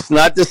 It's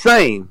not the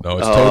same. No,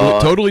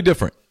 it's totally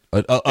different.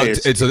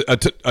 It's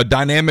a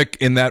dynamic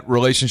in that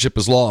relationship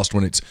is lost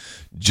when it's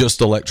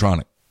just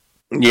electronic.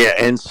 Yeah,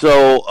 and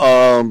so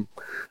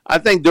I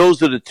think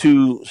those are the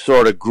two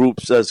sort of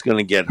groups that's going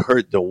to get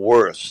hurt the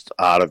worst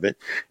out of it.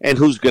 And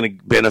who's going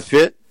to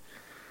benefit?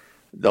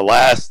 The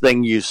last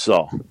thing you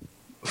saw.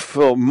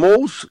 For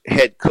most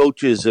head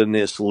coaches in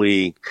this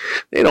league,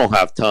 they don't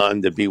have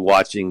time to be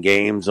watching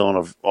games on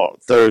a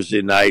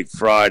Thursday night,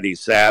 Friday,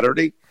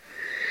 Saturday.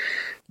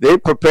 They're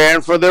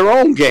preparing for their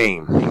own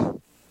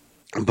game.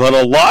 But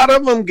a lot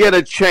of them get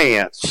a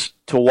chance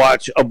to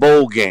watch a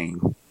bowl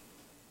game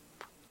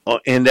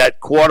in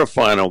that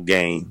quarterfinal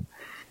game,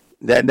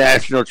 that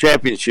national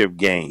championship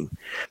game.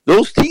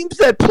 Those teams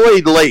that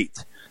played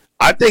late,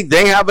 I think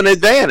they have an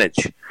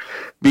advantage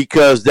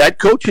because that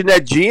coach and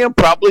that GM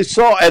probably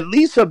saw at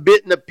least a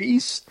bit and a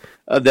piece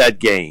of that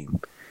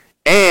game.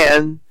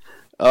 And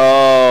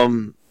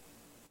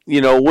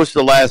what's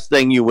the last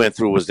thing you went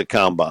through was the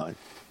combine.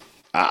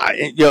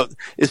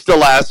 It's the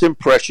last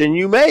impression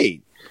you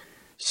made.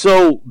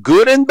 So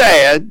good and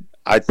bad,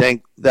 I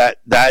think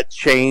that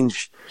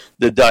changed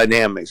the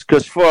dynamics.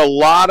 Because for a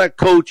lot of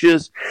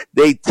coaches,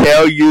 they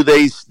tell you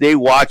they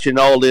watching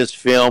all this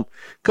film.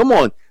 Come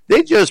on,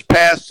 they just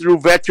passed through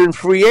veteran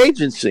free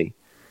agency.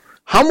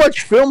 How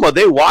much film are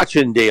they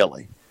watching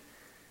daily?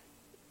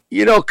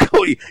 You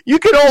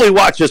can only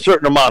watch a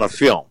certain amount of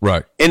film.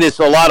 Right. And it's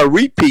a lot of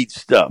repeat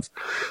stuff.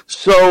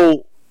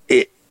 So,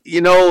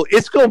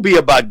 it's going to be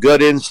about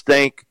gut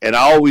instinct. And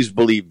I always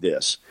believe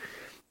this.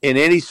 In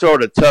any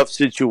sort of tough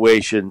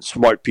situation,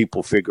 smart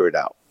people figure it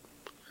out.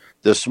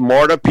 The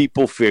smarter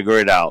people figure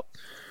it out.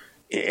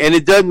 And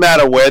it doesn't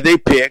matter where they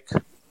pick.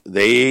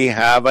 They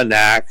have a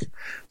knack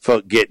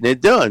for getting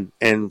it done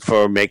and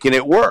for making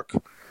it work.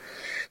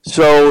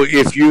 So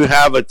if you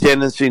have a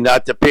tendency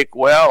not to pick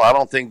well, I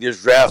don't think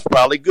this draft's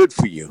probably good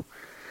for you.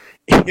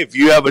 If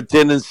you have a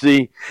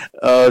tendency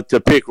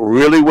to pick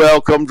really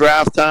well come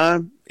draft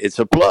time, it's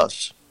a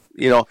plus.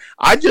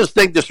 I just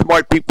think the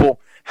smart people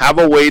have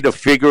a way to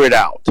figure it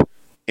out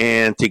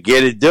and to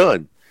get it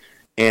done.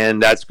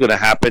 And that's going to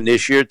happen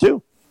this year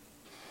too.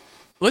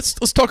 Let's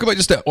talk about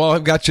just that. Well,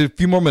 I've got you a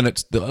few more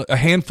minutes. A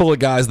handful of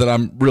guys that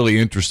I'm really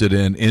interested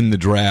in the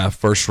draft,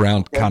 first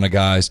round kind of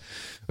guys.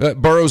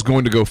 Burrow's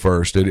going to go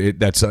first.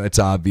 It's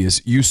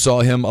obvious. You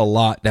saw him a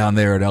lot down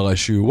there at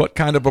LSU. What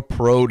kind of a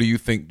pro do you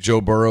think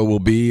Joe Burrow will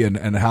be,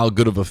 and how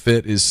good of a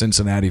fit is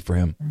Cincinnati for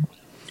him?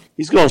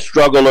 He's going to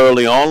struggle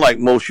early on like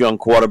most young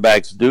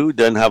quarterbacks do.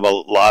 Doesn't have a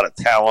lot of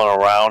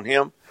talent around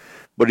him,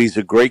 but he's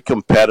a great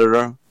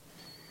competitor.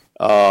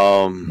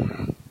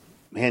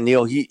 Man,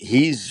 Neal,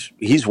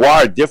 he's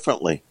wired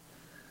differently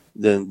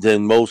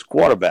than most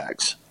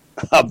quarterbacks.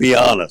 I'll be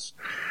honest.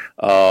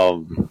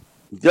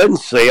 Doesn't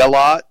say a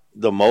lot.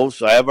 The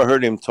most I ever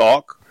heard him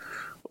talk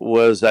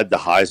was at the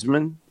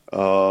Heisman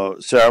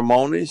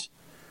ceremonies.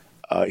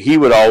 He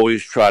would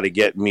always try to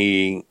get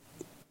me,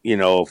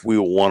 if we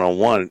were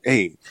one-on-one,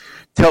 hey,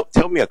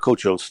 tell me a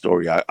Coach O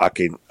story. I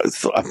can,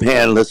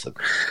 man, listen,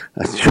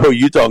 Joe,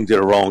 you talking to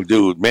the wrong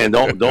dude. Man,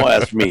 don't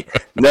ask me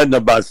nothing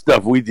about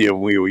stuff we did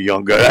when we were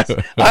younger.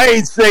 I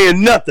ain't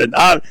saying nothing.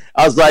 I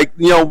was like,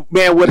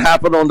 man, what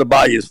happened on the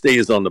bayou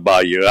stays on the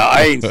bayou.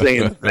 I ain't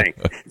saying a thing.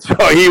 So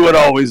he would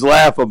always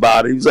laugh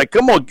about it. He was like,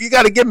 come on, you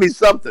got to give me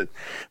something.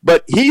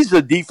 But he's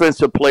a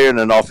defensive player and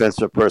an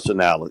offensive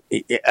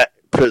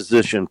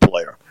position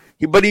player.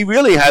 But he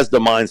really has the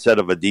mindset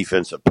of a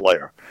defensive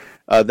player.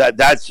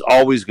 That's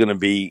always going to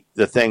be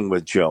the thing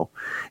with Joe.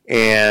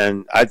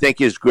 And I think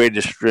his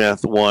greatest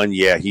strength,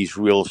 he's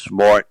real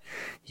smart.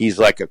 He's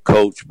like a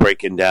coach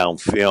breaking down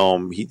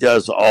film. He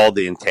does all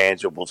the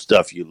intangible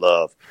stuff you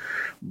love.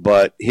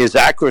 But his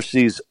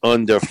accuracy's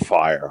under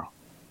fire.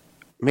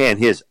 Man,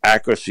 his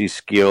accuracy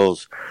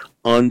skills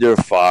under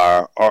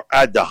fire are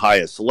at the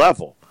highest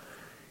level.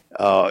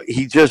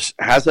 He just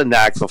has a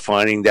knack for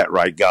finding that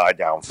right guy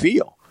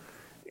downfield.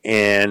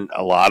 And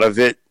a lot of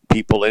it,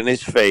 people in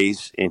his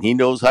face, and he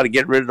knows how to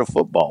get rid of the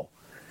football.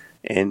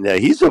 And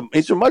he's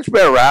a much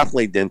better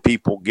athlete than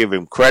people give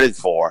him credit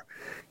for.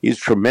 He's a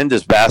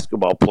tremendous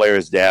basketball player.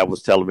 His dad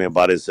was telling me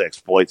about his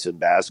exploits in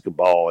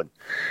basketball and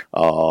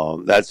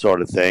that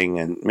sort of thing.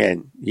 And,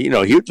 man,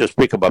 he'll just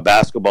pick up a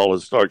basketball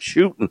and start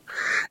shooting.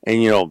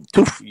 And,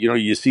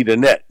 you see the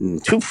net and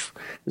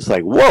it's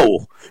like,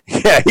 whoa.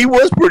 Yeah, he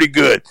was pretty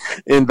good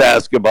in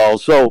basketball.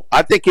 So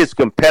I think his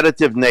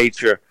competitive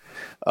nature,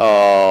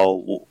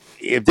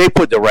 if they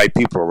put the right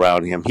people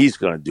around him, he's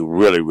going to do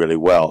really, really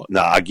well.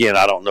 Now, again,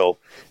 I don't know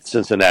if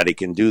Cincinnati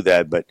can do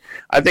that, but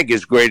I think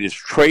his greatest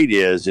trait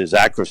is his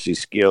accuracy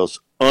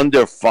skills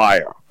under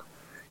fire.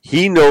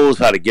 He knows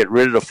how to get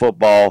rid of the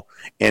football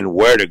and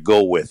where to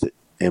go with it.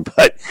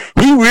 But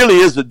he really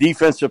is a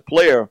defensive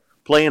player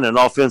playing an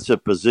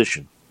offensive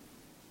position.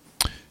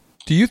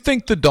 Do you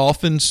think the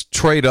Dolphins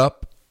trade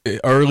up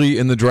early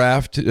in the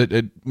draft,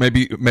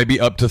 maybe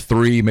up to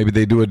 3? Maybe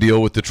they do a deal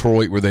with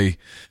Detroit where they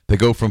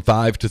go from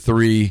 5 to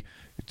 3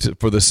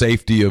 for the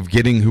safety of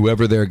getting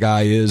whoever their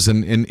guy is.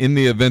 And in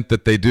the event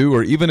that they do,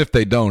 or even if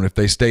they don't, if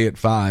they stay at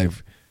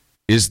 5,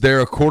 is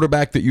there a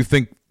quarterback that you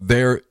think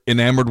they're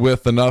enamored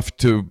with enough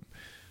to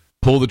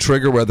pull the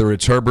trigger, whether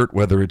it's Herbert,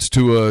 whether it's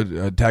Tua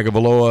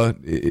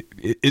Tagovailoa?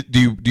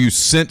 Do you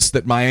sense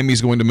that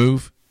Miami's going to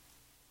move?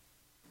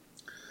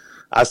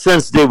 I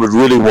sense they would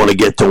really want to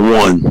get to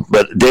 1,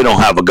 but they don't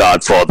have a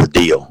Godfather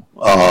deal.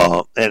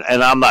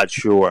 And I'm not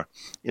sure.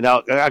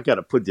 I got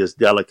to put this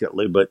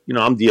delicately, but,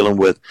 I'm dealing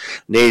with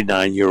an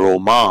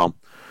 89-year-old mom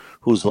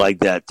who's like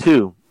that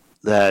too,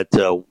 that,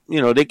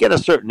 they get a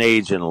certain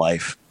age in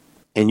life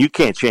and you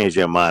can't change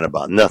their mind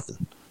about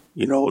nothing.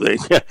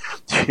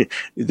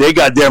 They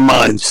got their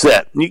mind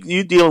set.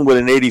 You're dealing with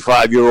an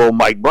 85-year-old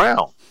Mike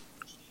Brown,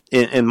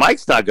 and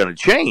Mike's not going to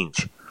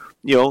change.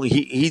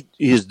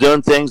 He's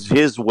done things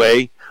his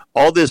way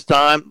all this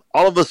time.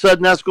 All of a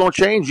sudden, that's going to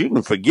change. You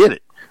can forget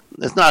it.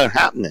 It's not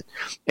happening.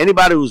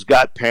 Anybody who's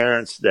got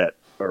parents that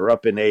are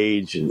up in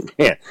age and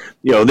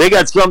they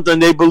got something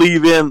they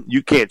believe in,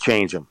 you can't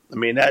change them. I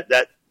mean,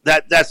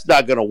 That's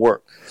not going to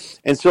work.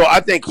 And so I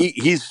think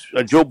he's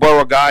a Joe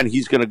Burrow guy, and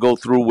he's going to go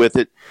through with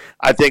it.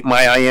 I think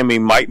Miami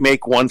might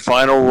make one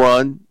final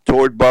run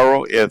toward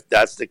Burrow. If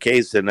that's the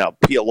case, then I'll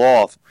peel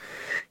off.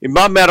 If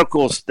my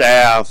medical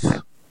staff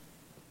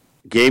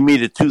gave me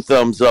the 2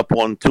 thumbs up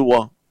on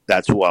Tua,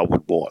 that's who I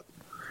would want.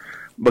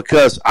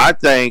 Because I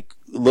think,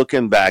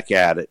 looking back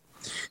at it,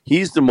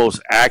 he's the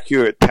most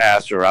accurate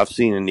passer I've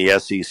seen in the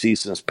SEC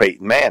since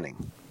Peyton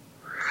Manning.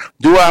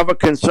 Do I have a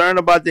concern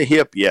about the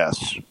hip?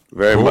 Yes,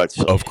 very much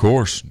so. Of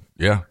course,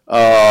 yeah.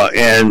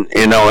 And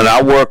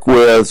I work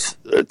with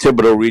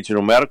Thibodeau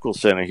Regional Medical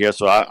Center here,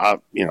 so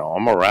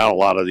I'm around a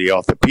lot of the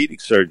orthopedic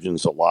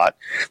surgeons a lot,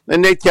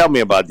 and they tell me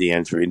about the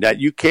injury that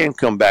you can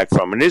come back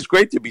from. And it's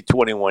great to be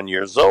 21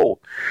 years old.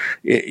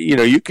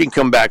 You can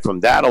come back from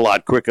that a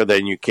lot quicker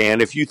than you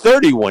can if you're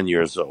 31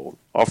 years old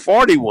or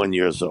 41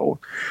 years old.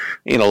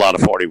 Ain't a lot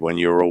of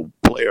 41-year-old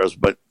players,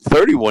 but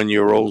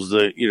 31-year-olds,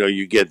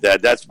 you get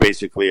that. That's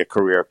basically a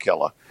career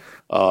killer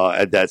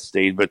at that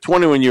stage. But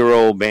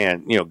 21-year-old,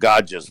 man,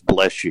 God just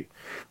bless you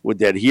with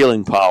that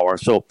healing power.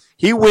 So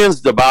he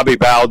wins the Bobby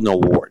Bowden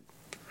Award.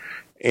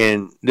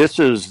 And this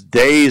is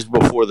days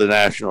before the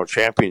national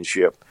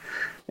championship.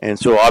 And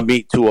so I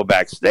meet Tua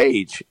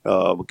backstage.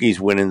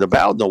 He's winning the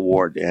Bowden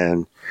Award,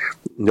 and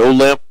no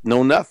limp,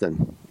 no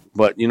nothing.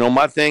 But,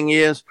 my thing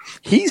is,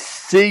 he's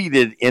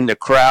seated in the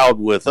crowd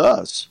with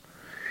us.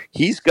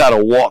 He's got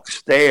to walk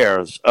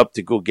stairs up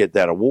to go get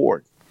that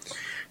award.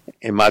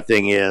 And my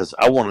thing is,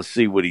 I want to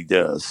see what he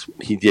does.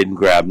 He didn't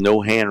grab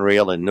no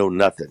handrail and no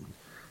nothing.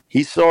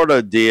 He sort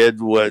of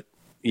did what,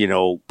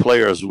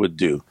 players would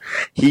do.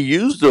 He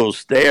used those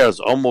stairs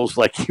almost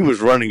like he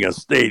was running a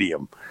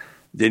stadium.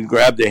 Didn't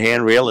grab the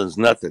handrail and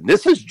nothing.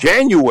 This is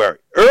January,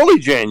 early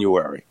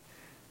January.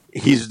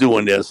 He's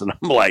doing this, and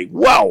I'm like,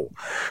 wow,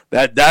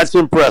 that's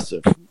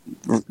impressive.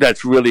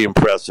 That's really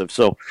impressive.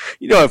 So,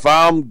 if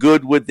I'm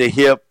good with the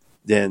hip,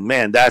 then,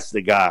 man, that's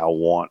the guy I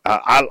want.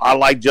 I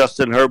like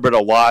Justin Herbert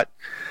a lot.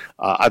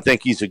 I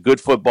think he's a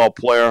good football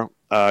player.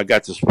 I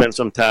got to spend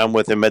some time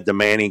with him at the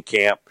Manning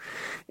camp,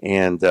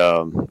 and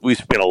we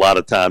spent a lot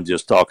of time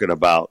just talking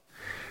about,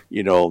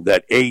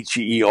 that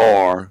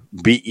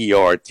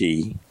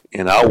Herbert,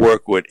 and I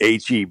work with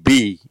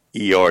Hebert.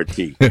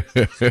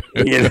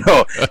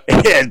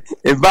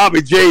 And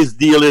Bobby J's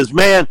deal is,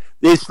 man,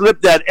 they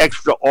slipped that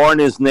extra R in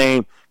his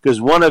name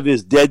because one of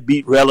his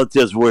deadbeat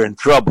relatives were in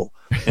trouble,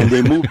 and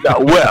they moved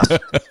out west.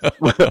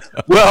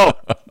 Well,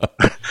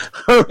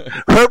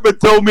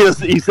 Herbert told me,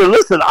 he said,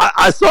 listen,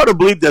 I sort of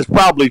believe that's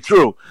probably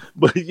true.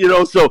 But,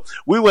 so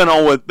we went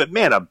on with, but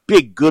man, a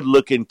big,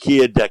 good-looking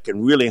kid that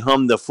can really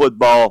hum the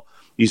football.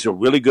 He's a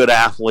really good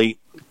athlete.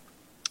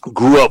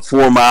 Grew up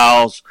 4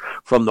 miles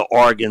from the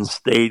Oregon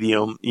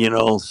Stadium,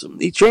 So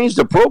he changed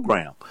the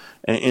program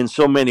in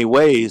so many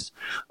ways.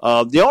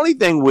 The only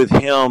thing with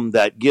him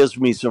that gives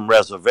me some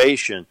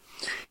reservation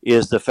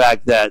is the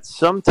fact that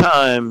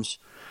sometimes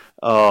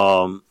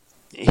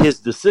his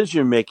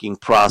decision-making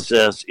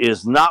process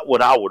is not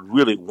what I would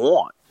really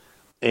want,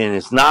 and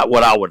it's not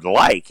what I would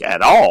like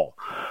at all.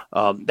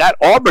 That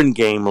Auburn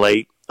game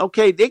late,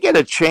 okay, they get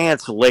a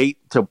chance late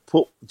to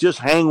just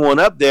hang one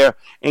up there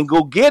and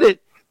go get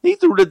it. He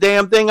threw the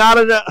damn thing out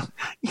of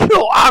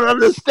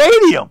the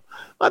stadium.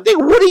 I think,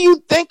 what are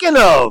you thinking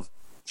of?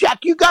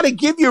 Jack, you got to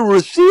give your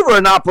receiver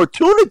an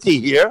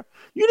opportunity here.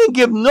 You didn't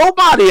give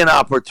nobody an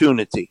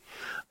opportunity.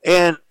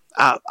 And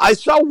I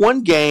saw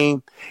one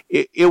game,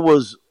 it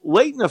was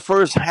late in the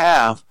first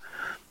half,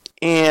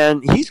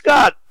 and he's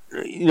got,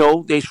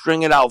 they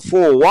string it out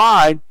 4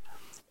 wide,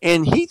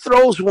 and he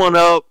throws one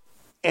up,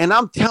 and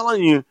I'm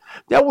telling you,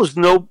 there was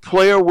no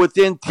player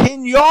within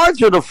 10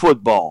 yards of the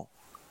football.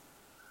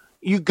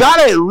 You got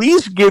to at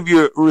least give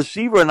your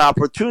receiver an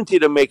opportunity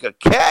to make a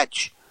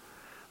catch.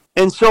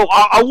 And so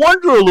I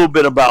wonder a little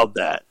bit about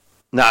that.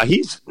 Now,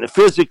 he's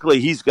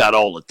got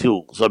all the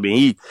tools. I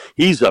mean,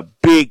 he's a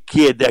big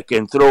kid that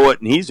can throw it,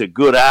 and he's a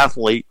good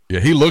athlete. Yeah,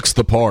 he looks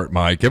the part,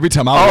 Mike. Every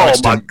time I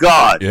watched him,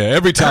 God. Yeah,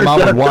 every time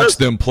I would watch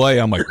them play,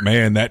 I'm like,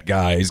 man, that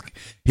guy,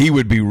 he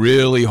would be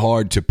really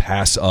hard to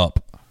pass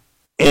up.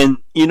 And,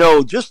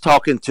 just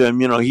talking to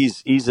him,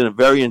 he's a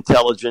very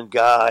intelligent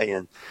guy,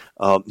 and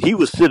he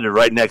was sitting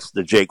right next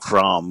to Jake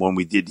Fromm when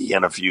we did the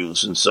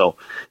interviews. And so,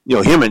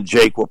 him and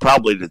Jake were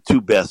probably the 2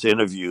 best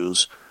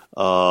interviews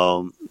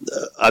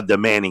at the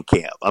Manning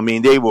camp. I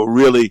mean, they were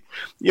really,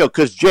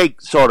 because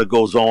Jake sort of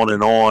goes on,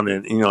 and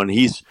and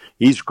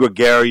he's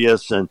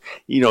gregarious, and,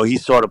 he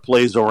sort of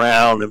plays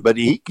around, but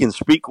he can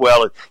speak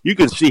well. And you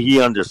can see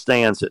he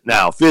understands it.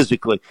 Now,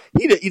 physically,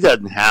 he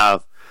doesn't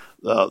have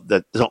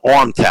the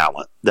arm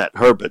talent that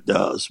Herbert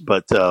does.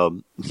 But,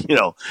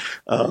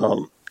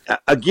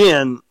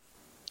 again,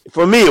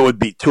 for me, it would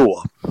be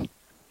Tua.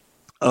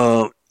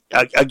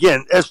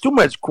 Again, there's too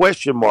much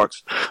question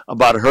marks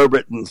about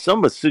Herbert and some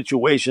of the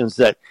situations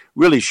that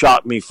really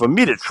shocked me for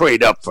me to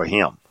trade up for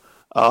him.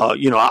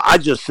 I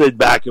just sit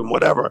back and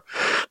whatever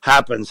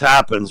happens,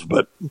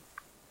 but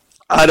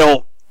I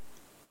don't.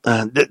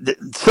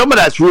 Some of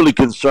that's really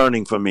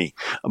concerning for me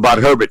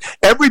about Herbert.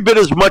 Every bit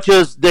as much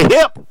as the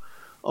hip.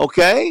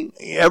 okay?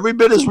 Every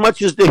bit as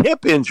much as the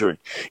hip injury.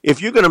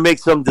 If you're going to make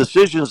some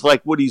decisions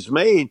like what he's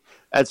made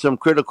at some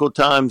critical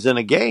times in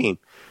a game.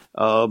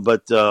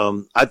 But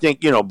I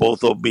think,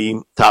 both will be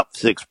top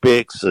 6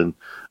 picks. And,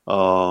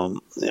 I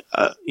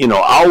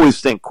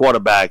always think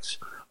quarterbacks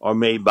are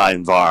made by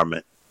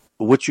environment,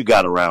 what you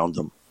got around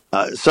them.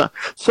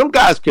 Some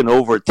guys can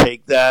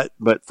overtake that,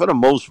 but for the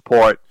most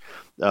part,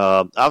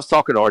 I was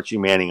talking to Archie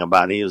Manning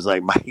about it. He was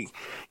like, Mike,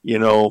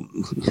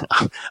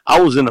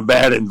 I was in a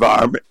bad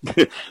environment.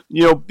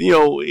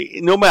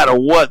 No matter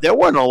what, there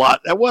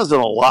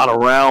wasn't a lot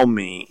around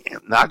me.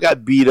 And I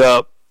got beat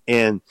up,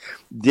 and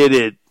did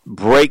it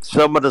break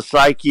some of the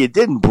psyche? It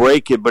didn't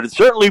break it, but it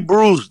certainly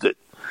bruised it.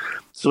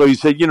 So he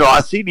said,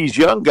 I see these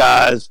young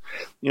guys,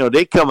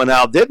 they coming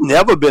out, they've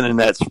never been in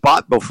that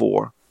spot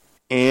before.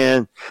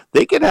 And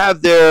they can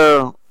have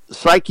their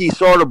psyche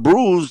sort of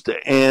bruised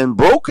and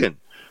broken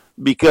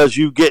because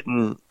you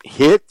getting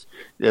hit.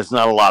 There's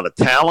not a lot of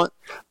talent.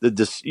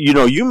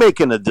 You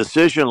making a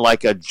decision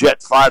like a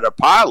jet fighter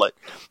pilot.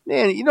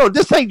 Man,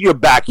 this ain't your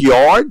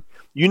backyard.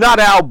 You're not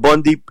Al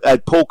Bundy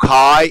at Polk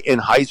High in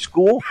high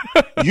school.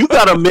 You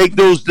got to make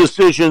those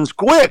decisions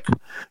quick,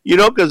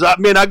 because I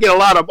get a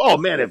lot of, oh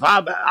man,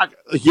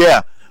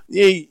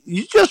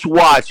 you just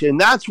watch. And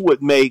that's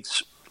what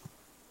makes,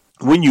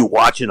 when you're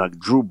watching a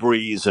Drew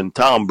Brees and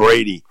Tom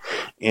Brady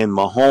and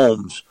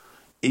Mahomes,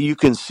 you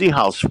can see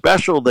how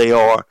special they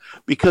are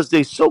because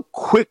they're so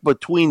quick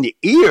between the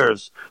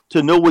ears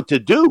to know what to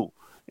do.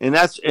 And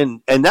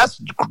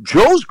that's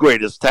Joe's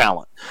greatest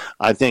talent,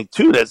 I think,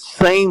 too. That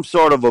same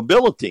sort of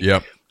ability.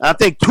 Yep. I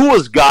think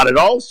Tua's got it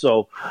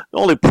also. The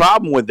only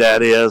problem with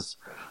that is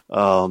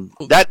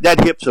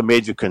that hip's a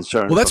major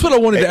concern. Well, that's what I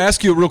wanted to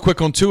ask you real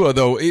quick on Tua,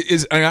 though.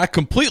 And I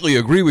completely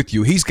agree with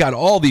you. He's got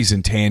all these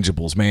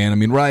intangibles, man.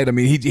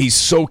 He's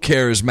so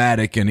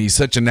charismatic, and he's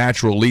such a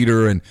natural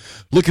leader. And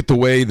look at the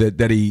way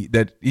that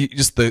he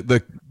just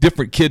the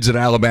different kids at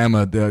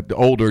Alabama, the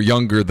older,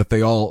 younger, that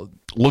they all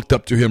looked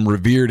up to him,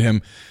 revered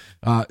him.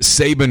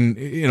 Saban,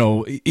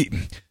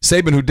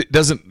 Saban, who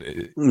doesn't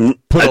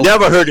put. I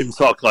never heard him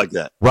talk like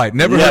that. Right,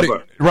 never. Heard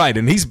it, right,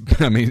 and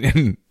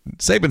and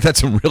Saban's had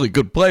some really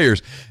good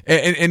players,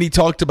 and he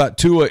talked about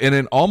Tua in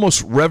an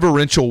almost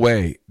reverential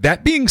way.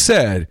 That being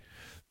said,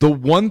 the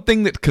one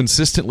thing that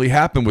consistently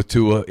happened with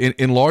Tua,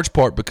 in large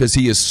part because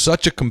he is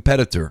such a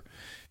competitor,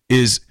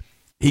 is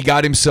he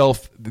got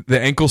himself the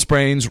ankle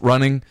sprains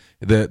running.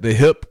 The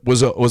hip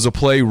was a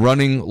play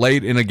running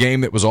late in a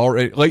game that was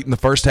already late in the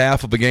first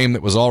half of a game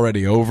that was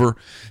already over.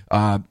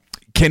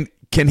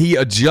 Can he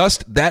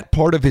adjust that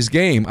part of his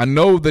game? I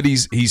know that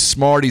he's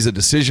smart. He's a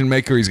decision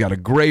maker. He's got a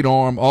great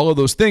arm. All of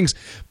those things.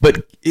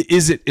 But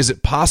is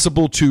it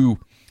possible to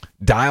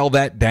dial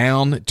that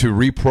down, to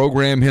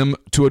reprogram him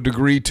to a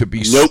degree to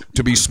be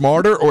to be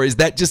smarter, or is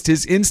that just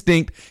his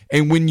instinct?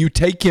 And when you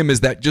take him, is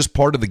that just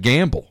part of the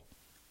gamble?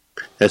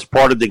 As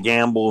part of the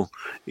gamble,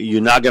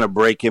 you're not going to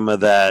break him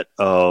of that.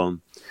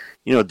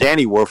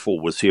 Danny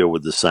Werfel was here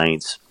with the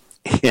Saints,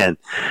 and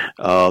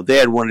they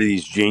had one of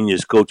these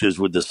genius coaches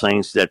with the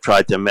Saints that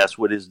tried to mess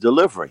with his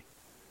delivery.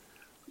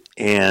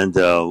 And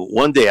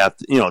one day,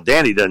 after,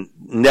 Danny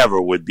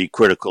never would be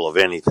critical of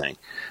anything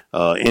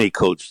any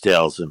coach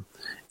tells him.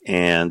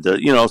 And,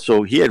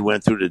 so he had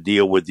went through the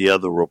deal with the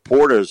other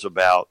reporters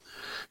about,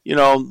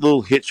 a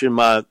little hitch in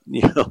my,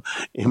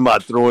 in my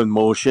throwing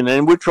motion.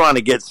 And we're trying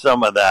to get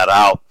some of that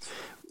out.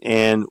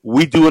 And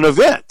we do an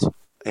event.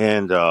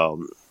 And,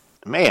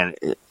 man,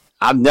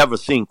 I've never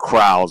seen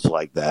crowds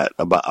like that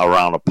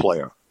around a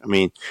player. I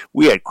mean,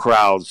 we had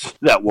crowds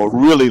that were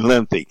really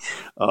lengthy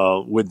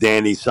with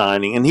Danny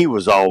signing, and he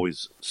was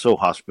always so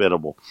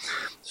hospitable.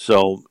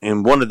 So,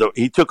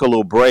 he took a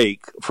little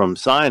break from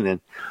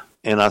signing,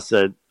 and I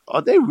said,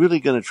 "Are they really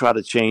going to try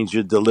to change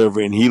your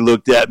delivery?" And he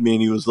looked at me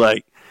and he was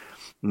like,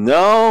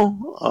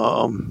 "No."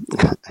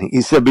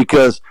 He said,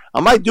 "Because I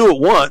might do it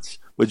once,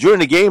 but during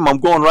the game, I'm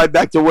going right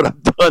back to what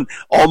I've done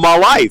all my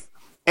life."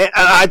 And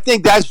I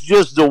think that's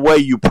just the way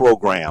you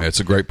program. That's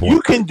a great point.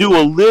 You can do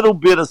a little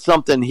bit of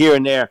something here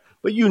and there,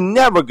 but you're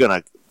never going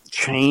to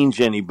change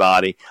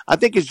anybody. I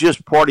think it's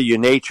just part of your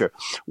nature.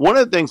 One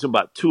of the things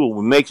about Tua,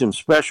 what makes him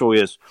special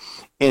is,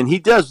 and he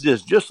does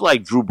this just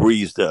like Drew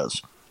Brees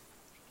does,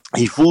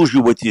 he fools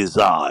you with his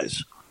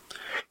eyes.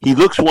 He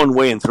looks one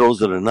way and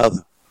throws it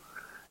another.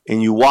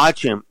 And you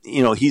watch him,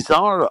 he's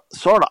sort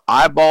of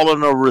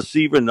eyeballing a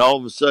receiver, and all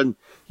of a sudden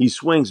he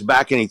swings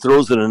back and he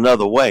throws it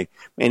another way.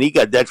 Man, he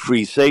got that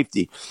free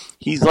safety.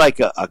 He's like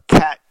a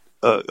cat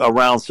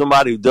around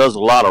somebody who does a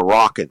lot of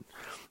rocking.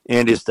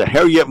 And it's to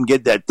hurry up and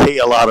get that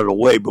tail out of the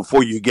way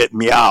before you get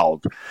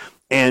meowed.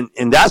 And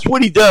that's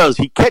what he does.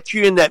 He catches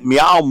you in that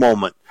meow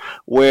moment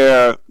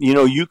where,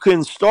 you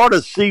can start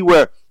to see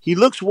where he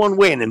looks one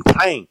way and then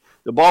bang,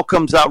 the ball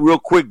comes out real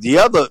quick the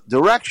other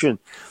direction.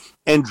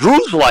 And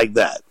Drew's like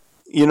that.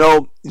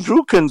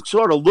 Drew can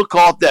sort of look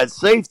off that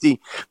safety,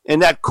 and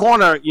that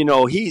corner,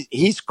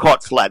 he's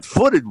caught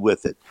flat-footed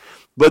with it.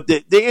 But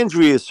the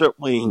injury is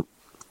certainly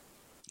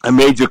a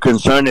major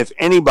concern. If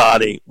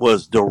anybody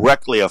was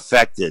directly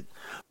affected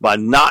by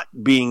not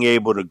being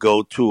able to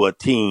go to a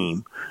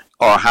team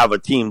or have a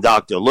team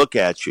doctor look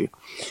at you.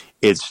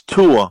 It's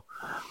Tua.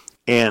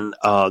 And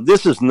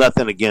this is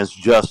nothing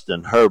against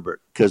Justin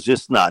Herbert because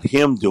it's not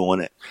him doing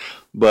it.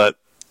 But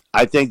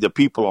I think the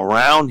people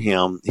around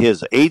him,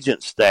 his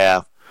agent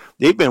staff,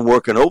 they've been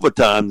working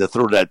overtime to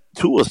throw that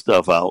Tua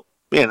stuff out.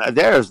 Man,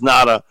 there is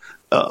not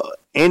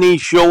any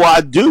show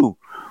I do,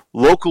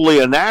 locally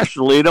or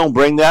nationally, they don't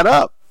bring that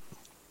up.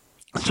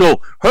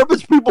 So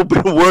Herbert's people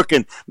been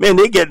working. Man,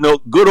 they get no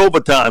good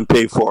overtime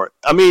pay for it.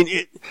 I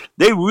mean,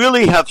 they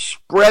really have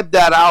spread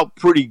that out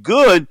pretty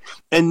good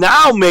and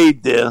now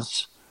made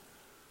this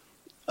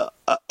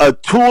a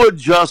Tua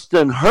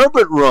Justin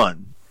Herbert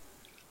run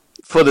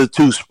for the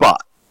 2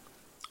 spot.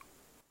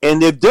 And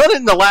they've done it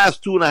in the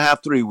last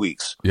 2.5, 3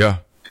 weeks. Yeah.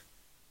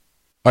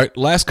 All right,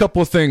 last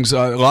couple of things.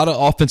 A lot of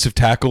offensive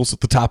tackles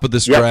at the top of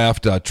this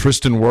draft.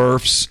 Tristan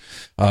Wirfs,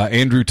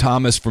 Andrew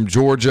Thomas from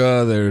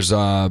Georgia. There's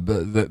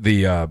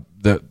the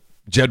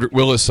Jedrick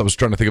Willis. I was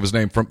trying to think of his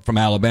name from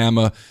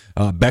Alabama.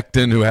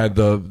 Becton, who had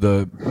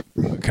the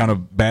kind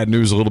of bad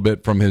news a little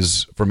bit from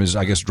his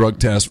I guess drug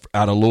test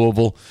out of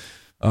Louisville.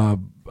 A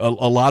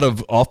lot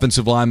of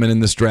offensive linemen in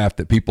this draft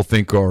that people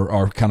think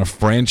are kind of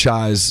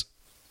franchise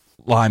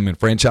linemen,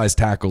 franchise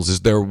tackles. Is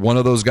there one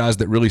of those guys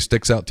that really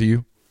sticks out to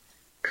you?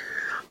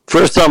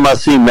 First time I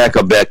see Mecca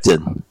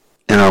Becton,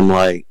 and I'm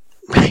like,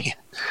 man,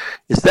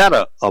 is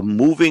that a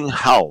moving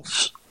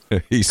house?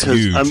 He's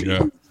huge. I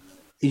mean,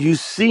 you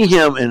see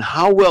him and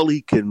how well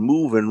he can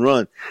move and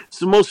run. It's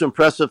the most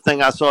impressive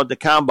thing I saw at the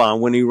combine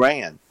when he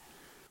ran.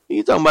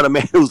 You're talking about a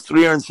man who's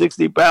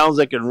 360 pounds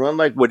that can run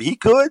like what he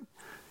could?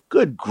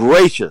 Good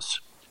gracious.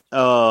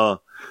 I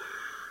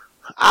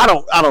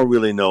don't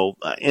really know.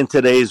 In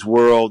today's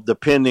world,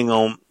 depending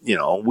on,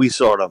 we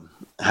sort of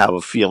have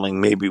a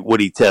feeling maybe what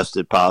he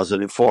tested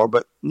positive for,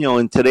 but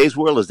in today's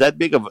world, is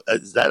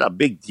that a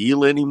big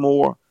deal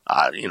anymore?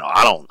 I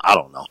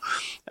don't know.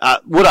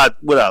 What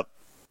I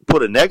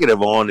put a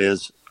negative on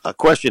is a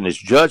question is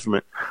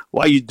judgment.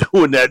 Why are you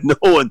doing that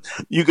knowing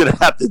you're going to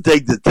have to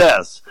take the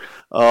test?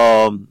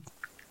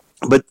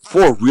 But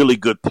 4 really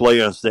good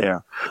players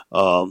there.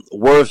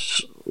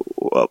 Worse,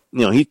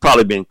 he's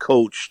probably been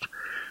coached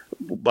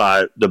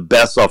by the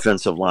best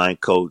offensive line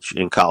coach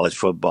in college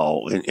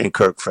football in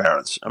Kirk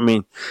Ferentz. I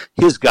mean,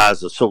 his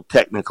guys are so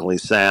technically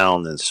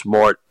sound and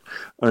smart,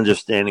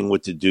 understanding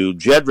what to do.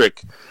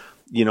 Jedrick,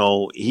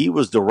 he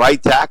was the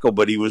right tackle,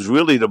 but he was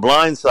really the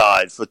blind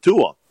side for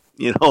Tua.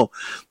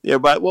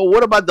 Everybody, well,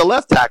 what about the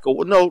left tackle?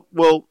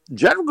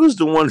 Jedrick was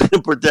the one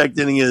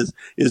protecting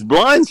his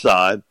blind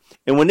side.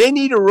 And when they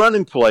need a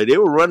running play, they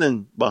were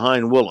running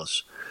behind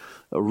Willis,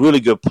 a really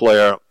good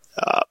player.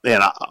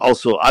 And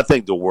I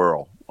think the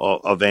world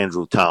of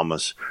Andrew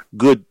Thomas.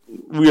 Good,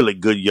 really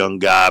good young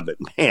guy, but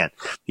man,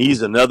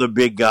 he's another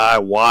big guy,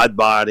 wide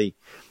body,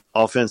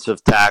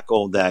 offensive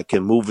tackle that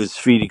can move his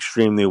feet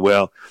extremely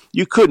well.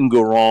 You couldn't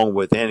go wrong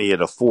with any of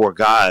the 4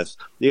 guys.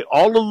 They're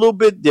all a little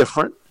bit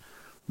different,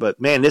 but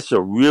man, it's a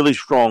really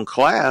strong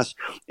class.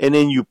 And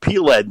then you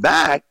peel that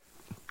back,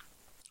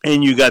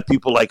 and you got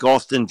people like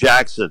Austin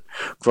Jackson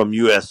from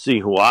USC,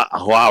 who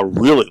I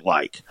really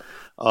like.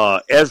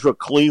 Ezra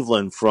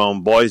Cleveland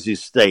from Boise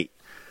State.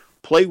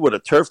 Played with a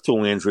turf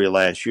toe injury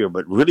last year,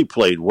 but really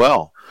played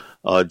well.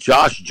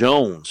 Josh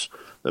Jones,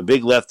 the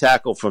big left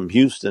tackle from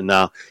Houston.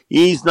 Now,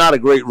 he's not a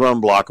great run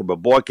blocker, but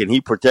boy, can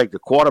he protect the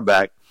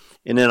quarterback.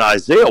 And then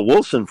Isaiah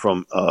Wilson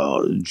from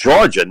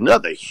Georgia,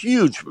 another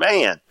huge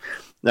man.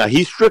 Now,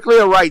 he's strictly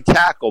a right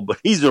tackle, but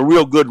he's a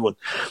real good one.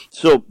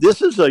 So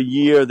this is a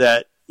year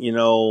that,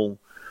 now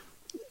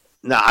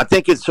I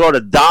think it sort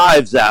of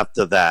dives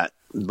after that.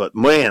 But,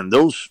 man,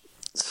 those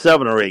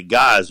 7 or 8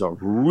 guys are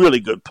really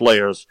good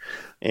players.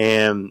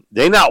 And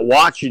they're not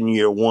watching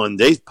year one.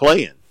 They're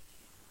playing.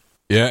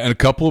 Yeah, and a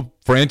couple of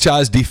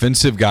franchise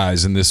defensive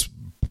guys in this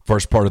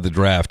first part of the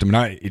draft. I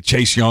mean,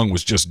 Chase Young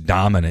was just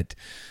dominant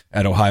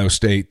at Ohio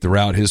State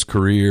throughout his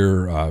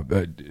career.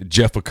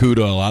 Jeff Okudah,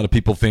 a lot of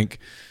people think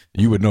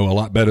you would know a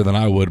lot better than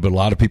I would, but a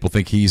lot of people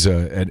think he's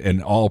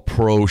an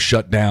all-pro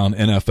shutdown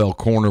NFL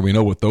corner. We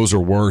know what those are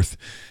worth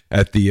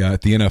at the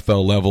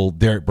NFL level.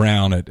 Derek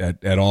Brown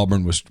at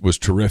Auburn was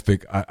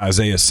terrific.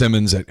 Isaiah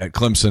Simmons at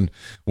Clemson,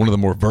 one of the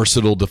more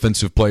versatile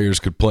defensive players,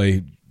 could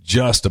play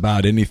just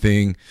about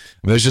anything.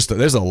 I mean,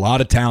 there's a lot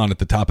of talent at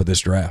the top of this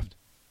draft.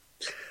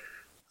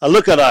 I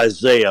look at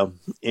Isaiah,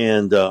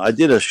 and I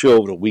did a show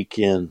over the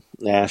weekend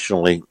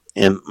nationally,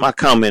 and my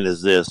comment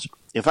is this.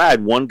 If I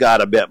had one guy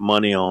to bet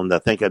money on that I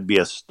think I'd be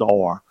a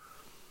star,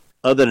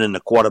 other than the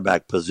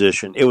quarterback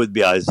position, it would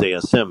be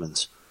Isaiah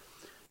Simmons.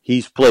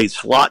 He's played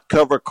slot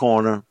cover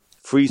corner,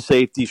 free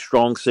safety,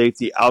 strong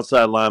safety,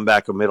 outside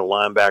linebacker, middle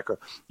linebacker.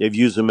 They've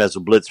used him as a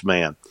blitz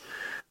man.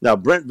 Now,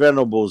 Brent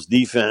Venables'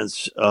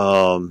 defense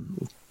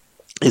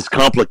is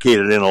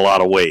complicated in a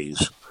lot of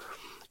ways,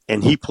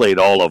 and he played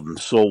all of them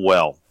so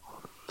well.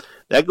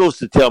 That goes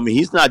to tell me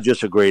he's not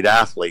just a great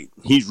athlete.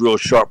 He's real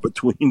sharp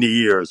between the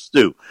ears,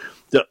 too.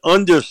 To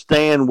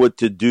understand what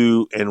to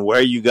do and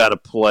where you got to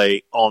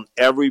play on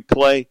every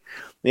play,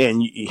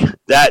 man,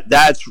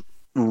 that's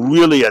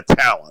really a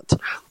talent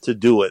to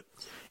do it.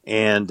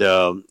 And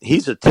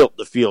he's a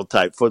tilt-the-field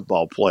type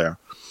football player.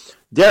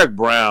 Derek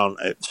Brown,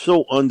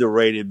 so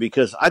underrated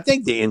because I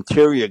think the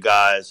interior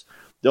guys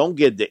don't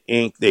get the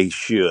ink they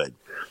should.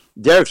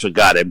 Derek's a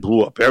guy that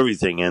blew up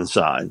everything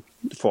inside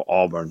for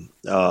Auburn.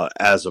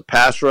 As a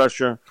pass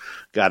rusher,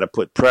 got to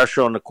put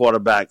pressure on the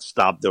quarterback,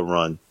 stop the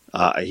run.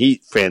 He's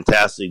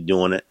fantastic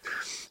doing it.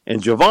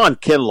 And Javon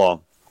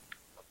Kinlaw,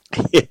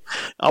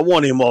 I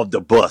want him off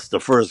the bus, the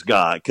first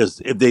guy,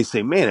 because if they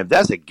say, man, if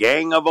that's a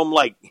gang of them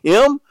like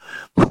him,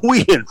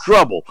 we in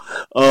trouble.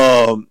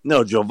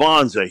 No,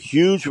 Javon's a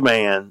huge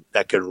man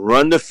that can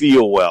run the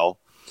field well.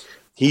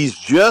 He's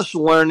just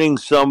learning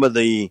some of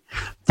the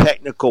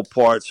technical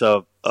parts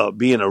of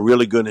being a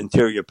really good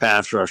interior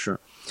pass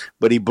rusher.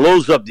 But he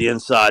blows up the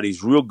inside.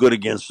 He's real good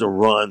against the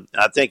run.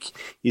 I think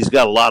he's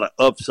got a lot of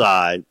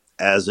upside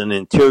as an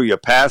interior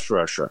pass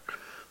rusher.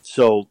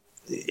 So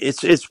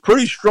it's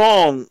pretty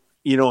strong,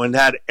 in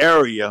that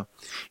area.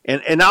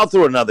 And I'll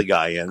throw another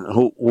guy in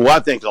who I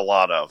think a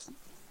lot of.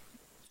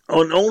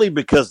 Only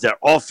because their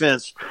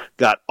offense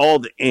got all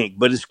the ink,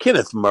 but it's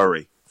Kenneth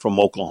Murray from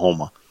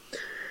Oklahoma.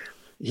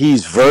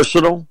 He's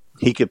versatile.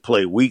 He could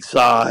play weak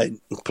side,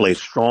 he could play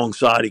strong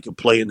side, he could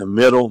play in the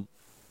middle.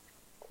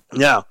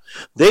 Now,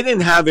 they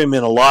didn't have him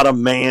in a lot of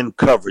man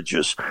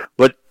coverages,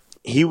 but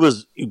he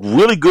was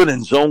really good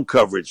in zone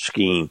coverage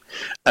scheme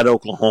at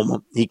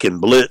Oklahoma. He can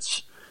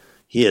blitz.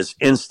 He has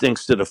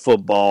instincts to the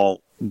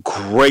football.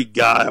 Great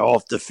guy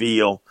off the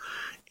field.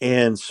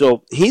 And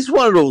so he's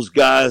one of those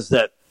guys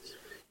that,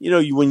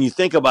 when you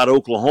think about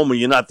Oklahoma,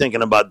 you're not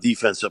thinking about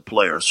defensive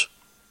players.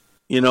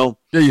 Yeah,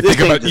 you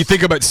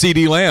think about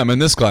C.D. Lamb in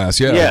this class.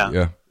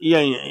 Yeah.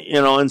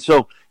 And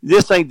so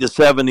this ain't the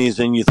 70s,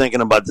 and you're thinking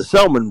about the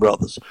Selman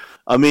brothers.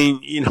 I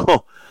mean,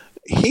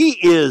 he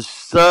is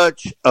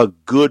such a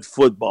good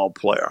football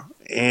player,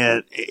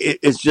 and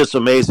it's just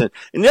amazing.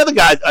 And the other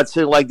guy I'd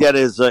say like that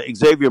is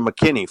Xavier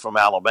McKinney from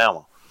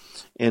Alabama,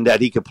 and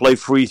that he could play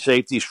free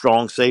safety,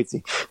 strong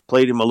safety.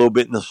 Played him a little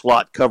bit in the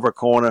slot cover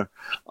corner.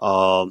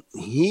 I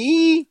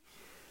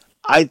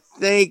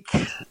think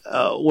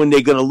when they're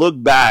going to look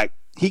back,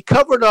 he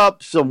covered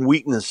up some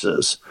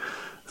weaknesses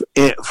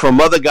from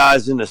other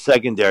guys in the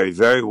secondary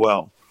very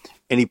well.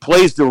 And he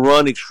plays the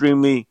run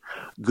extremely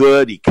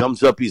good. He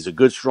comes up. He's a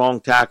good, strong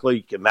tackler.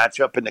 He can match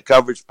up in the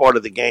coverage part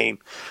of the game.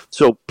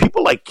 So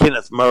people like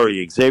Kenneth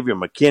Murray, Xavier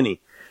McKinney,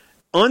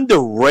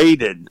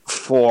 underrated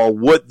for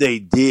what they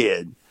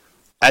did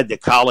at the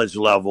college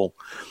level.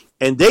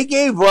 And they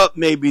gave up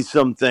maybe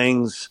some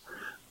things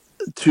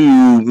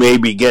to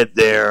maybe get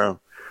their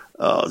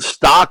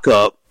stock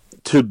up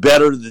to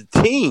better the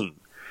team.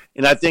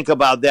 And I think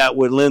about that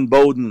with Lynn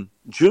Bowden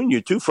Jr.,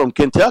 too, from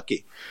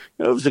Kentucky.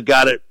 It was a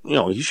guy that,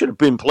 he should have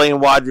been playing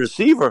wide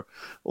receiver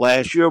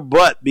last year,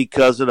 but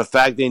because of the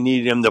fact they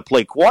needed him to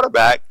play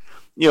quarterback,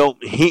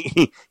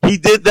 he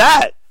did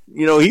that.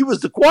 He was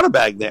the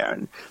quarterback there.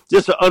 And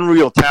just an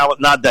unreal talent.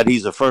 Not that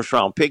he's a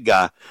first-round pick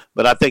guy,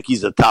 but I think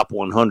he's a top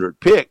 100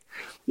 pick.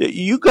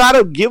 You got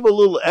to give a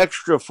little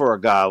extra for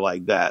a guy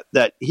like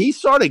that he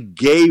sort of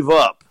gave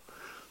up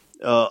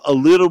a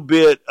little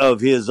bit of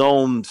his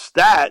own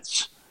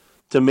stats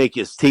to make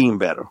his team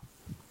better.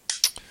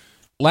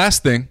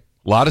 Last thing,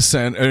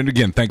 and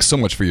again, thanks so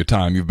much for your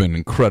time. You've been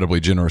incredibly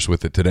generous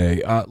with it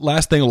today.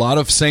 Last thing, a lot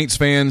of Saints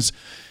fans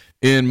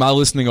in my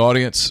listening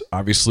audience,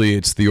 obviously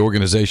it's the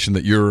organization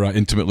that you're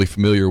intimately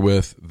familiar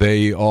with.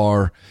 They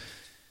are,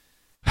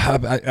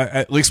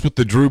 at least with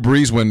the Drew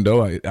Brees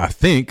window, I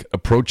think,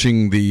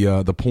 approaching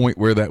the point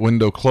where that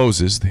window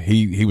closes.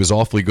 He was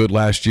awfully good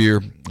last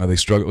year. They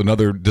struggled with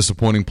another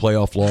disappointing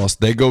playoff loss.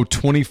 They go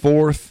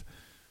 24th.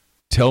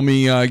 Tell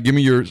me, give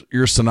me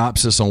your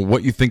synopsis on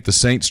what you think the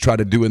Saints try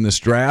to do in this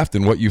draft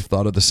and what you've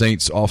thought of the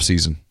Saints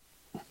offseason.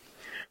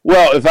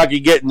 Well, if I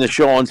could get into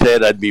Sean's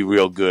head, I'd be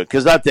real good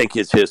because I think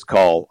it's his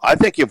call. I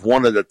think if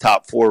one of the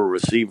top 4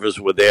 receivers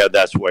were there,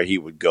 that's where he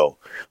would go.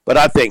 But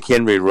I think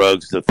Henry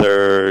Ruggs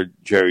III,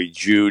 Jerry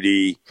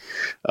Jeudy,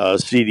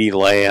 C.D.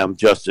 Lamb,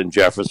 Justin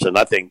Jefferson,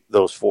 I think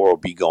those 4 will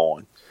be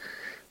gone.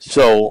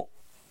 So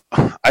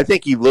I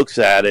think he looks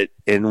at it,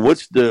 and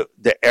what's the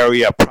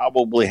area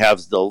probably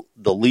has the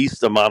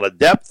least amount of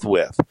depth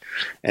with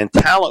and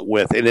talent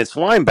with, and it's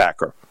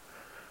linebacker.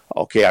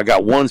 Okay, I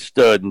got one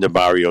stud in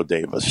Demario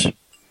Davis.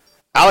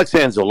 Alex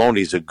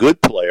Anzalone's a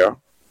good player,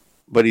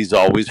 but he's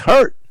always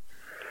hurt.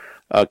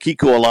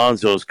 Kiko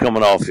Alonso is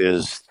coming off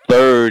his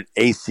 3rd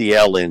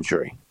ACL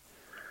injury.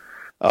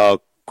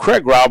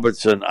 Craig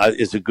Robertson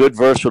is a good,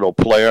 versatile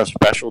player,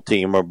 special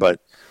teamer, but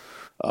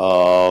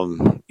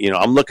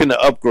I'm looking to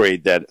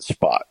upgrade that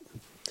spot.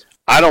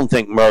 I don't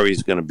think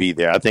Murray's going to be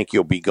there. I think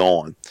he'll be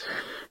gone.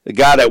 The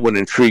guy that would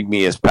intrigue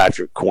me is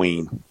Patrick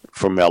Queen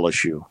from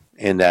LSU.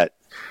 And that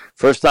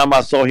first time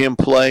I saw him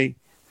play,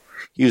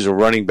 he was a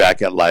running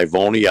back at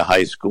Livonia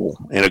High School,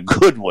 and a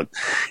good one.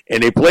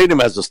 And they played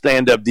him as a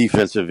stand-up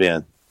defensive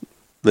end.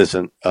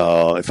 Listen,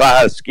 if I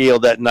had a scale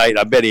that night,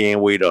 I bet he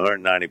ain't weighed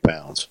 190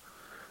 pounds.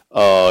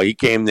 He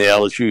came to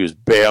LSU, he was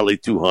barely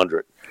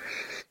 200.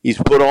 He's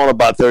put on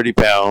about 30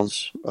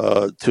 pounds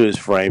to his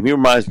frame. He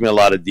reminds me a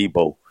lot of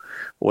Debo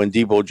when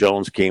Debo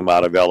Jones came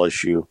out of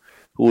LSU,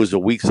 who was a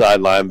weak side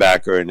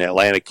linebacker, and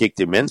Atlanta kicked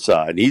him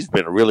inside. He's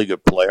been a really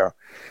good player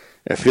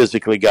and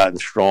physically gotten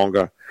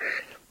stronger.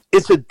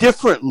 It's a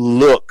different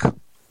look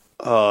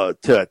to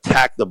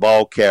attack the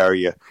ball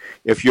carrier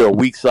if you're a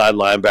weak side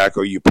linebacker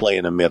or you play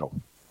in the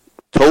middle.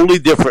 Totally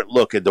different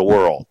look at the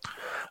world.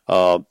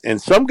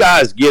 And some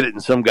guys get it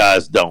and some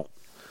guys don't,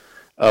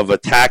 of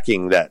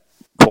attacking that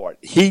part.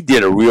 He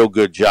did a real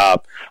good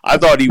job. I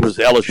thought he was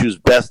LSU's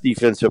best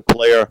defensive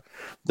player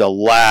the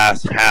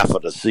last half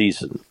of the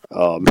season.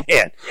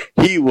 Man,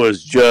 he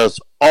was just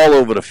all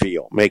over the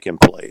field making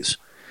plays.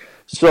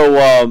 So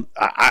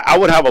I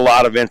would have a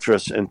lot of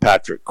interest in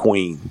Patrick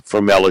Queen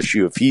from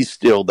LSU if he's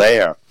still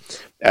there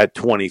at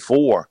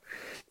 24.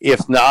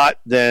 If not,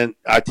 then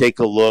I take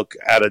a look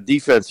at a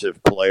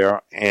defensive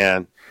player,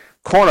 and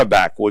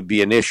cornerback would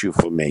be an issue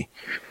for me.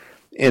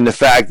 In the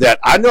fact that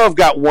I know I've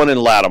got one in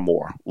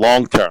Lattimore,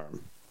 long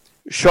term.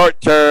 Short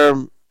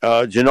term,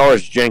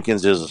 Janoris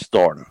Jenkins is a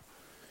starter.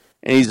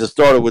 And he's a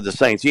starter with the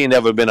Saints. He ain't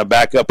never been a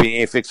backup. He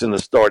ain't fixing to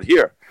start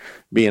here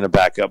being a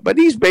backup. But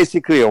he's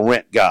basically a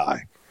rent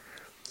guy.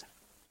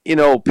 You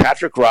know,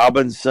 Patrick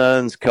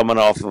Robinson's coming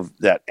off of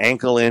that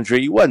ankle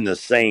injury. He wasn't the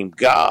same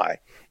guy.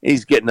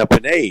 He's getting up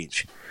in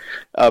age.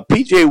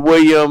 P.J.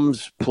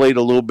 Williams played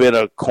a little bit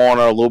of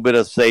corner, a little bit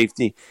of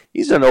safety.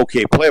 He's an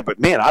okay player, but,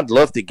 man, I'd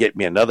love to get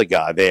me another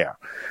guy there.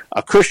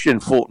 Christian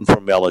Fulton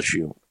from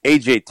LSU,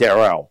 A.J.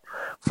 Terrell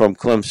from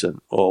Clemson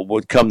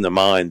would come to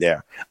mind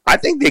there. I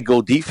think they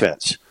go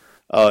defense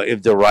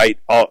if the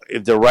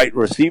right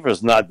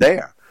receiver's not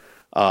there.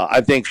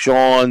 I think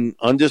Sean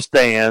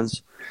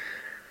understands,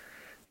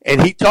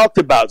 and he talked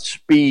about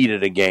speed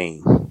of the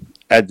game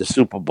at the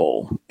Super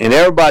Bowl. And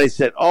everybody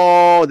said,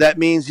 oh, that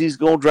means he's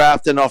going to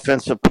draft an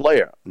offensive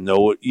player.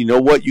 No, you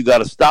know what? You got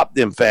to stop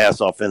them fast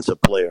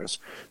offensive players.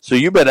 So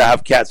you better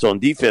have cats on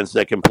defense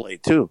that can play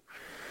too.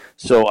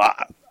 So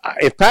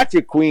if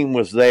Patrick Queen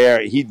was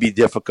there, he'd be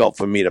difficult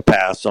for me to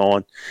pass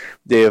on.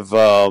 They've,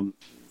 for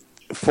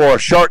a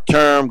short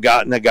term,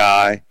 gotten a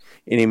guy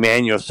in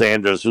Emmanuel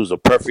Sanders who's a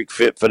perfect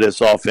fit for this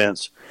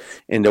offense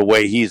in the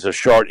way he's a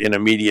short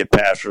intermediate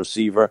pass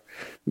receiver,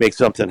 make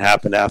something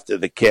happen after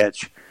the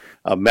catch.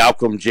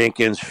 Malcolm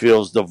Jenkins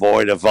fills the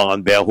void of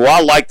Von Bell, who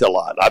I liked a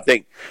lot. I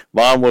think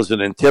Von was an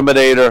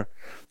intimidator,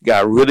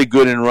 got really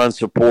good in run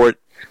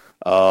support,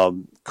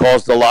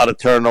 caused a lot of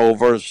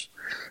turnovers,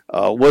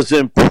 was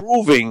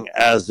improving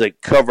as a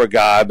cover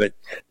guy, but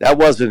that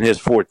wasn't his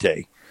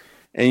forte.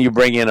 And you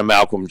bring in a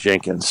Malcolm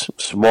Jenkins,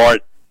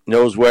 smart,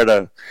 knows where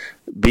to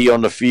be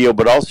on the field,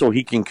 but also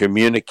he can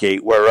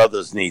communicate where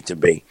others need to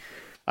be.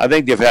 I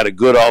think they've had a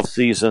good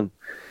offseason.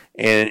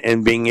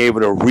 And being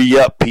able to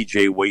re-up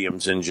P.J.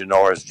 Williams and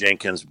Janoris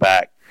Jenkins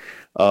back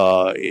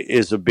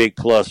is a big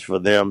plus for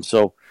them.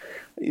 So,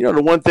 you know,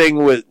 the one thing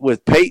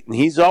with Peyton,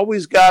 he's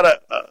always got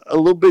a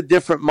little bit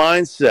different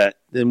mindset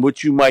than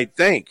what you might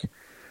think.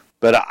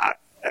 But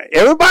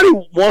everybody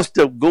wants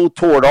to go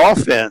toward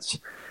offense.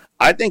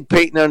 I think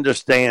Peyton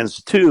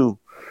understands, too,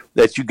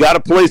 that you got to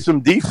play some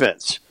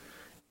defense.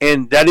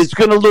 And that it's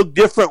going to look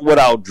different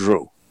without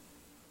Drew.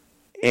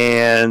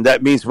 And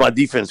that means my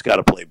defense got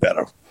to play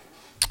better.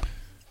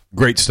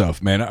 Great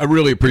stuff, man. I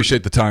really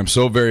appreciate the time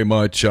so very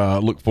much.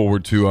 Look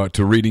forward to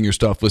reading your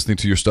stuff, listening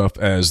to your stuff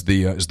as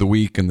the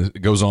week and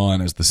goes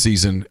on, as the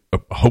season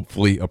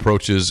hopefully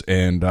approaches.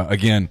 And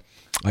again,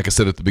 like I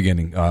said at the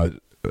beginning,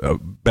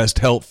 best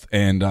health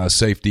and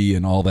safety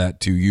and all that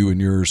to you and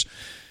yours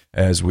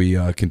as we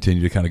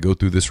continue to kind of go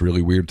through this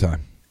really weird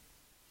time.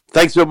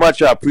 Thanks so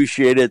much. I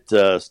appreciate it.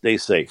 Stay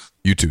safe.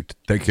 You too.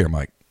 Take care,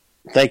 Mike.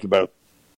 Thank you, brother.